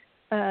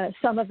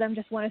 Some of them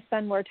just want to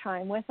spend more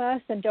time with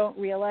us and don't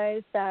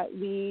realize that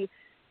we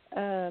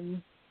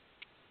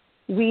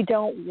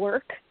don't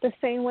work the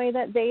same way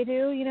that they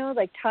do.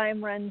 Like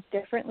time runs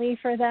differently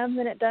for them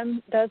than it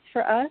does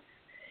for us.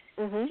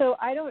 So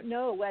I don't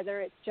know whether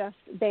it's just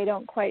they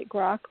don't quite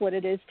grok what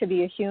it is to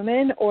be a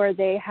human, or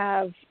they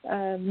have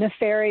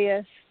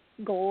nefarious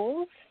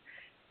goals.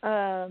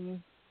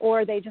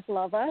 Or they just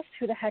love us.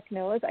 Who the heck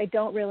knows? I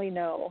don't really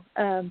know.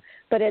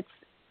 But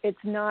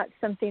it's not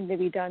something to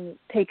be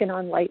taken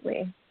on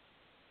lightly.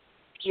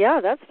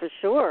 Yeah, that's for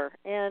sure.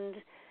 And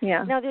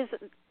yeah. Now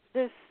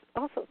there's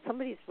also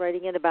somebody's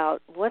writing in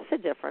about what's the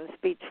difference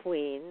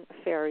between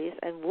fairies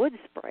and wood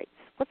sprites.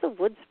 What's a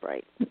wood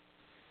sprite?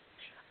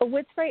 A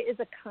wood sprite is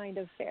a kind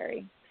of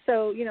fairy.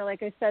 So,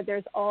 like I said,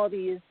 there's all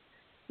these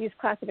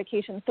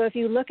classifications. So if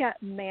you look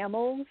at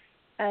mammals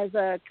as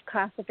a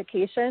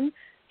classification,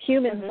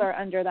 humans are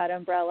under that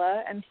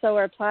umbrella, and so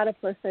are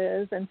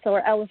platypuses, and so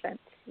are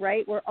elephants,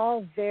 right? We're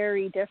all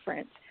very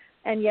different,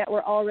 and yet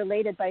we're all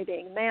related by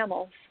being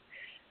mammals.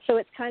 So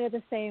it's kind of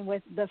the same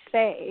with the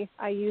fae.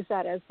 I use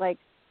that as like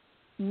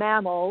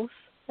mammals,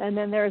 and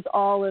then there's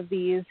all of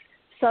these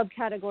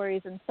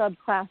subcategories and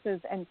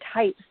subclasses and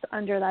types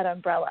under that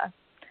umbrella,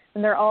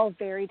 and they're all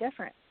very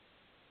different.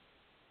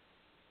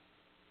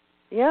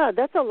 Yeah,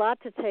 that's a lot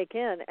to take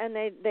in, and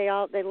they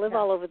live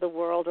all over the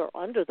world or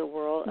under the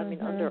world. I mean,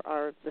 under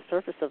the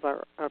surface of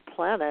our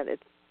planet.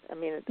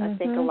 I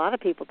think a lot of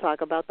people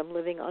talk about them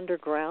living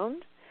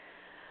underground.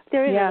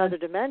 There is another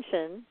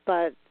dimension,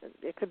 but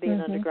it could be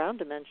an underground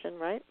dimension,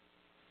 right?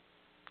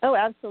 Oh,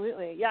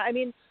 absolutely. Yeah, I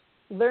mean,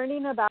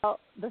 learning about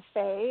the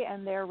fae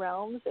and their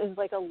realms is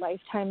like a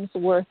lifetime's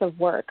worth of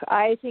work.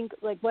 I think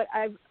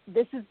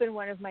this has been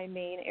one of my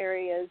main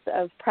areas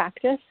of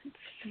practice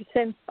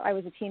since I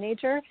was a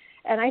teenager,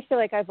 and I feel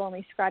like I've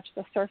only scratched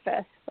the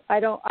surface.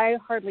 I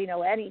hardly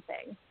know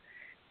anything.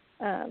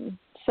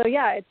 So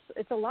yeah,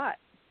 it's a lot.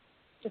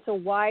 It's a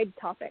wide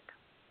topic.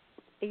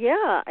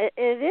 Yeah,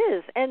 it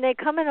is. And they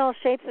come in all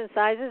shapes and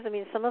sizes. I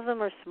mean, some of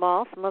them are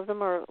small, some of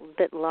them are a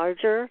bit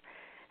larger.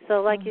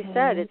 So like you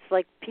said, it's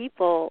like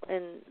people,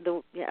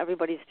 and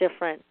everybody's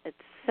different. It's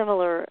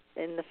similar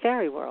in the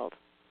fairy world.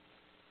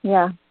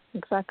 Yeah,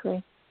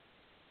 exactly.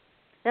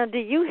 Now, do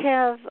you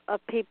have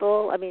do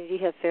you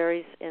have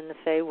fairies in the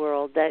fae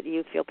world that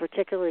you feel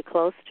particularly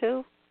close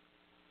to?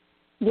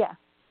 Yeah.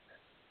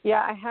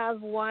 Yeah, I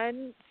have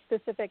one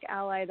specific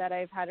ally that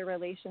I've had a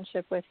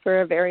relationship with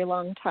for a very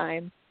long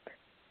time.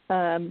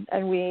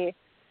 And we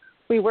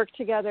work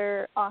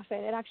together often.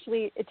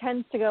 It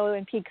tends to go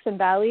in peaks and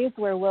valleys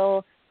where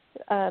we'll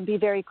be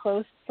very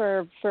close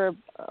for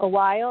a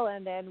while,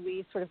 and then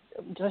we sort of,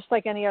 just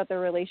like any other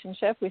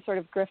relationship, we sort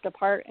of drift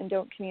apart and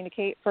don't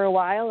communicate for a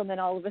while, and then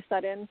all of a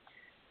sudden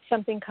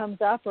something comes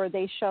up or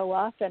they show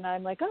up, and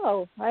I'm like,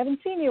 oh, I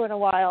haven't seen you in a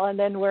while, and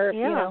then we're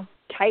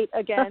tight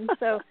again.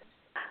 So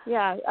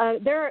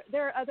there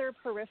are other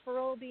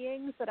peripheral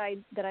beings that I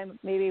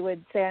maybe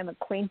would say I'm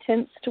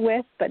acquaintanced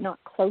with, but not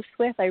close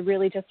with. I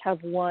really just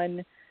have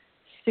one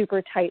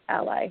super tight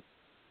ally.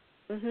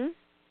 Mhm.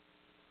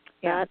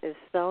 Yeah. That is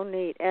so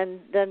neat. And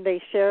then they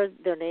shared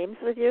their names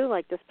with you,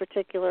 like this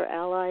particular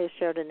ally has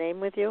shared a name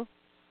with you?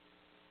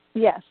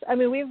 Yes. I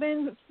mean, we've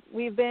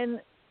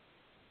been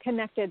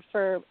connected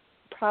for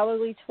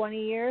probably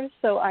 20 years,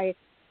 so I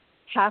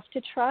have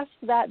to trust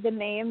that the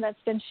name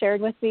that's been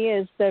shared with me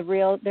is their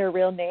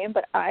real name,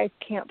 but I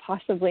can't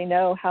possibly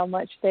know how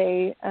much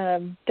they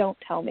don't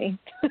tell me.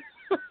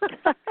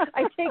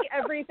 I take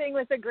everything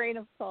with a grain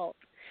of salt.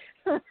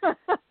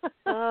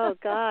 Oh,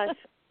 gosh.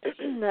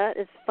 That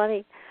is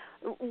funny.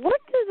 What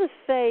do the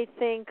Fae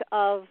think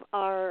of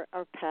our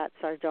pets,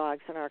 our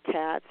dogs and our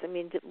cats? I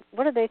mean,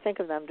 what do they think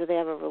of them? Do they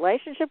have a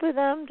relationship with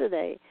them? Do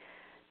they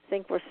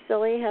think we're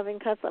silly having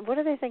pets? What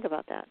do they think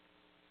about that?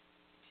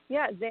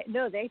 Yeah,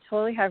 they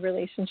totally have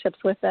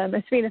relationships with them.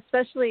 I mean,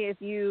 especially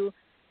if you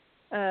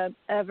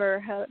ever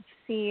have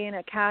seen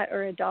a cat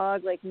or a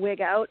dog like wig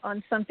out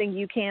on something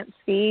you can't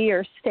see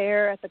or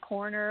stare at the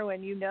corner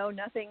when you know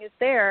nothing is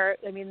there.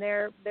 I mean,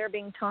 they're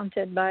being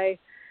taunted by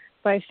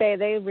Fae.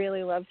 They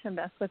really love to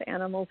mess with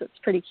animals. It's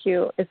pretty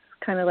cute. It's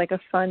kind of like a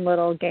fun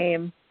little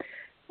game.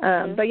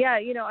 But yeah,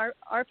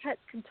 our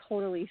pets can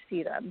totally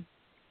see them.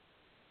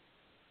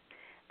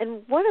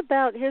 And what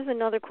about, here's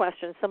another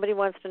question. Somebody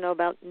wants to know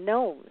about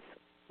gnomes.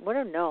 What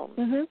are gnomes?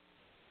 Mm-hmm.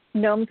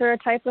 Gnomes are a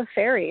type of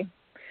fairy.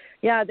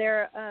 Yeah,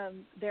 they're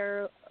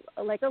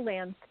like a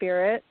land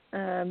spirit,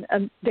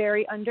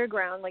 very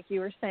underground, like you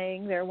were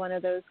saying. They're one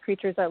of those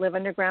creatures that live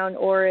underground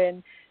or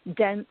in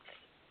dense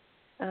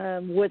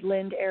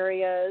woodland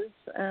areas.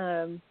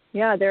 They're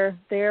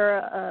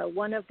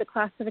one of the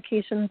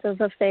classifications of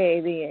a Fae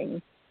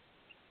being.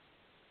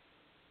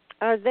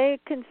 Are they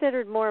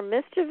considered more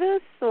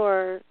mischievous,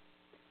 or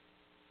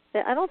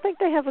I don't think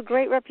they have a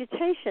great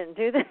reputation,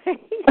 do they?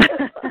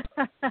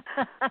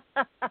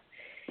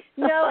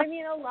 No, I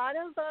mean a lot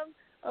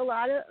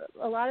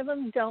of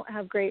them don't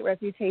have great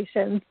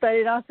reputations, but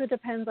it also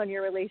depends on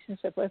your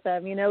relationship with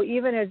them.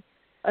 Even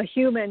a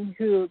human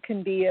who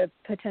can be a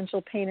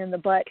potential pain in the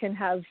butt can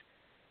have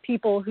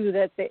people who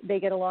that they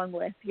get along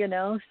with,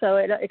 So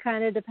it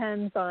kind of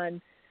depends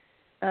on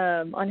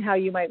how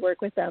you might work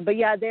with them. But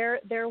yeah,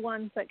 they're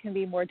ones that can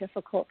be more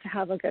difficult to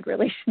have a good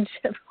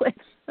relationship with.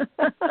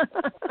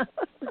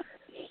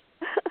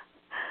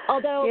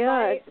 Although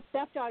my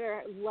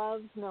stepdaughter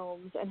loves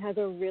gnomes and has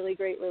a really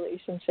great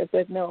relationship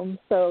with gnomes,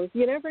 so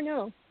you never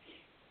know.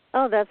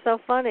 Oh, that's so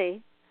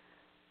funny.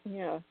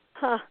 Yeah.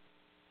 Huh.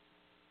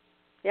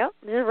 Yep,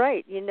 you're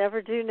right. You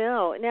never do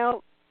know.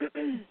 Now,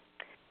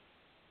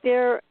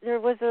 there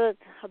was a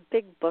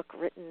big book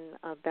written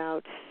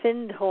about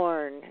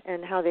Findhorn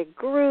and how they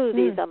grew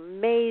these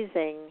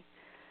amazing,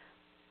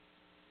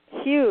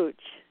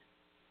 huge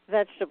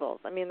vegetables.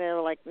 I mean, they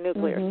were like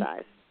nuclear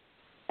size.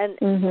 And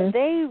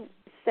they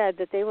said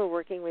that they were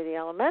working with the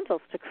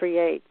elementals to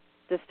create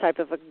this type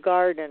of a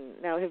garden.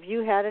 Now, have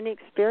you had any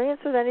experience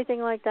with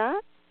anything like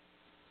that?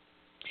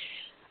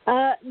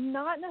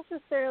 Not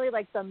necessarily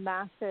like the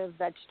massive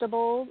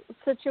vegetable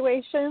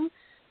situation,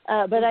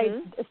 but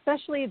I,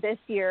 especially this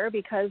year,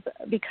 because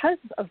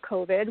of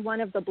COVID, one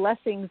of the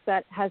blessings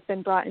that has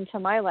been brought into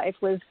my life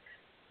was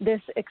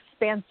this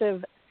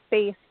expansive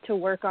space to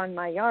work on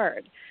my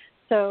yard.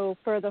 So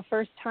for the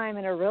first time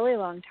in a really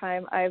long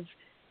time, I've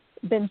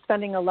been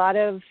spending a lot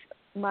of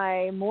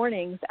my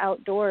mornings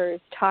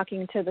outdoors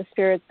talking to the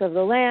spirits of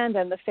the land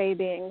and the Fae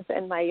beings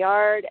in my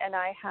yard, and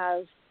I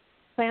have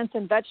plants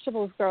and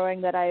vegetables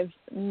growing that I've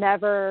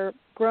never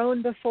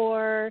grown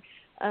before,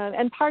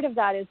 and part of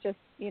that is just,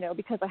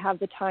 because I have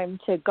the time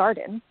to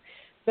garden,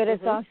 but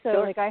it's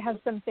also like I have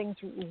some things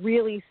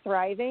really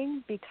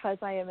thriving because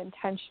I am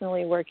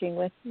intentionally working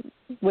with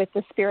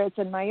the spirits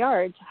in my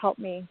yard to help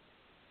me.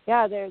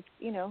 Yeah, there's,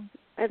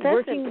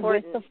 working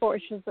important. With the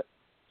forces.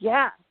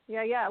 Yeah.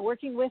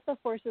 Working with the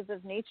forces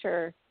of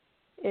nature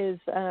is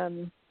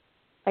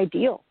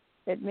ideal.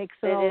 It makes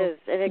it all is,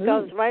 and it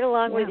goes right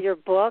along with your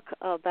book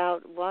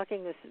about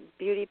walking this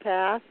beauty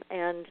path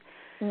and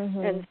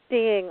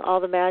seeing all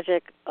the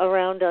magic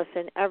around us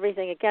and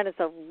everything. Again, it's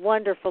a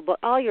wonderful book.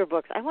 All your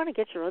books. I want to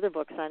get your other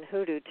books on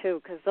hoodoo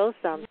too, because those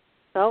sound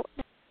so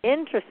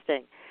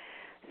interesting.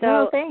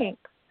 So, thanks.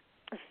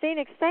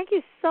 Phoenix, thank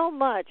you so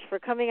much for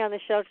coming on the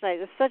show tonight.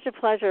 It's such a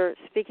pleasure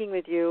speaking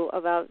with you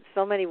about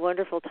so many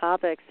wonderful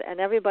topics. And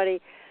everybody,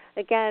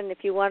 again,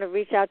 if you want to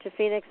reach out to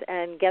Phoenix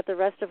and get the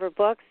rest of her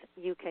books,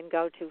 you can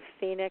go to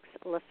Phoenix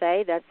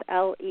LeFae. That's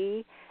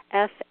LeFae.com.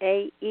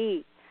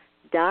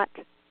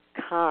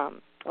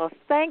 Well,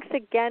 thanks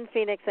again,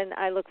 Phoenix, and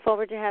I look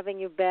forward to having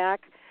you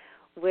back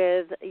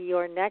with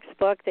your next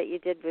book that you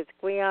did with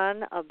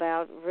Guion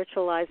about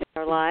ritualizing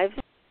our lives.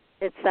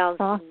 It sounds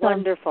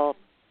wonderful.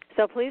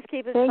 So please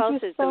keep us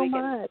posted so we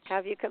can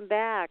have you come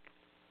back.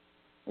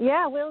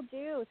 Yeah, will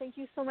do. Thank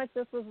you so much.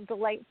 This was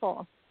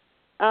delightful.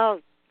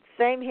 Oh,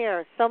 Same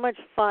here. So much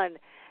fun.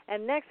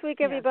 And next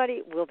week,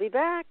 everybody, we'll be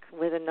back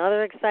with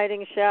another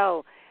exciting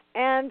show.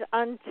 And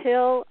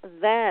until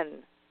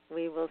then,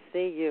 we will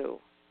see you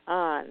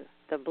on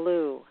the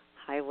Blue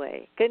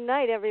Highway. Good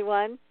night,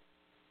 everyone.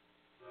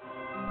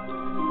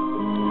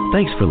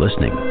 Thanks for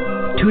listening.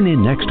 Tune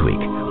in next week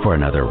for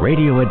another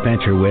radio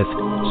adventure with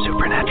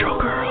Supernatural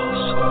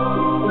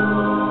Girls.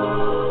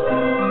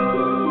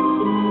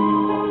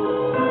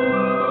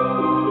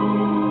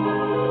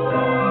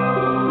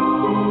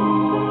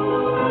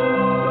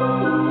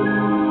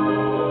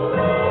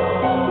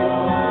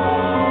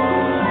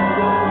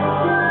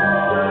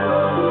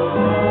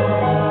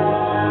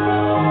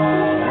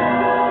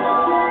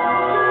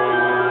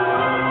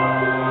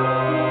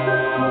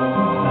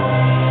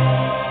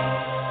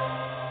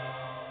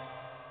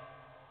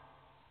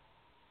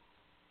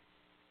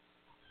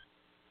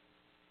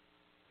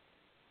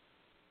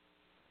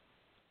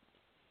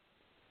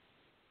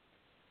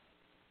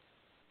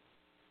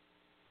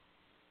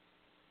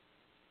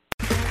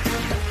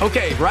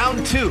 Okay,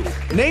 round two.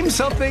 Name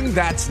something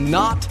that's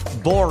not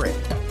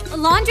boring. A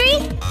laundry?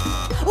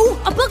 Ooh,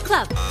 a book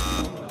club.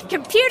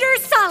 Computer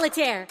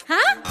solitaire,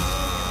 huh?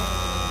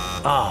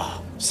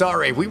 Ah, oh,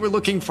 sorry, we were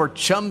looking for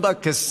Chumba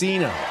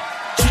Casino.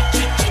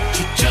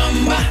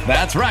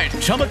 That's right,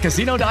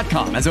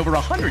 ChumbaCasino.com has over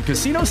 100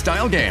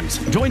 casino-style games.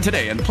 Join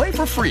today and play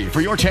for free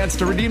for your chance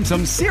to redeem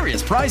some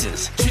serious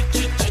prizes.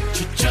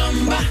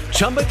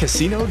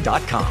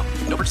 ChumbaCasino.com.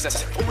 No purchase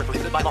necessary. Void where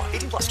prohibited by law.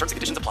 18+ terms and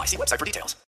conditions apply. See website for details.